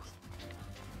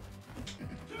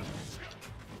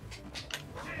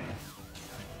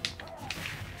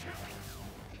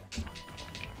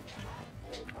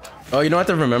 Oh, you know what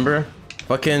I have to remember?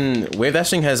 Fucking wave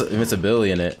dashing has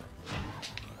invincibility in it.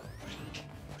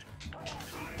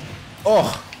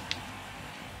 Oh!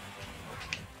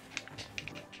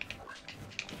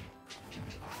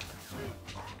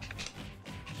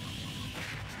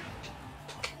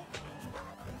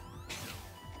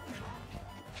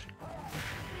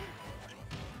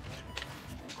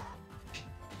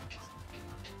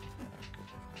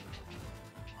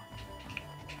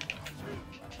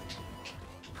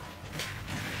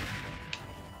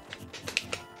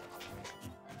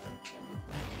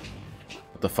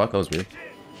 What the fuck? That was weird.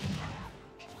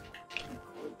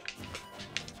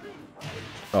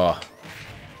 Oh.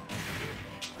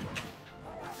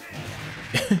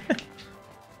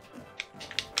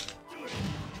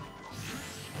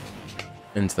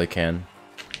 Into the can.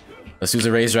 Let's use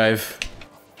a raise drive.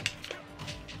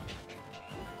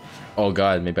 Oh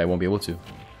god, maybe I won't be able to.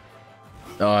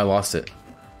 Oh, I lost it.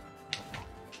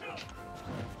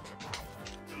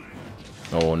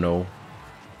 Oh no.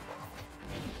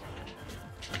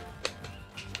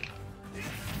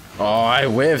 Oh, I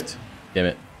whiffed. Damn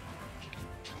it.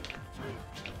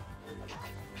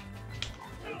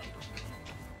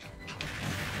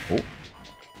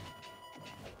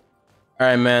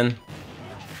 Alright, man.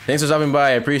 Thanks for stopping by.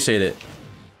 I appreciate it.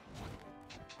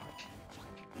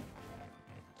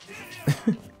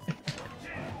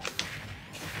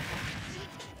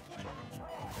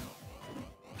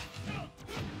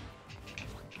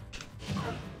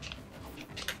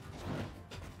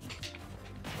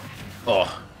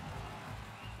 Oh.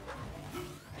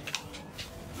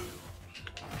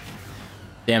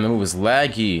 Damn, that move was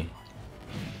laggy.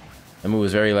 That move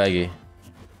was very laggy.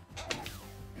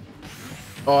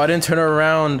 Oh, I didn't turn her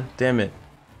around. Damn it.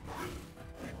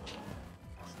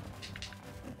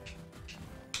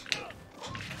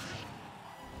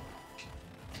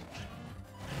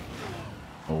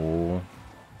 Oh.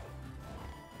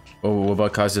 Oh, what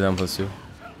about KAZ down +2?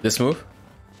 This move?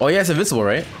 Oh yeah, it's invincible,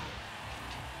 right?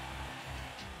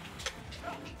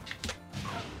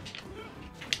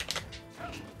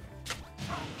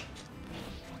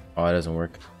 Oh, it doesn't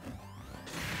work.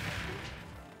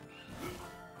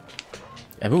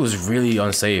 That move was really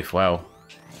unsafe. Wow.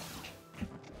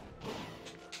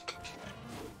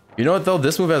 You know what though?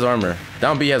 This move has armor.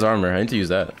 Down B has armor. I need to use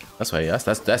that. That's why.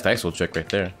 That's the actual trick right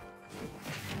there.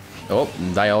 Oh,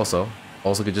 die also.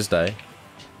 Also could just die.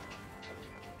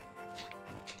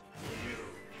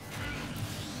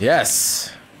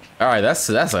 Yes. All right. That's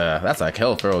a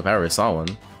kill throw if I ever saw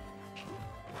one.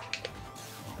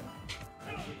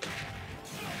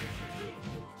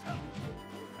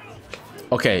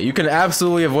 Okay, you can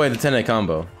absolutely avoid the 10-hit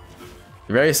combo.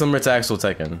 Very similar to actual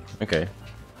Tekken. Okay.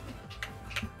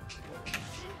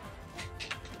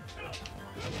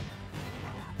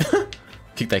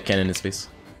 Kick that cannon in his face.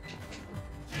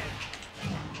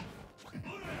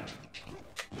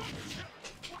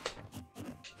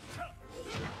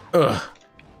 Ugh.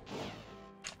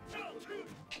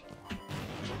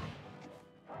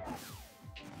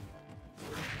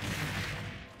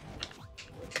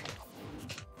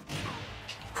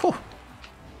 Whew.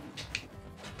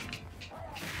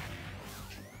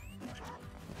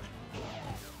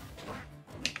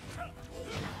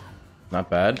 Not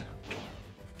bad.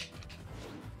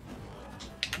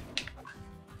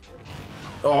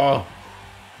 Oh.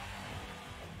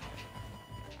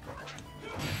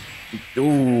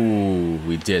 Ooh,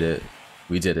 we did it.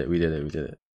 We did it. We did it. We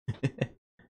did it.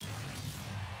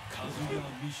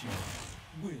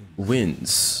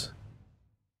 Wins.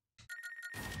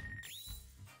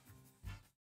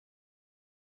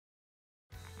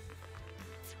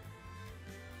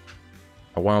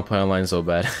 I want to play online so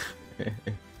bad.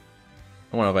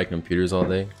 I want to buy computers all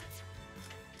day.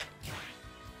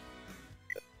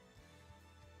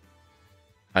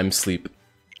 I'm sleep.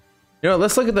 You know,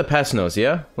 let's look at the patch notes,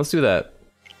 yeah? Let's do that.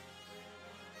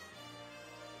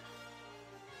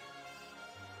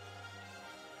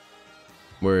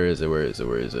 Where is it? Where is it?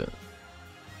 Where is it?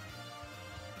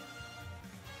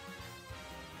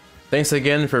 Thanks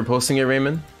again for posting it,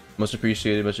 Raymond. Much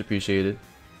appreciated, much appreciated.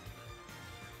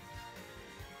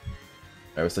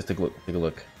 Alright, let's take a look. Take a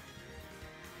look.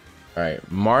 Alright,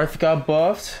 Marth got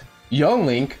buffed. Young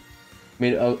Link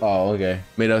made okay.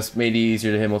 Made it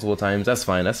easier to hit multiple times. That's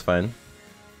fine, that's fine.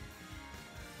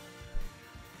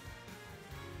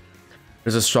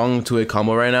 There's a strong 2-hit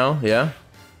combo right now, yeah?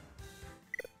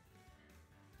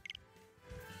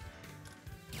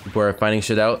 People are finding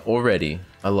shit out already.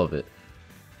 I love it.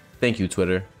 Thank you,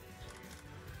 Twitter.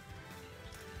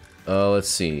 Let's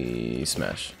see.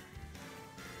 Smash.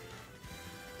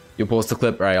 You post the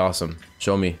clip? Alright, awesome.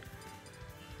 Show me.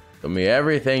 Show me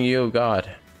everything you got.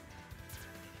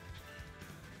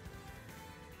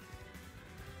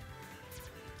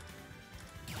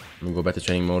 I'm gonna go back to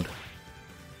training mode.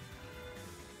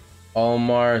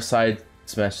 Almar side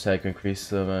smash attack increase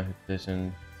the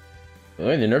position. Oh,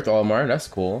 they nerfed Almar. That's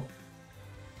cool.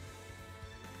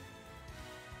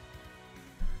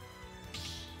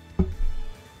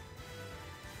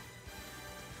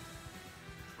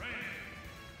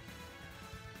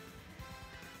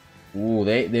 Ooh,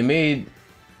 they made.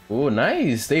 Ooh,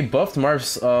 nice. They buffed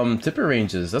Marth's tipper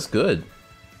ranges. That's good.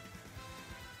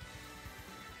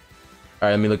 All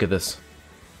right, let me look at this.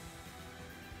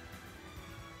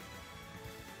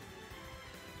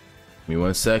 Give me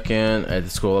 1 second. I had to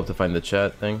scroll up to find the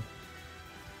chat thing.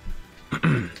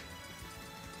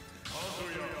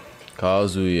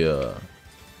 Kazuya.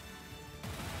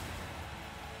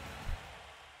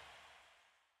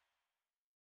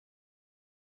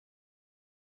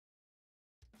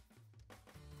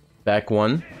 Back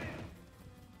one.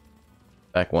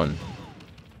 Back one.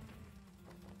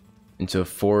 Into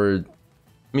forward.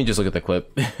 Let me just look at the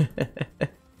clip.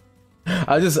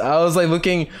 I was like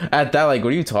looking at that like, what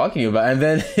are you talking about? And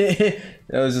then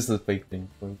that was just a fake thing.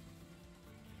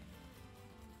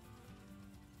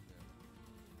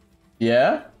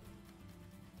 Yeah?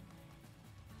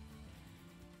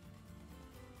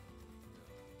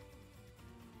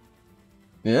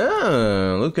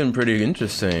 Yeah, looking pretty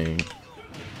interesting.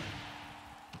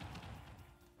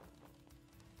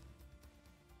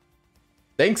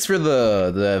 Thanks for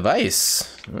the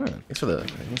advice. Thanks for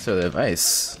the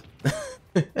advice.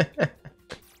 That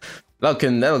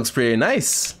looks pretty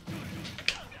nice.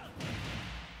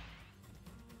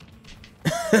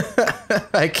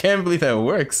 I can't believe that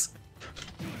works.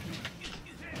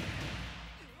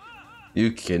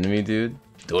 You kidding me, dude?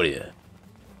 Doria.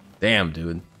 Damn,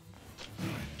 dude.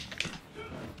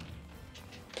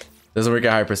 Doesn't work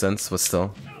at high percents, but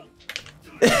still.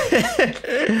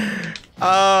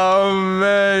 Oh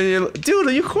man,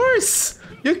 dude, of course.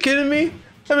 You kidding me?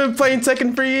 I've been playing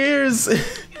Tekken for years.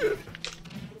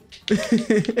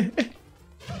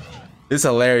 It's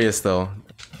hilarious though.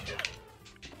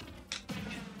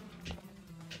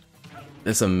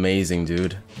 It's amazing,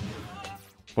 dude.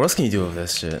 What else can you do with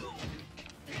this shit?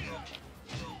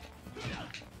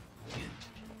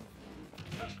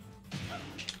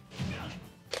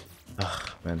 Ugh,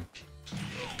 man.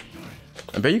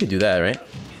 I bet you could do that, right?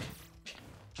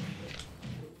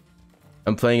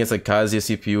 I'm playing as a KAZ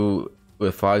CPU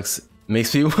with Fox.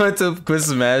 Makes me want to quit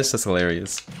Smash. That's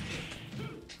hilarious.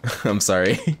 I'm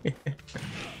sorry.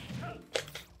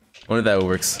 Wonder if that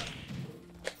works.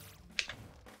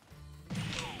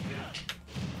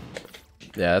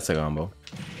 Yeah, that's a combo.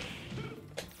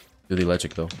 Do the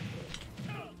electric though.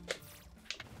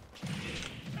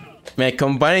 Man,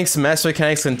 combining Smash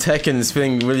mechanics and Tekken is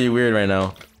feeling really weird right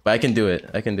now. But I can do it.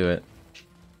 I can do it.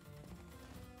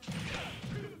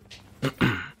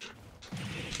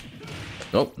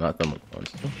 Nope, not the one.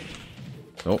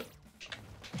 Nope.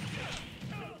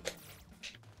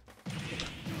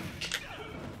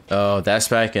 Oh, dash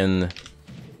back and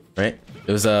right?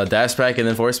 It was a dash back and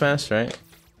then forward smash, right?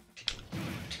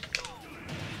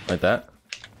 Like that.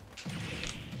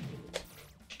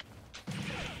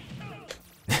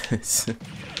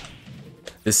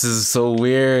 This is so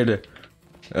weird.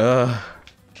 Ugh.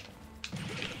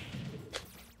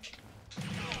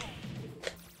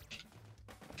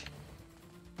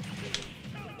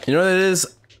 You know what it is?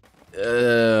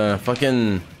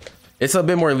 Fucking... It's a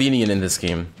bit more lenient in this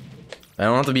game. I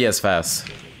don't have to be as fast.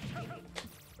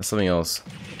 That's something else.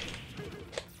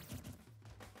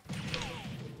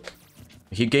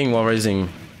 I keep getting wall raising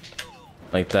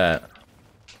like that.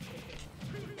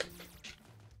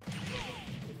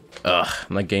 Ugh,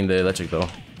 I'm not getting the electric though.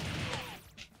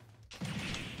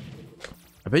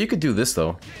 I bet you could do this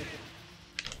though.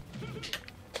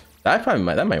 That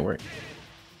might work.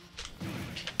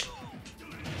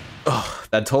 Oh,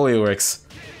 that totally works.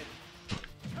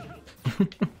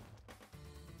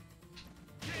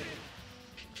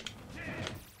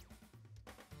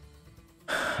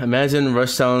 Imagine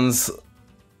rushdowns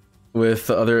with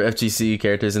other FGC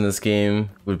characters in this game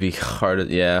would be hard.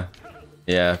 Yeah,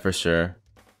 yeah, for sure.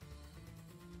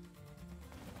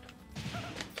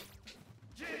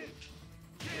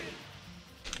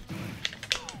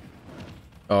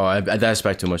 Oh, I dashed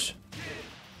back too much.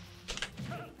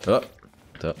 Oh,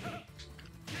 oh.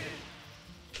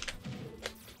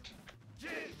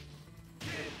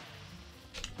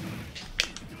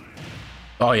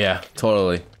 Oh yeah,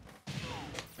 totally.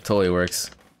 Totally works.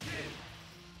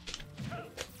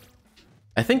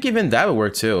 I think even that would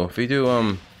work too. If we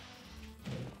do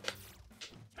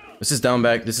this is down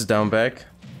back, this is down back.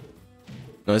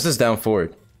 No, this is down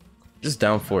forward. This is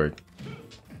down forward.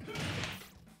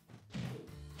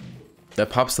 That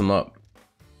pops them up.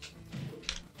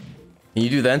 Can you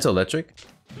do that into electric?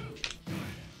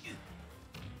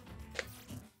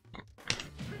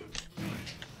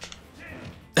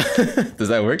 Does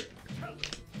that work?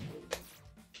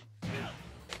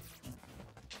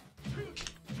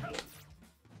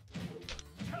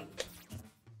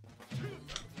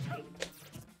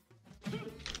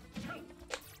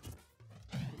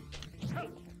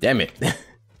 Damn it.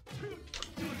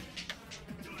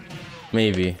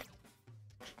 Maybe.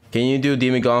 Can you do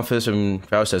Demon Golem Fist from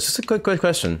Crouch Dash? Just a quick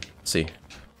question. Let's see.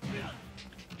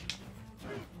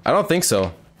 I don't think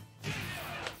so.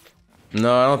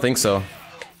 No, I don't think so.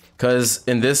 Cause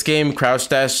in this game, Crouch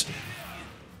Dash,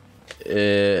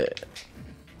 to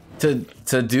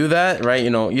do that, right? You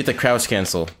know, you have to crouch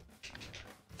cancel.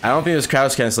 I don't think there's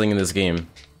crouch canceling in this game.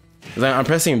 Cause I'm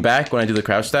pressing back when I do the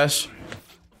Crouch Dash,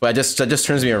 but that just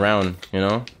turns me around. You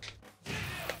know.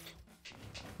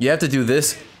 You have to do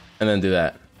this and then do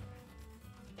that.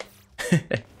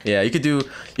 Yeah, you could do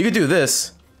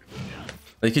this.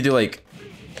 You could do like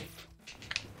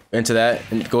into that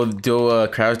and go do a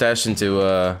crouch dash into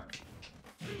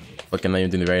Fucking not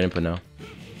even doing the right input now.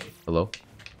 Hello?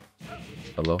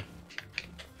 Hello?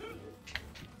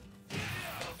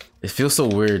 It feels so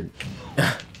weird.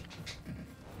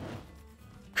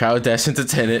 Crowd dash into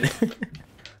tenant.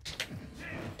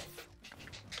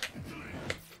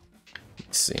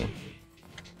 Let's see.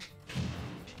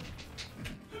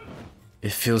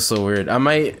 It feels so weird.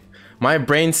 My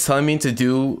brain's telling me to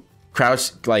do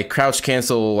crouch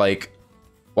cancel like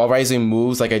while rising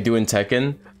moves like I do in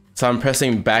Tekken. So I'm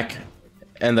pressing back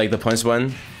and like the punch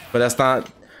button, but that's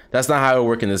not how it would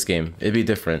work in this game. It'd be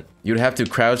different. You'd have to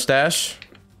crouch dash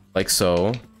like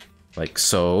so,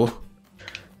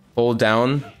 hold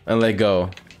down and let go.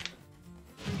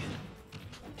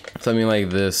 Something like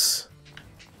this.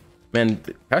 Man,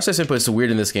 crouch dash input is weird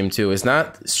in this game too. It's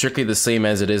not strictly the same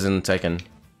as it is in Tekken.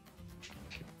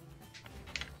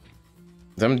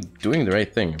 I'm doing the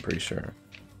right thing, I'm pretty sure.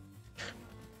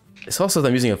 It's also that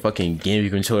I'm using a fucking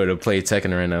GameCube controller to play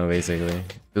Tekken right now, basically.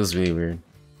 It feels really weird.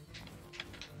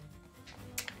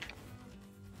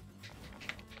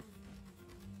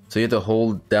 So you have to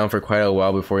hold down for quite a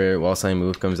while before your wall sliding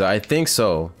move comes out. I think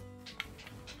so.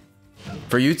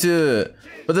 For you to...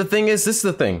 But the thing is, this is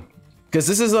the thing. Because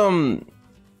this is,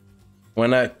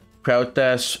 when I crouch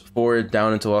dash forward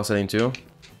down into wall sliding 2.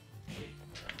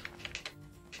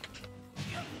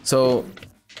 So,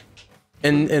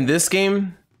 in this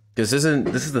game, because this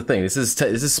is the thing. This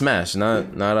is Smash, not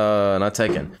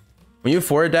Tekken. When you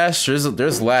forward dash,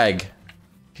 there's lag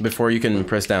before you can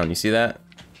press down. You see that?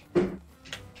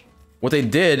 What they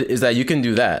did is that you can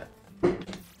do that.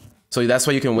 So that's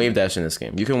why you can wave dash in this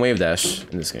game. You can wave dash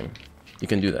in this game. You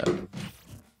can do that.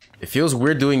 It feels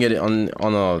weird doing it on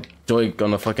a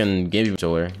fucking GameCube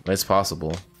controller, but it's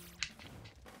possible.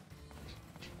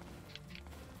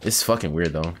 It's fucking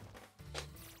weird though.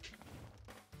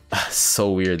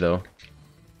 So weird though.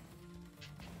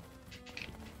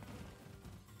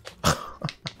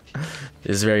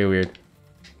 It's very weird.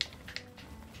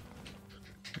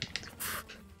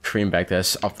 Cream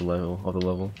backdash off the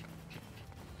level.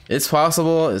 It's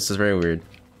possible. It's just very weird.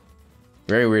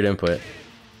 Very weird input,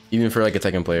 even for like a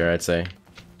Tekken player, I'd say.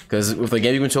 Because with the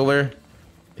GameCube controller,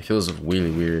 it feels really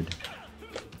weird.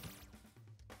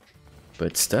 But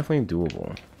it's definitely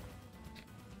doable.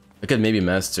 I could maybe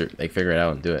figure it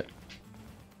out and do it.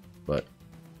 But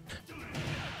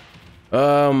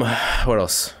what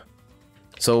else?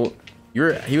 So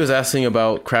he was asking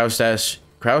about crouch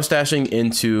dashing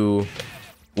into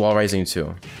wall rising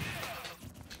 2.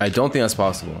 I don't think that's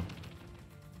possible.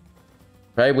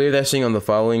 Try wave dashing on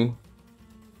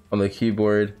the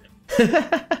keyboard.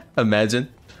 Imagine.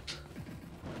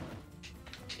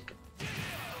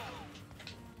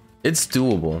 It's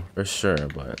doable for sure,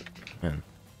 but man.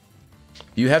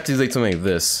 You have to do like something like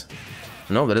this.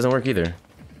 No, that doesn't work either.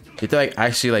 You have to like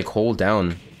actually like hold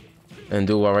down and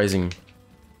do while rising.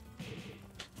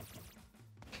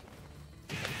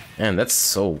 Man, that's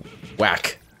so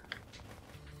whack.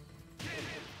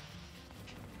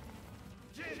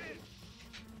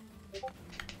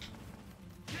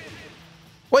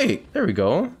 Wait, there we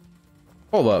go.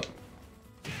 Hold up.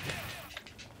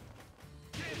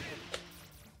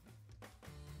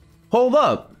 Hold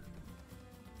up.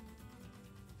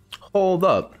 Hold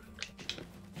up.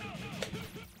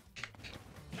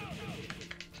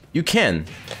 You can.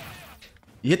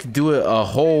 You have to do it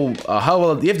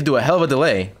you have to do a hell of a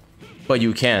delay, but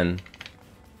you can.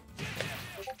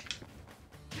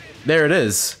 There it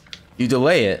is. You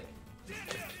delay it.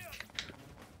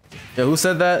 Yeah, who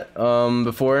said that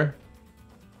before?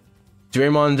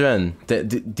 Draymond Dren.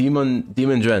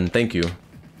 Demon Dren, thank you.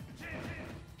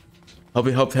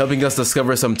 Helping us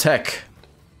discover some tech.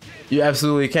 You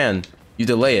absolutely can. You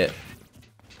delay it.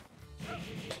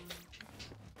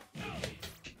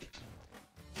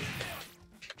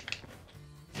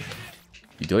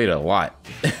 You delay it a lot.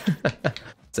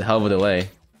 It's a hell of a delay.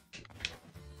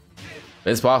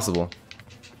 It's possible.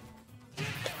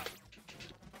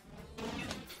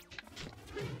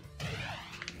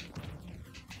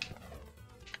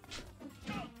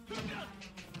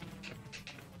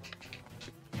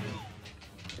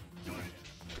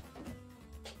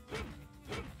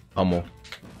 Hummel.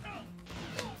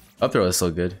 Up throw is so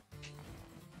good.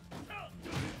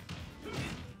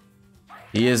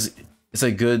 It's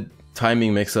a good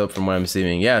timing mix-up from what I'm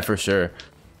seeing. Yeah, for sure.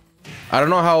 I don't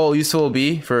know how useful it'll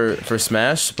be for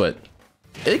Smash, but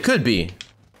it could be.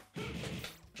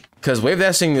 Because wave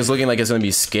dashing is looking like it's gonna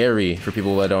be scary for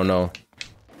people that don't know.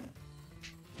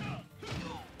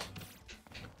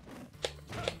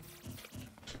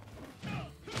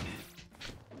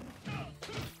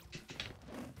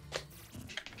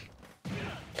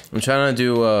 I'm trying to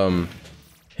do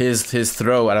his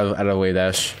throw out of wave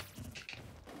dash.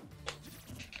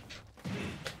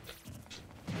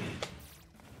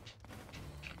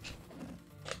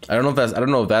 I don't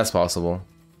know if that's possible.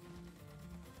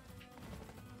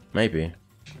 Maybe.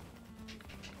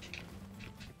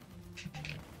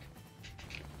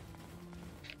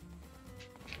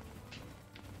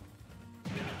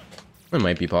 It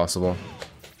might be possible.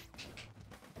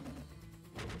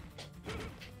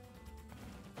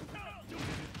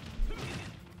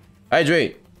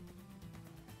 Hydrate.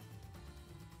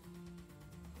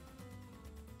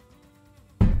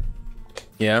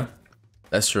 Yeah,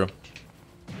 that's true.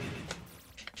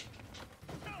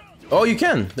 Oh, you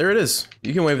can. There it is.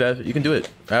 You can wave dash. You can do it.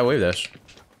 Wave dash.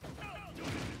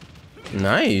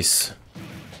 Nice.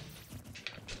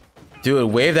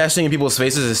 Dude, wave dashing in people's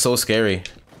faces is so scary.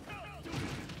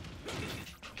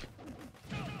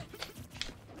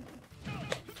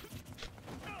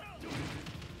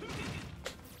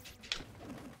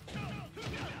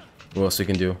 What else we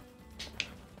can do?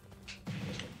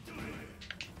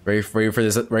 Ready for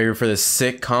this? Ready for this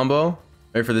sick combo?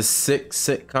 Ready for this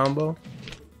sick combo?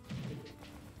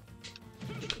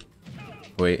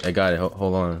 Wait, I got it.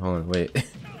 Hold on, wait.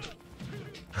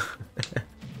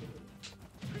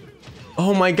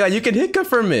 Oh my god, you can hit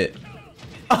confirm it!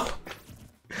 Oh,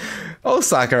 oh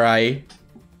Sakurai.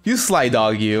 You sly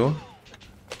dog, you.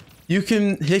 You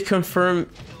can hit confirm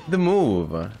the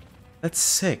move. That's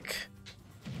sick.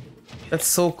 That's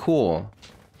so cool.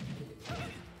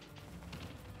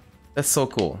 That's so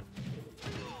cool.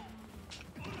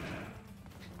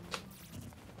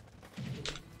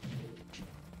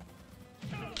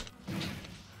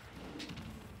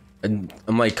 And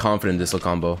I'm like confident this will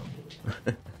combo.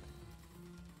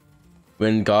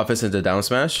 Win Godfist into down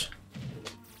smash?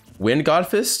 Win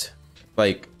Godfist?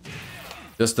 Like,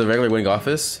 just the regular Win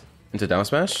Godfist into down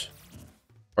smash?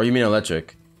 Or you mean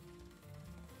electric?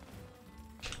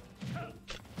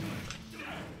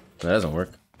 That doesn't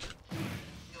work.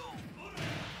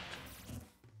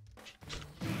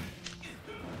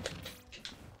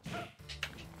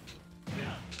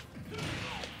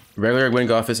 Regular Win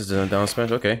Godfist is a down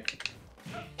smash? Okay.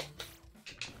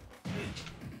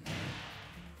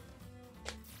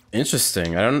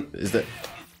 Interesting. I don't... Is that...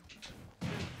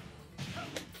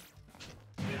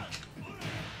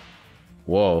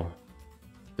 Whoa.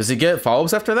 Does he get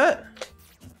follow-ups after that?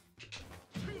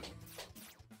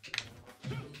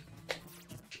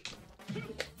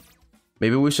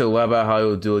 Maybe we should lab out how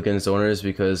he'll do against owners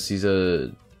because he's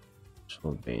a... It's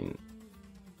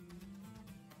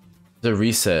a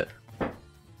reset.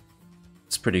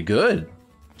 It's pretty good.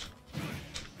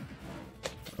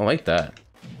 I like that.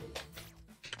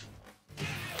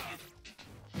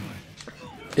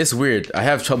 It's weird. I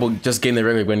have trouble just getting the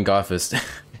regular Win Godfist.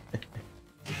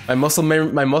 my muscle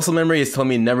memory is telling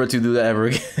me never to do that ever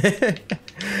again.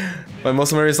 My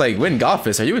muscle memory is like, Win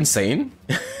Godfist? Are you insane?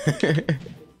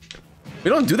 We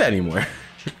don't do that anymore.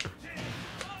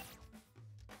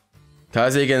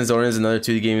 KAZ against owners in another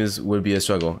 2 games would be a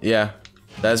struggle. Yeah,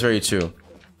 that's very true.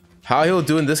 How he'll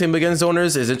do in this game against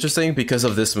owners is interesting because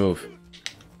of this move.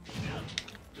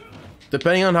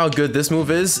 Depending on how good this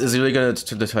move is really gonna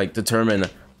like determine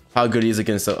how good he is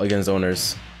against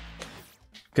owners.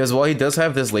 Because while he does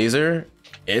have this laser,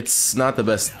 it's not the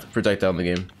best projectile in the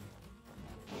game.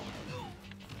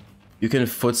 You can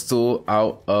footstool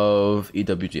out of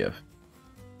EWGF.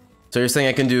 So you're saying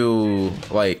I can do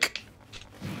like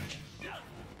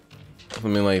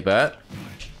something like that?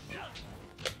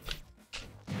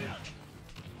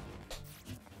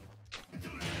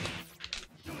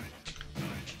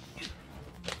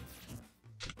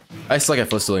 I suck at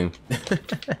footstooling.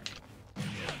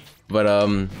 But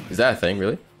is that a thing,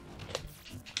 really?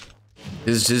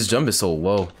 His jump is so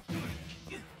low.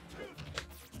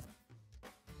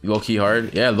 Low-key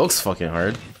hard? Yeah, it looks fucking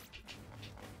hard.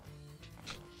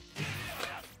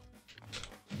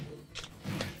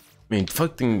 I mean,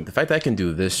 fucking the fact that I can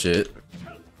do this shit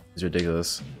is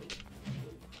ridiculous.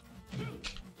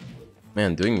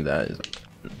 Man, doing that is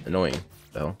annoying,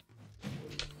 though.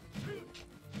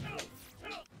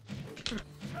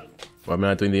 Why am I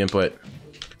not doing the input?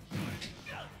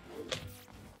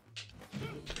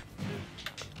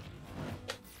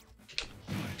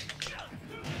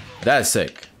 That is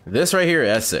sick. This right here,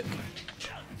 that's sick.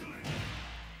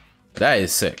 That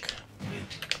is sick.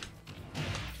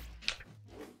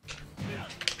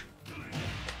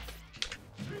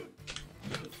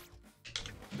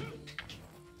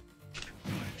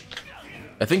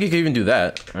 I think you can even do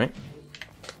that, right?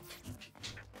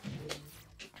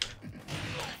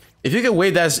 If you can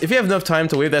wave dash, if you have enough time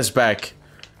to wave dash back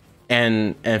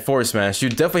and forward smash, you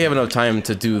definitely have enough time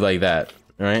to do like that,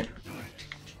 Alright.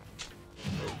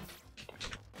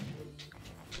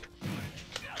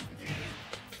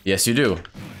 Yes, you do.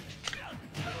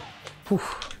 Whew.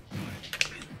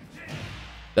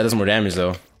 That does more damage,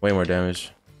 though. Way more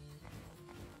damage.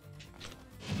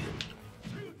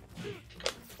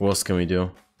 What else can we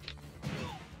do?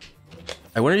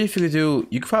 I wonder if you could do...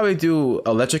 You could probably do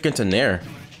electric into nair.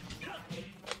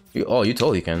 Oh, you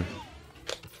totally can.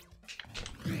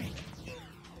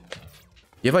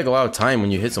 You have like a lot of time when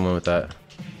you hit someone with that.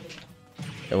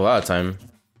 You have a lot of time.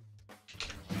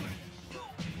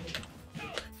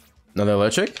 Another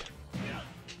electric?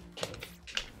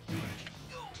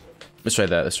 Let's try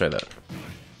that. Let's try that.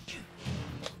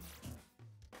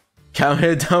 Count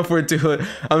hit down for 2.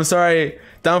 I'm sorry.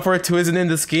 Down for 2 isn't in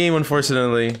this game,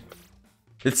 unfortunately.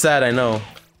 It's sad, I know.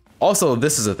 Also,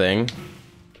 this is a thing.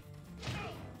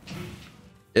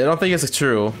 I don't think it's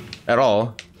true at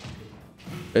all.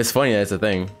 It's funny that it's a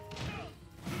thing.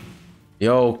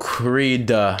 Yo,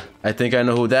 Creed. I think I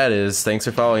know who that is. Thanks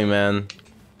for following, man.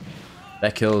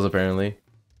 That kills, apparently.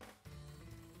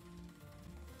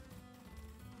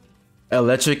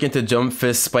 Electric into jump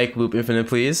fist spike loop infinite,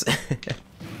 please.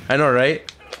 I know,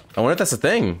 right? I wonder if that's a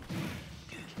thing.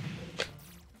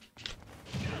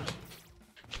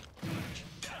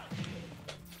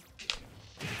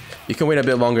 You can wait a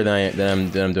bit longer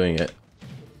than I'm doing it.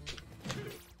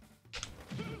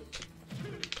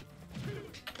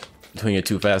 Doing it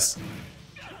too fast.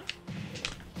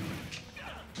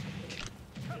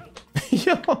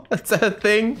 Yo, that's that a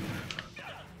thing?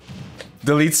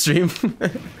 Delete stream.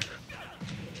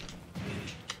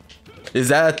 Is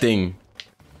that a thing?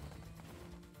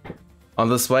 On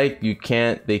the spike,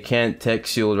 they can't tech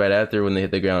shield right after when they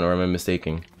hit the ground, or am I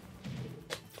mistaken?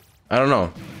 I don't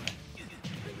know.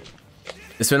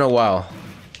 It's been a while.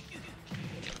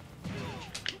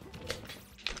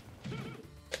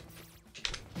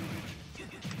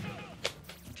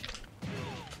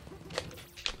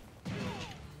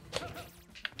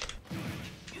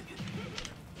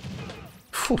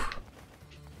 Whew.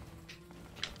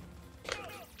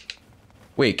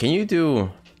 Wait, can you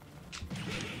do...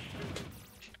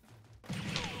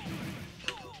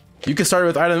 You can start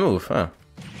with either move, huh?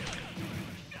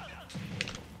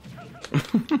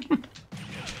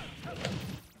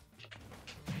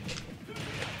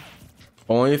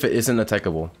 Only if it isn't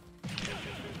attackable.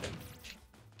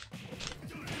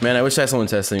 Man, I wish I had someone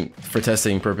testing for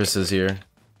testing purposes here.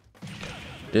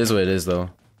 It is what it is, though.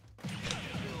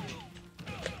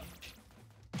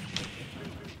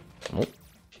 Nope.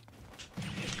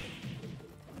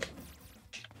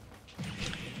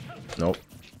 Nope.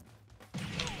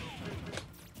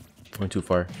 Going too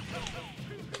far.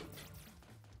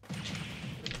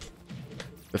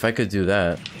 If I could do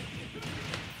that.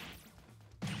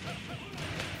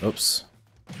 Oops.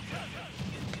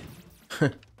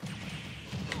 I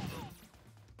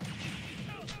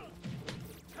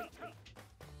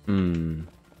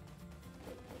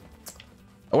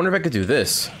wonder if I could do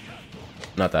this.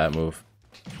 Not that move.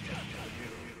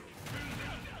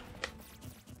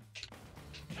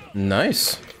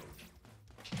 Nice.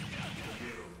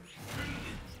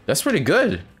 That's pretty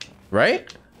good,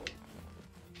 right?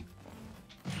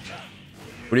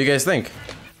 What do you guys think?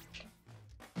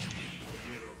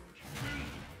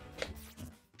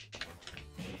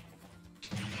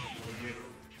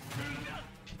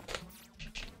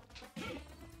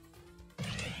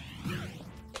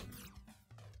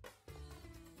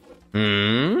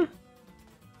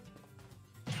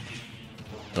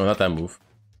 No, not that move.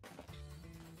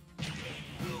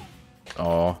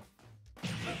 Oh.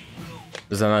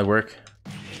 Does that not work?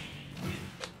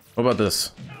 What about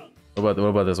this? What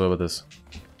about this? What about this?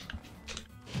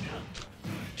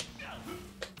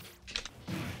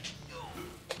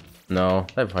 No,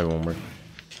 that probably won't work.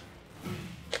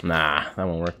 Nah, that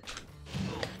won't work.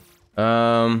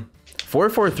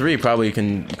 443 probably you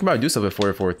can probably do stuff with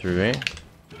 443, right?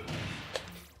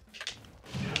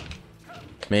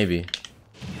 Maybe.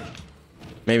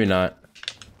 Maybe not.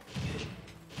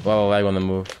 Well, lag on the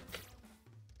move.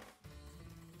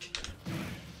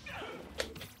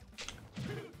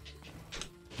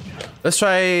 Let's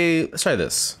try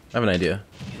this. I have an idea.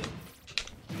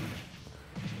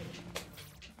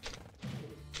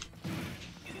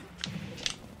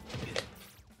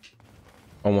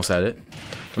 Almost had it.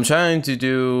 I'm trying to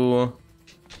do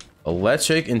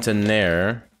electric into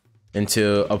nair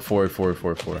into up forward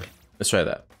 444. Let's try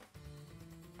that.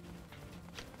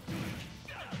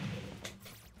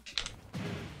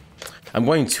 I'm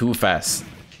going too fast.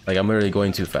 Like, I'm literally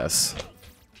going too fast.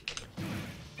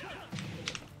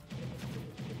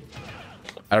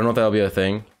 I don't know if that'll be a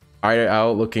thing. Either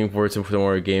out, looking forward to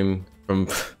more game from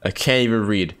I can't even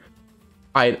read.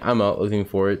 I'm out looking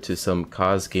forward to some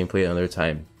KAZ gameplay another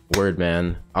time. Word,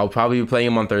 man. I'll probably be playing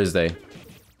him on Thursday.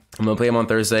 I'm gonna play him on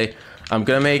Thursday. I'm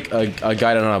gonna make a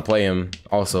guide on how to play him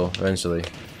also eventually.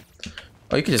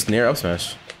 Oh, you can just nair up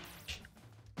smash.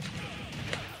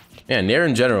 Yeah, nair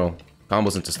in general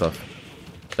combos into stuff.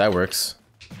 That works.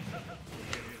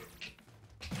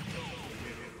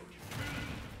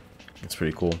 That's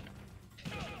pretty cool.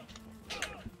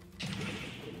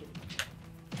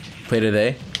 Play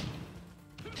today?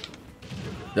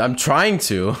 I'm trying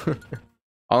to.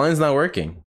 Online's not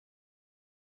working.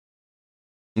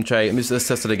 Let's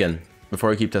test it again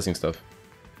before I keep testing stuff.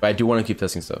 But I do want to keep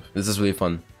testing stuff. This is really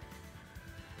fun.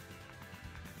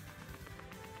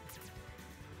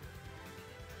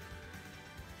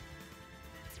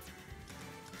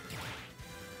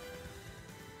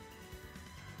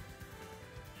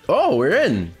 Oh, we're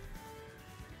in.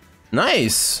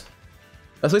 Nice.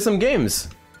 Let's play some games.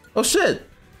 Oh shit.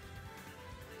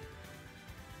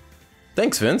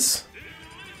 Thanks, Vince.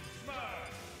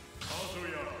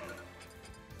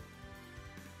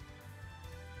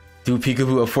 Do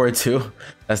Peekaboo afford too?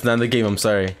 That's not in the game, I'm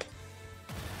sorry.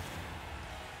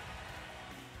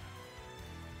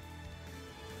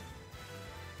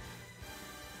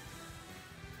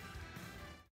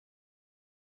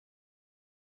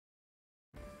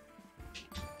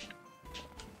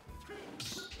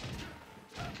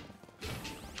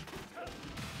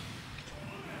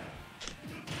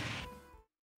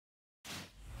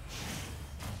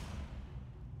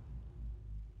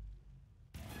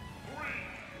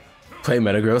 Play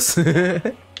Metagross.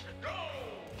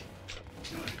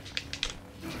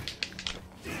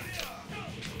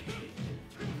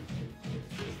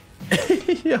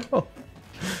 Yo.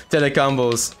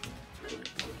 Telecombos.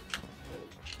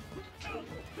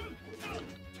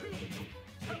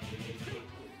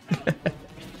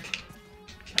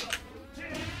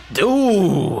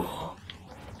 Ooh.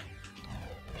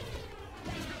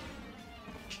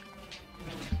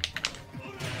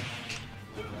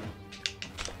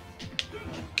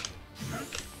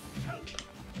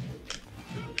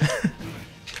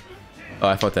 Oh,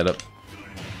 I fucked that up.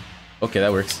 Okay,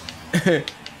 that works.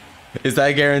 Is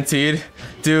that guaranteed?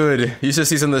 Dude, you should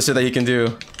see some of the shit that you can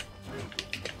do.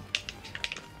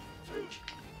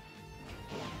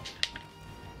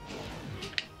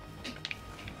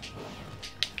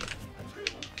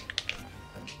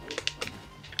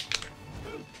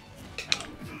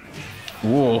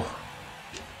 Whoa.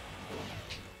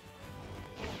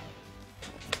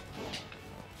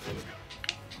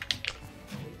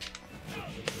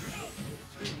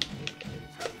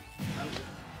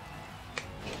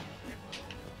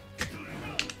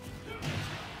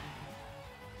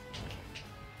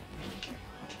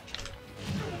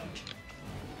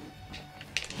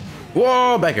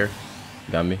 Whoa, back here.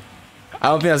 Got me. I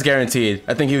don't think that's guaranteed.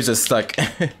 I think he was just stuck.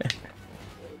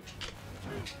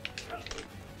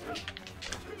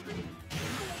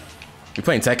 You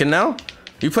playing Tekken now?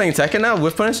 You playing Tekken now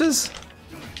with punishes?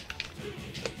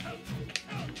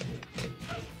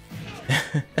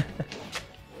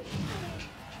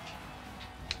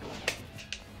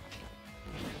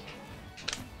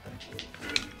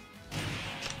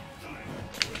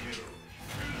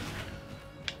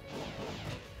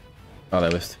 Oh,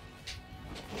 that missed.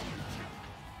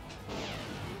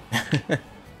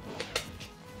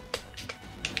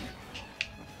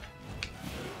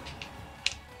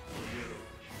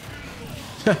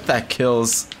 That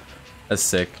kills. That's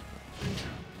sick.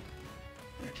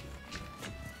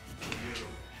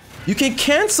 You can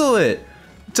cancel it!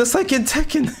 Just like in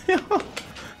Tekken.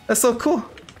 That's so cool.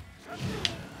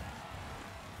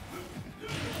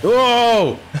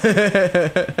 Whoa!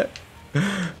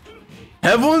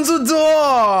 Heaven's a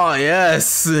door!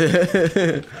 Yes!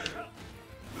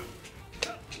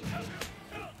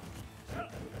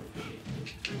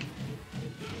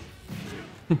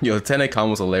 Yo, Tekken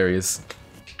was hilarious.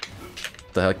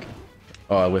 What the heck?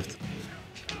 Oh, I whiffed.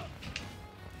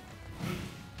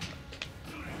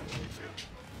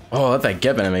 Oh, I love that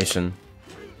Geb animation.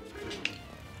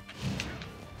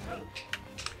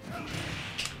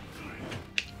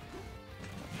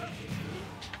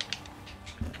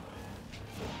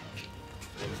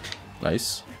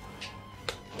 Nice.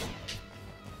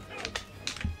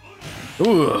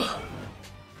 Ooh.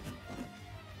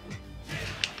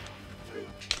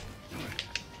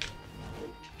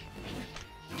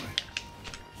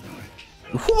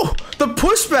 Whoa, the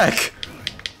pushback!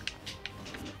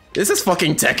 Is this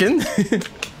fucking Tekken?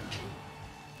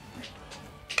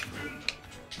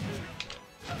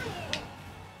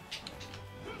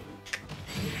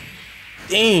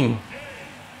 Dang.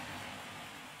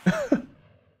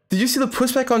 Did you see the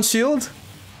pushback on shield?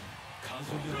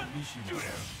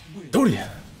 Dori.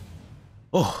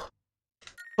 Oh.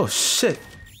 Oh shit.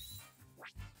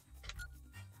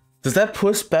 Does that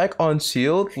push back on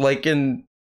shield? Like in...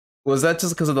 Was that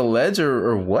just because of the ledge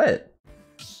or what?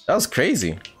 That was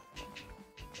crazy.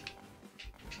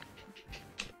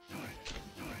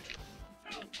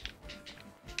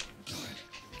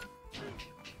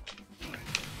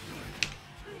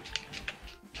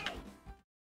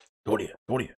 Dori.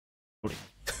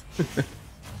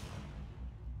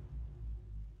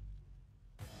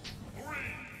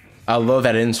 I love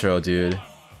that intro, dude.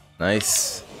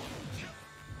 Nice.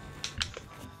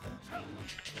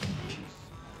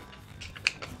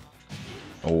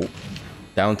 Oh,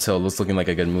 down tilt looks looking like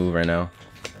a good move right now.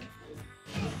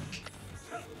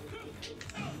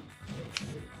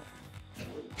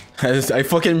 I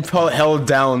fucking held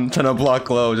down trying to block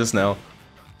low just now.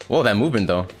 Whoa, that movement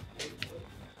though.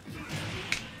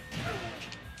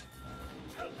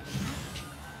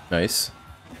 Nice.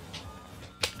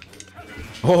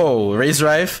 Oh, raise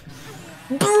rife.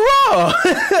 Bro!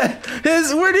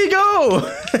 Where'd he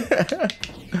go?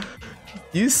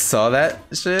 You saw that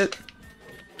shit?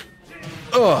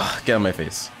 Oh, get out of my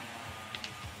face.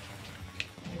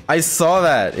 I saw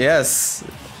that, yes.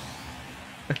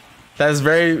 That is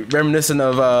very reminiscent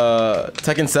of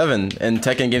Tekken 7 and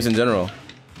Tekken games in general.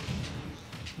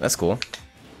 That's cool.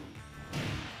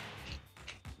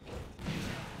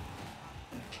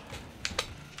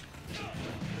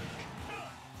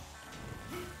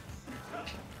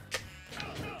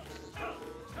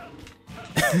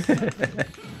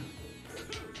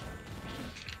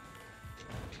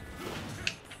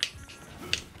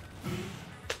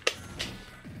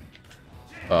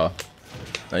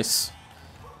 Nice.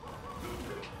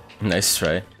 Nice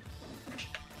try.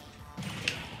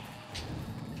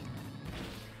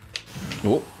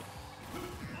 Oh.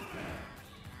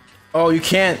 Oh, you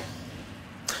can't.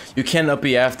 You can't up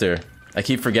B after. I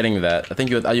keep forgetting that. I think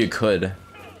you could.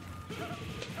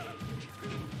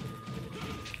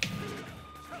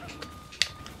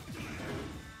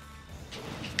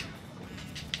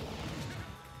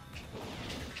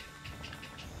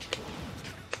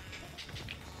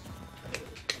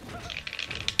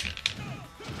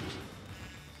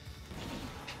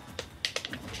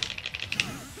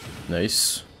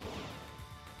 Nice.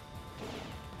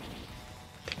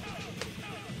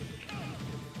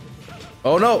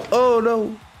 Oh no! Oh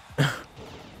no!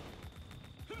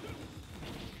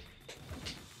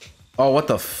 Oh, what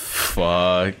the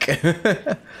fuck?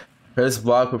 Press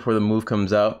block before the move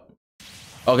comes out.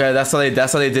 Okay, that's how they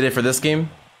did it for this game.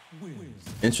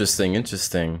 Interesting,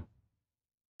 interesting.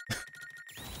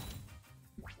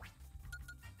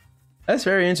 That's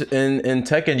very interesting. In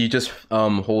Tekken, you just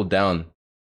hold down.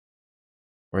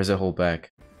 Or does it hold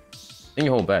back? I think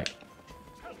you hold back.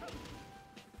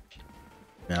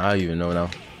 Nah, I don't even know now.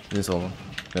 This whole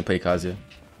gonna play KAZ.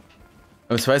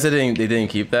 I'm surprised they didn't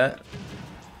keep that.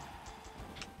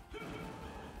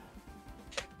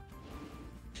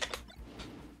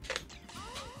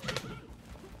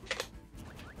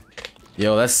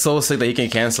 Yo, that's so sick that you can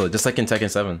cancel it, just like in Tekken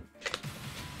 7.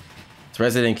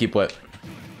 Surprised they didn't keep what?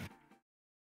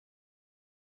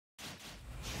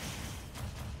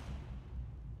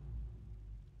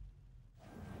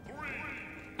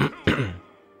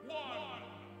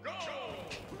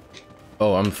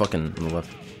 Oh, I'm fucking on the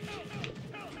left.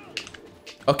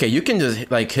 Okay, you can just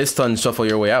like hit stun shuffle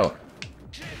your way out.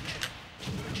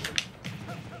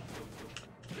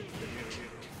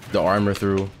 The armor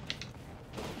through.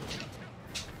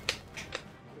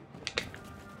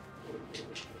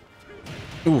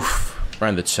 Oof, right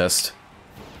in the chest.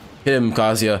 Hit him,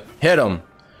 Kazuya. Hit him!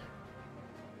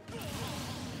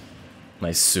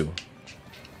 Nice Sue.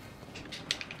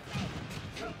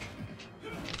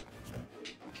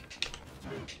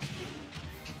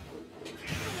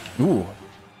 Ooh.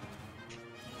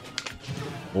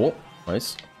 Oh,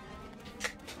 nice.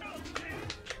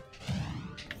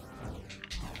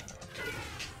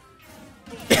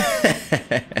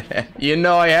 You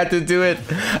know I had to do it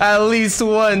at least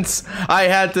once. I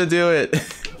had to do it.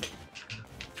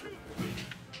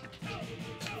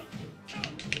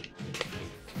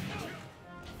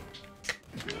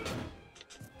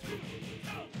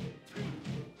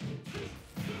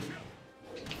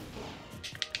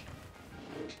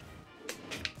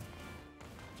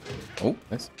 Oh,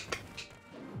 nice.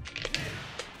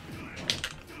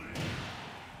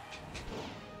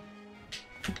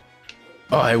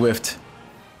 Oh, I whiffed.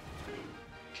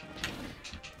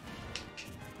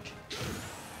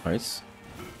 Nice.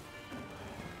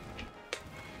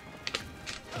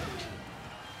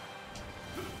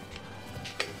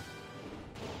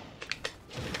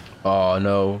 Oh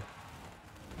no.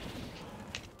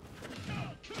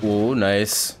 Oh,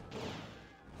 nice.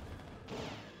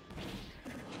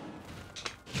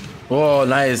 Oh,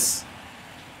 nice.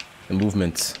 The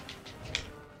movement.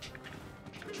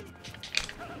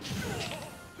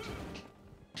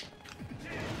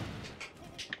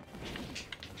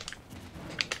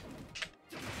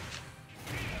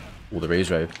 Oh, the raise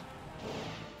drive.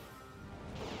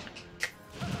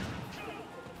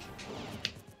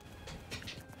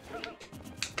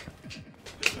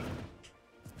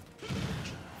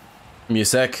 Give me a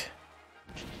sec.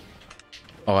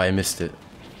 Oh, I missed it.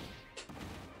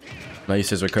 Not used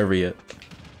to his recovery yet.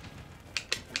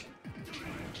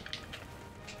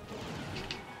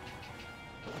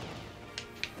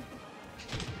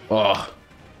 Oh.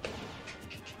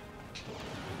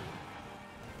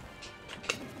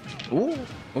 Ooh,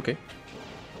 okay.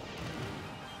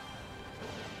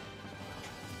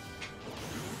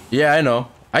 Yeah, I know.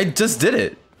 I just did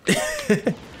it.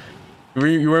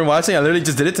 You weren't watching? I literally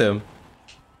just did it to him.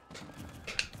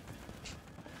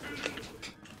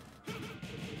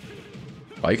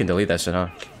 Oh, you can delete that shit, huh?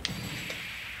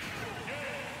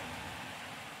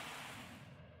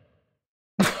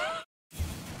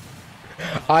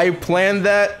 I planned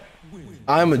that.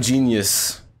 I'm a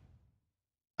genius.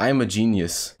 I'm a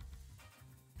genius.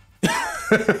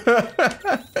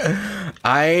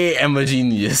 I am a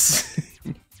genius.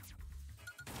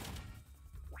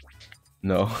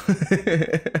 No.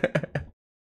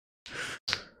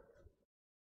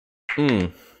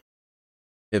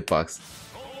 Hitbox.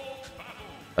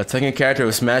 A Tekken character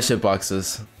with smash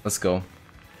hitboxes. Let's go.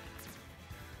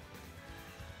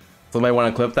 Somebody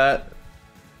want to clip that?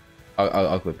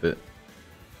 I'll clip it.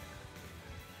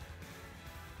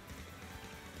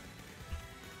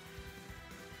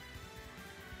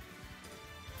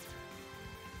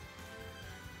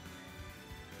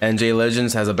 NJ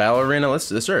Legends has a battle arena.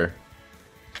 Let's sure.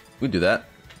 We do that.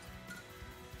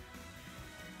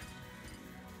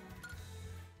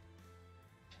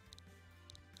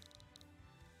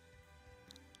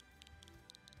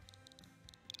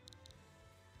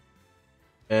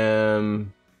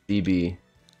 DB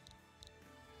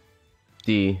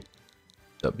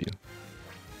DW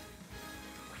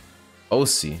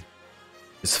OC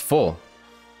is full.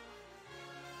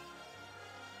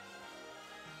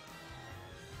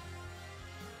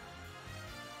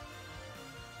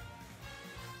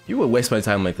 You would waste my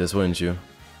time like this, wouldn't you?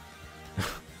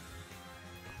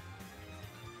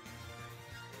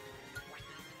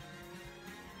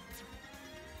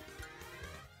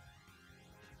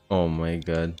 Oh my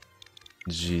god.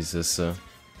 Jesus.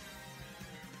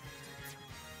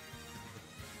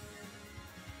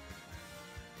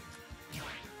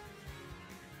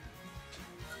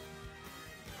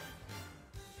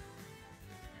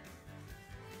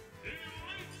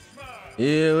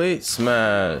 Elite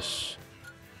Smash.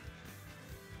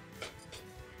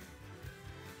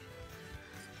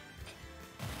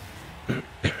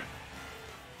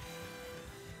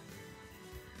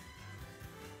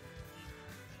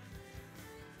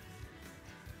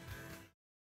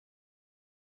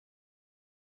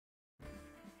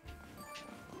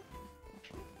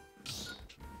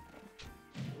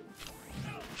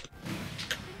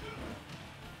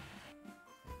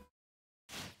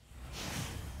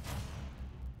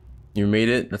 You made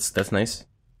it. That's nice.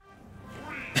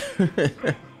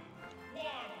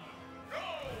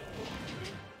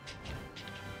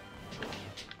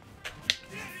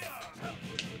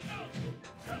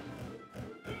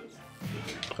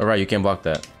 All right, you can't block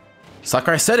that.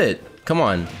 Sakurai said it. Come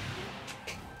on.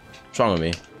 What's wrong with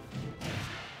me?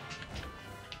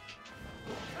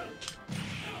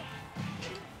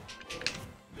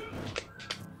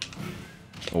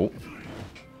 Oh,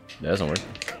 that doesn't work.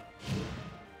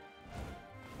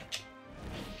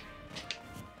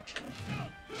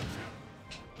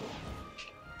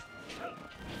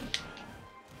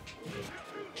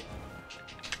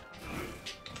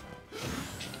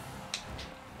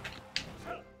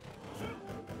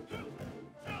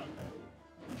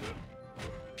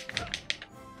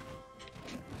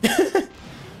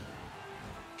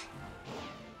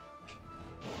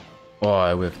 Oh,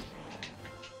 I whiffed.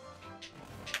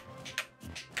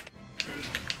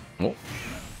 Oh,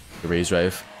 the raise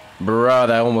drive. Bruh,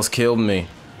 that almost killed me.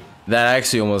 That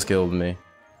actually almost killed me.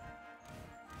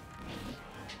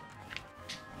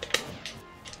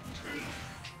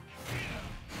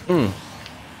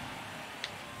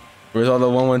 Where's all the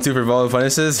 1-1-2 for volley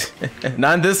punishes?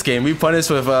 Not in this game. We punish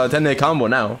with 10-minute combo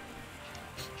now.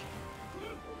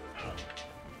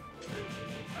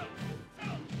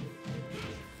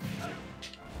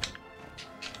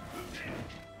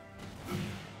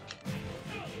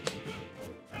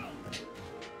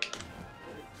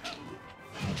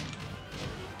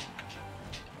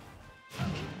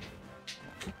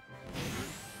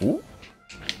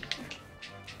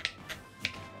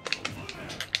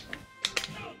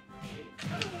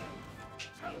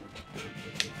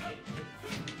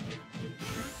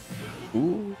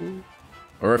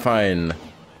 we're fine.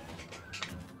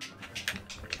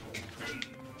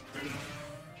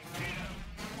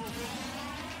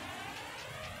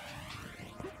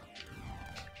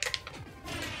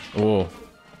 Oh.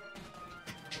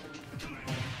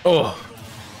 Oh.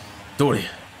 Dory.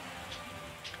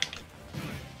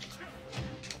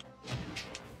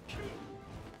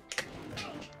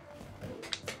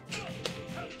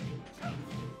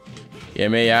 Get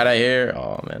me out of here.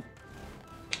 Oh, man.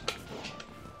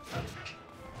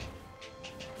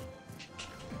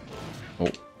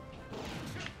 Oh.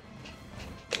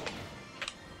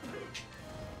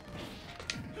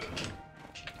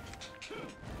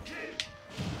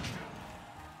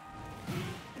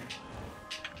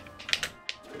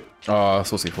 Oh,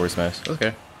 supposed to be forward smash.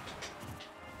 Okay.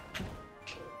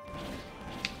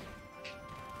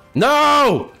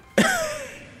 No!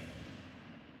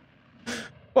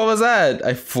 What was that?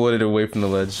 I floated away from the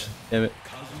ledge. Damn it.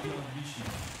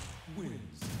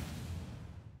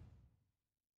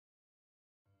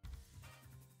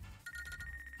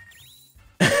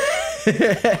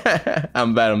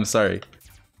 I'm bad, I'm sorry.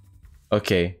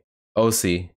 Okay.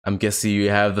 OC, I'm guessing you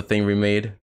have the thing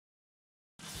remade.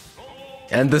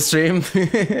 And the stream.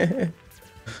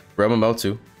 Bro, I'm about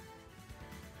to.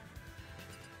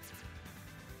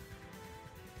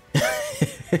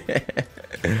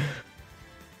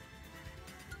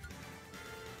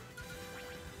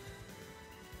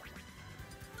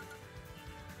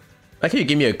 How can you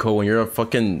give me a code when you're a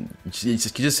fucking... You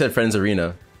just said Friends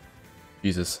Arena.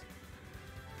 Jesus.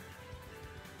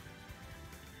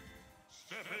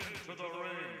 Step into the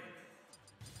ring.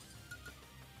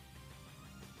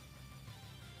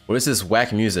 What is this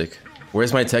whack music?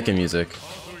 Where's my Tekken music?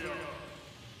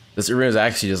 This arena is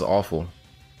actually just awful.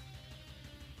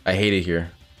 I hate it here.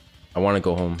 I want to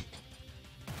go home.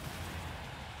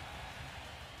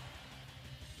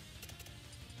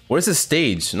 What is this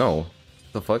stage? No. What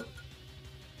the fuck?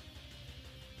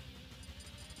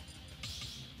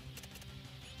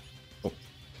 Oh.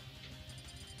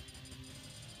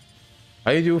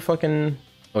 How you do fucking...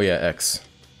 Oh yeah, X.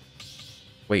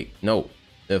 Wait, no.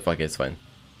 Oh, fuck it, it's fine.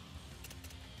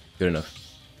 Good enough.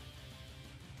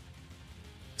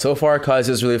 So far, KAZ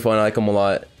is really fun. I like him a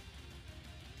lot.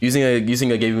 Using a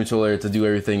gaming controller to do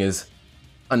everything is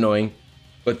annoying,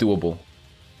 but doable.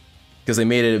 Because they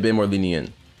made it a bit more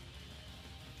lenient.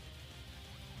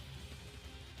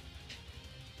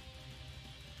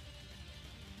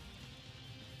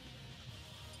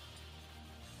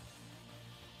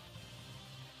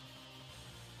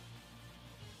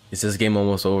 Is this game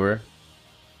almost over?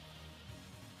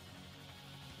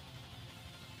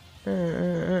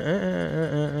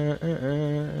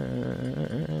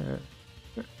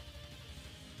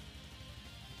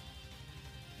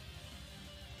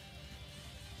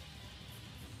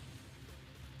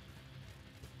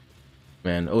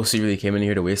 Man, OC really came in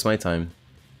here to waste my time.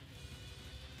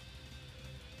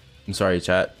 I'm sorry,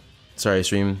 chat. Sorry,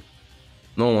 stream.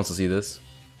 No one wants to see this.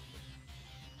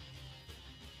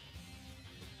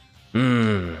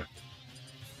 Can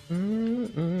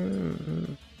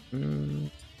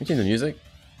you change the music?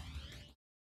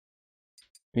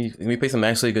 Can we play some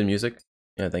actually good music?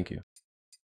 Yeah, thank you.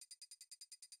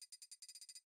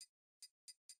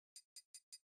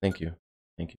 Thank you.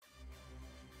 Thank you.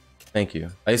 Thank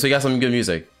you. So you got some good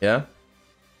music, yeah?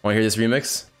 Wanna hear this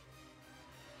remix?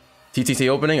 TTT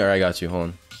opening? Alright, I got you, hold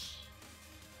on.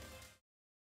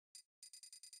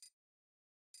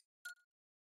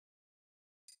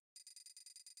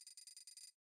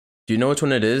 Do you know which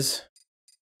one it is?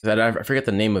 I forget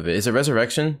the name of it. Is it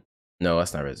Resurrection? No,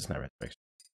 that's not it's not Resurrection.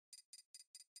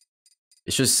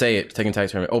 It should say it. Tekken Tag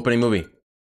Tournament. Opening movie.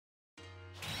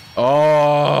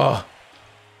 Oh!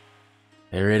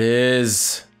 There it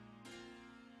is.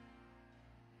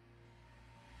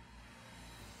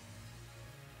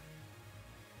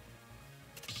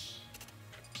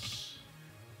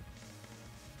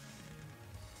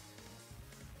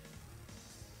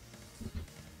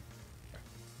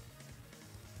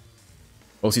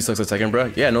 OC sucks at Tekken,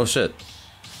 bro? Yeah, no shit.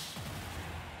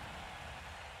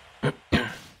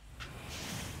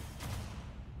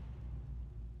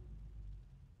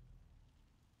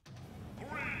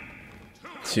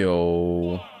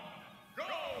 Yo.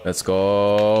 Let's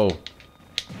go.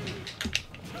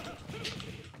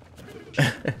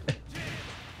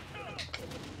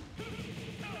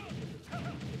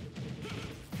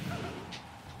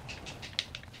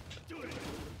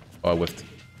 Oh, I whiffed.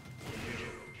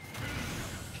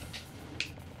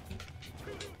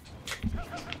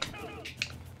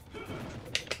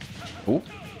 Ooh.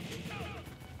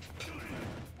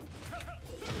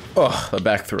 Oh, the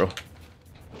back throw.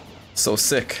 So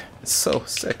sick. It's so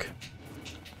sick.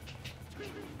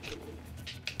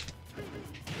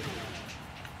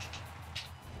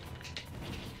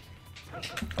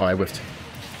 Oh, I whiffed.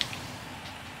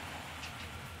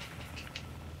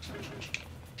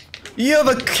 Yo,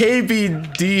 the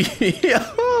KBD.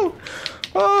 Oh,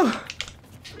 oh.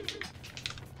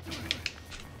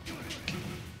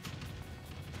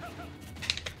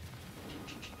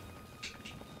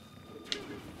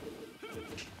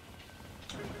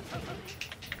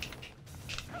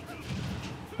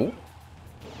 Oh.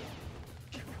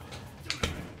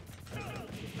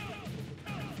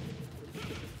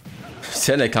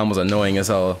 Tekken combo's annoying as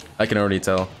hell. I can already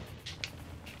tell.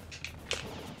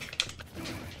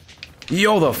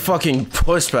 Yo, the fucking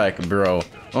pushback, bro.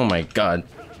 Oh my god.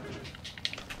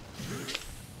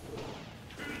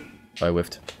 I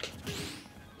whiffed.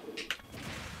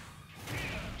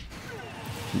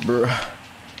 Bruh.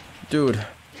 Dude.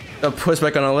 The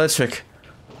pushback on electric.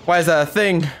 Why is that a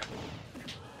thing?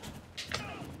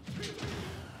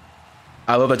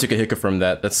 I love that you can hit from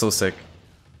that. That's so sick.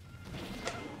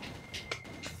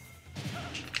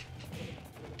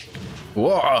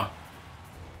 Whoa!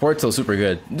 Portal super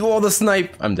good. Whoa, the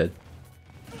snipe! I'm dead.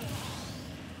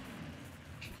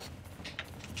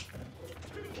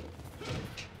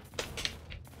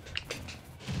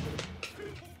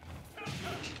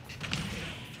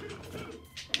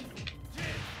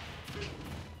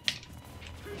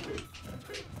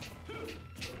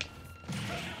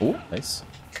 Oh, nice.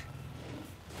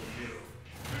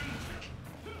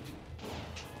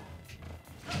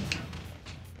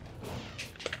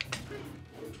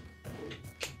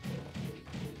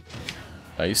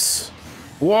 Nice.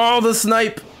 Whoa, the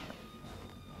snipe!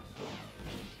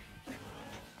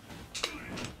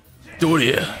 Dude,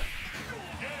 yeah.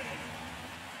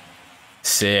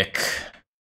 Sick.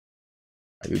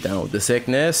 Are you down with the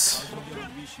sickness?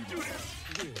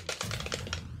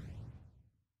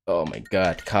 Oh my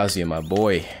god, KAZ, my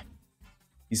boy.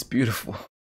 He's beautiful.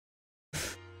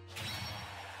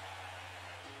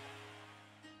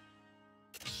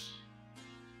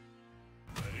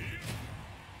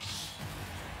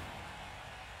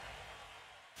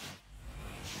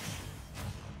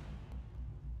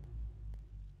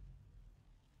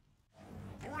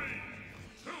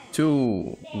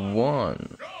 Two,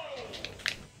 one.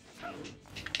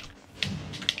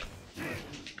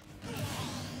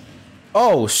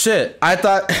 Oh shit! I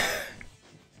thought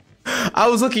I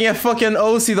was looking at fucking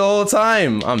OC the whole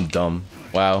time. I'm dumb.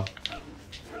 Wow.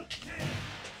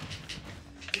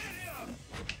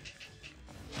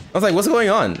 I was like, what's going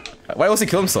on? Why was he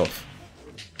kill himself?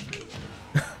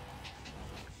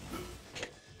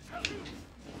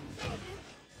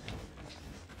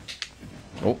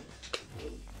 Oh.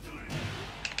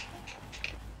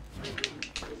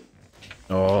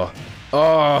 Oh.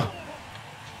 Oh.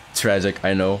 Tragic,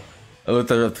 I know. I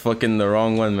looked at fucking the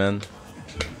wrong one, man.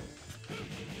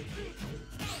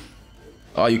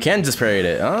 Oh, you can just parry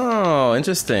it. Oh,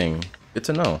 interesting. Good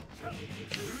to know.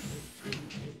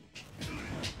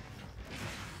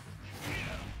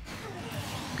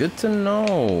 Good to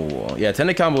know. Yeah,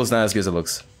 Tekken combo is not as good as it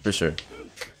looks, for sure.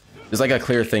 There's like a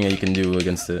clear thing that you can do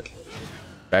against it.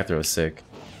 Back throw is sick.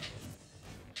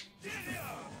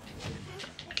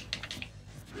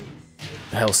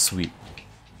 Hell sweet.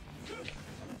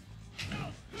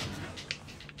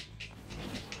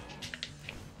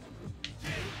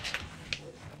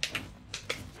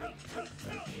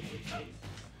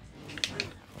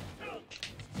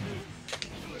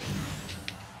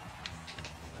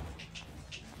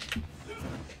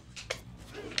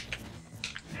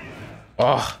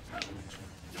 Oh.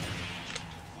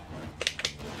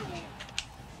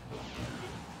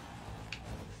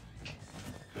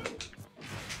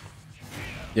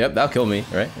 Yep, that'll kill me,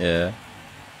 right? Yeah.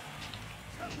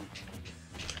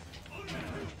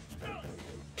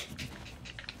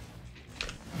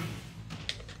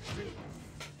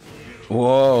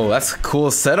 Whoa, that's a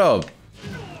cool setup.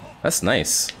 That's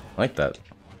nice. I like that.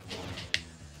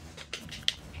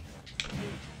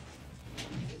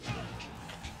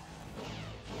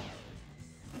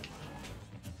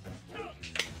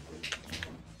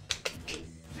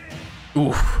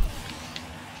 Oof.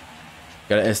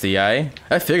 Got an SDI?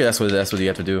 I figure that's what you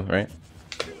have to do, right?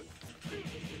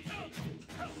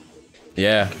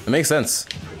 Yeah, it makes sense.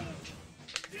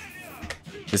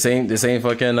 This ain't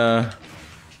fucking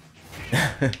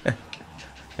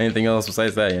anything else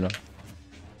besides that, you know.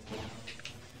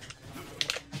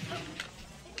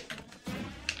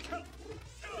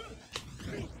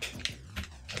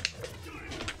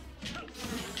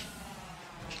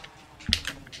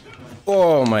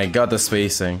 Oh my god, the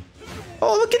spacing.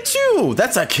 Oh, look at you!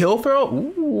 That's a kill throw?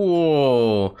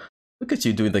 Ooh. Look at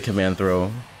you doing the command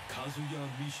throw.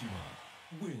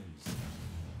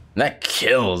 That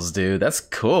kills, dude. That's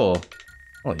cool.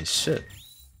 Holy shit.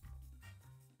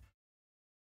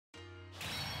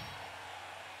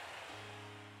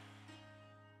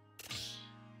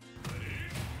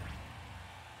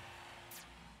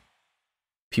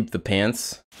 keep the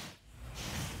pants.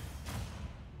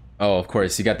 Oh, of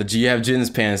course. You got the you have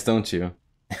Jin's pants, don't you?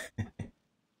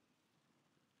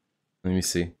 Let me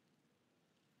see.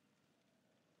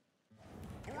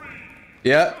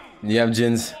 Yeah, you have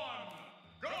Jin's.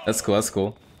 That's cool, that's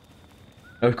cool.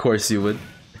 Of course you would.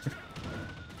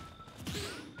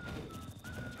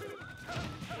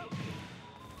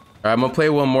 Alright, I'm gonna play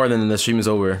one more, then the stream is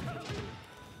over.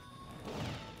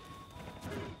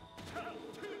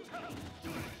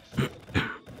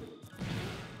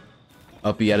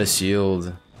 Up, he had a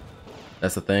shield.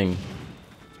 That's the thing.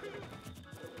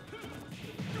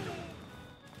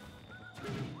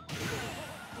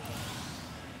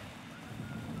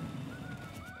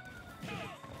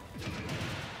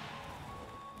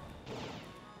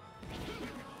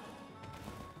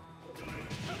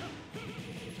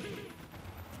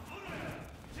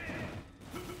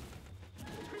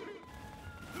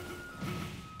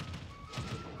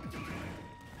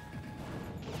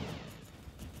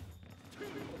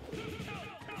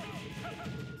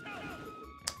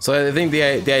 So I think the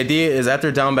idea is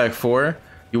after down back 4,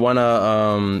 you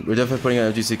wanna we're definitely putting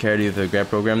an FGC carry to the grab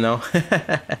program now.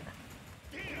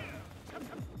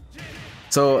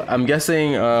 So I'm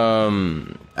guessing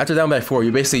after down back 4,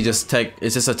 you basically just tech.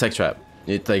 It's just a tech trap.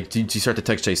 It like you start to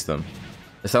tech chase them.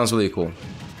 It sounds really cool.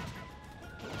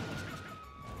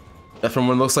 That from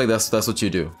what it looks like, that's what you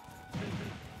do.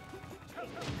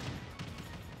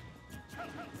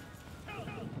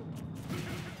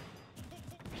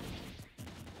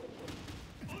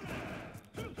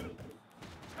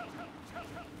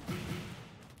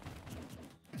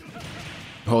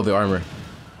 Hold the armor.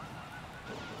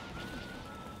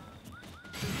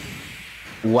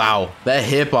 Wow, that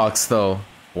hitbox though.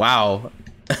 Wow.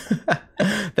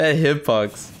 That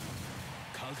hitbox.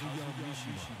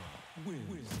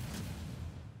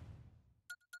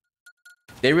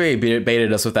 They really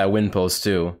baited us with that win post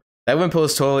too. That win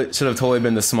post should have totally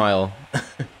been the smile.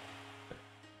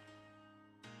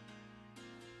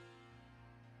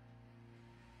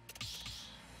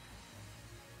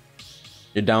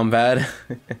 You're down bad?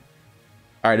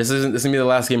 Alright, this is gonna be the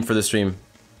last game for the stream.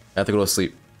 I have to go to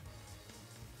sleep.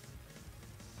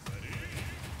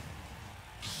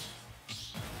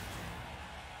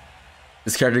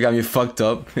 This character got me fucked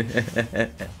up.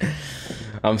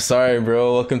 I'm sorry,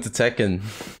 bro. Welcome to Tekken.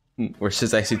 Where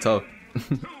shit's actually tough.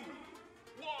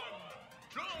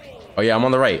 Oh yeah, I'm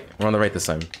on the right. We're on the right this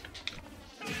time.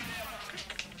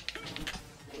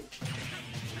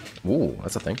 Ooh,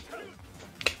 that's a thing.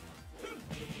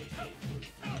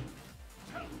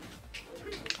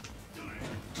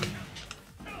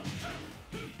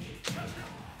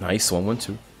 Nice,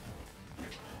 1-1-2.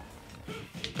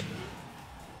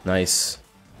 Nice.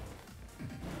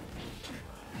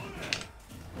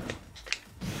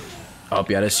 Up,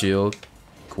 you had a shield.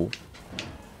 Cool.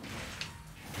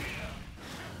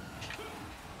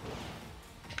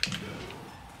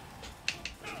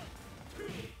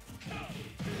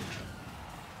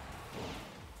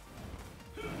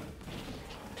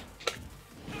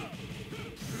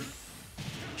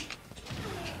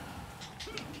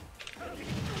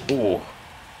 Ooh.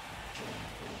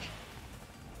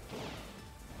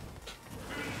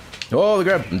 Oh, the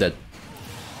grab! I'm dead.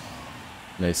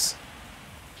 Nice.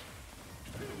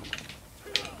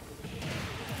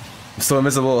 I'm still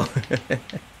invisible.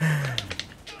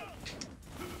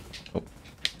 Oh.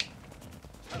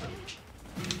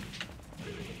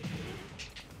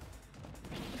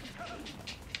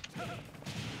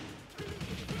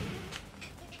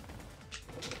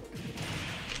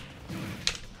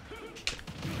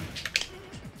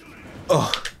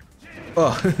 Oh.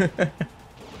 Oh.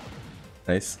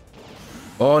 Nice.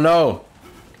 Oh no!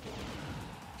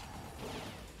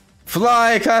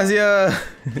 Fly, KAZ!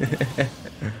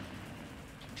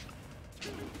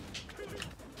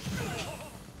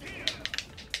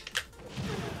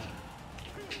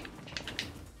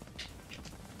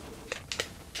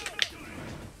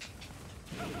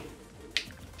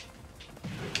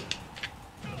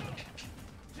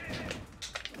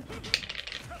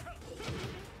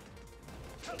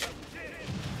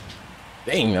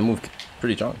 Dang, that moved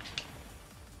pretty strong.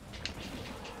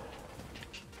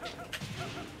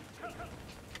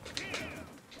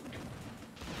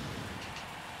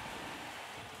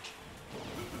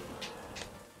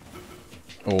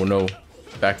 Oh no,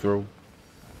 back throw.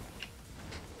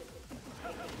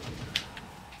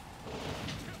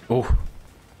 Oh,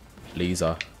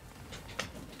 laser.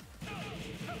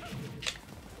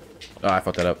 Oh, I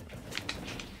fucked that up.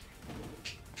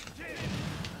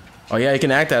 Oh yeah, you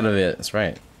can act out of it. That's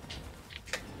right.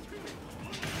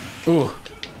 Ooh.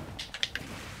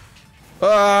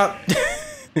 Ah!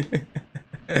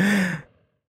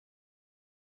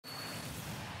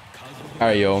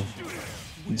 Alright, yo.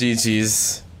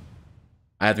 GG's.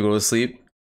 I have to go to sleep.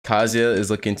 KAZ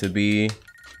is looking to be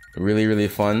really, really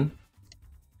fun.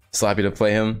 So happy to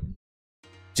play him.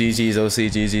 GG's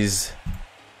OC, GG's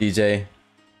DJ.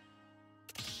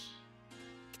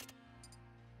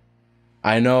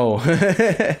 I know.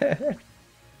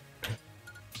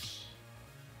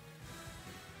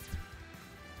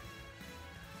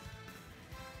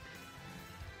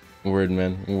 Word,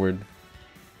 man. Word.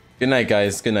 Good night,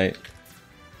 guys. Good night.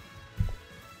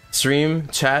 Stream,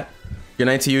 chat. Good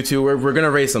night to you too. We're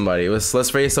gonna raid somebody.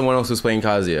 Let's raid someone else who's playing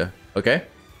KAZ. Okay?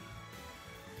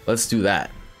 Let's do that.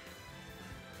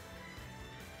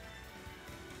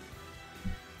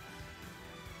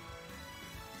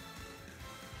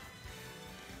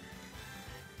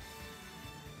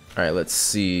 Alright, let's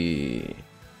see.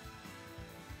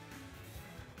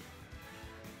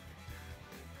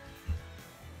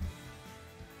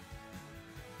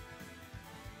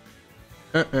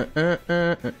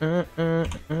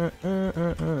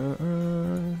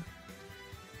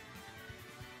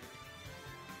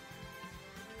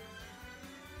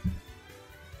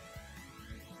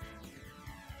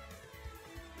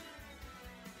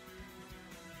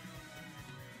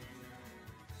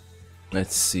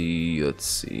 Let's see, let's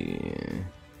see.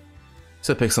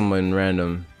 So pick someone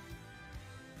random.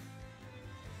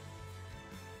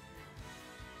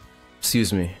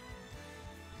 Excuse me.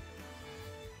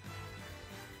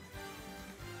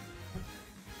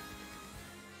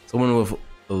 Someone with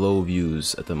low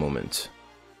views at the moment.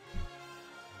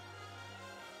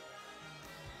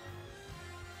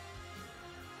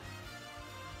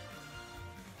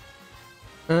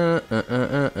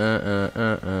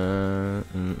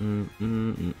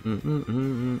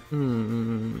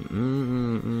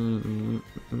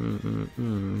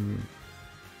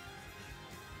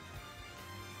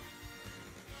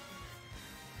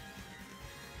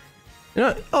 You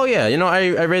know, oh yeah, you know,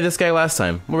 I raided this guy last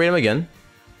time. We'll raid him again.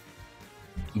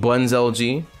 Buns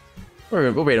LG.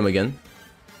 We'll raid him again.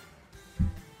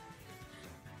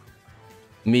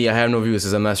 Me, I have no views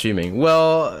because I'm not streaming.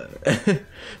 Well,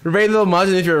 raid little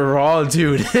Majin if you're raw,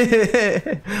 dude.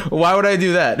 Why would I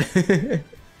do that?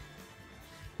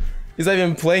 He's not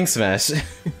even playing Smash.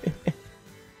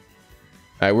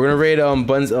 Alright, we're gonna raid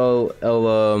Buns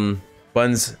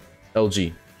Buns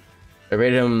LG. I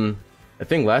raided him. I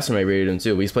think last time I raided him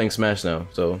too, but he's playing Smash now,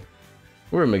 so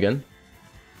we're him again.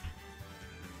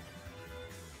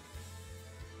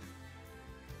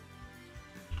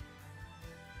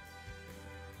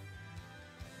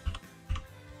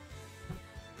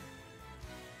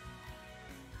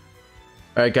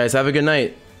 Alright guys, have a good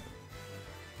night.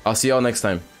 I'll see y'all next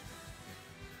time.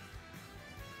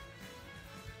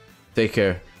 Take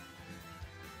care.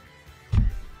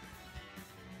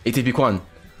 ATP Quan.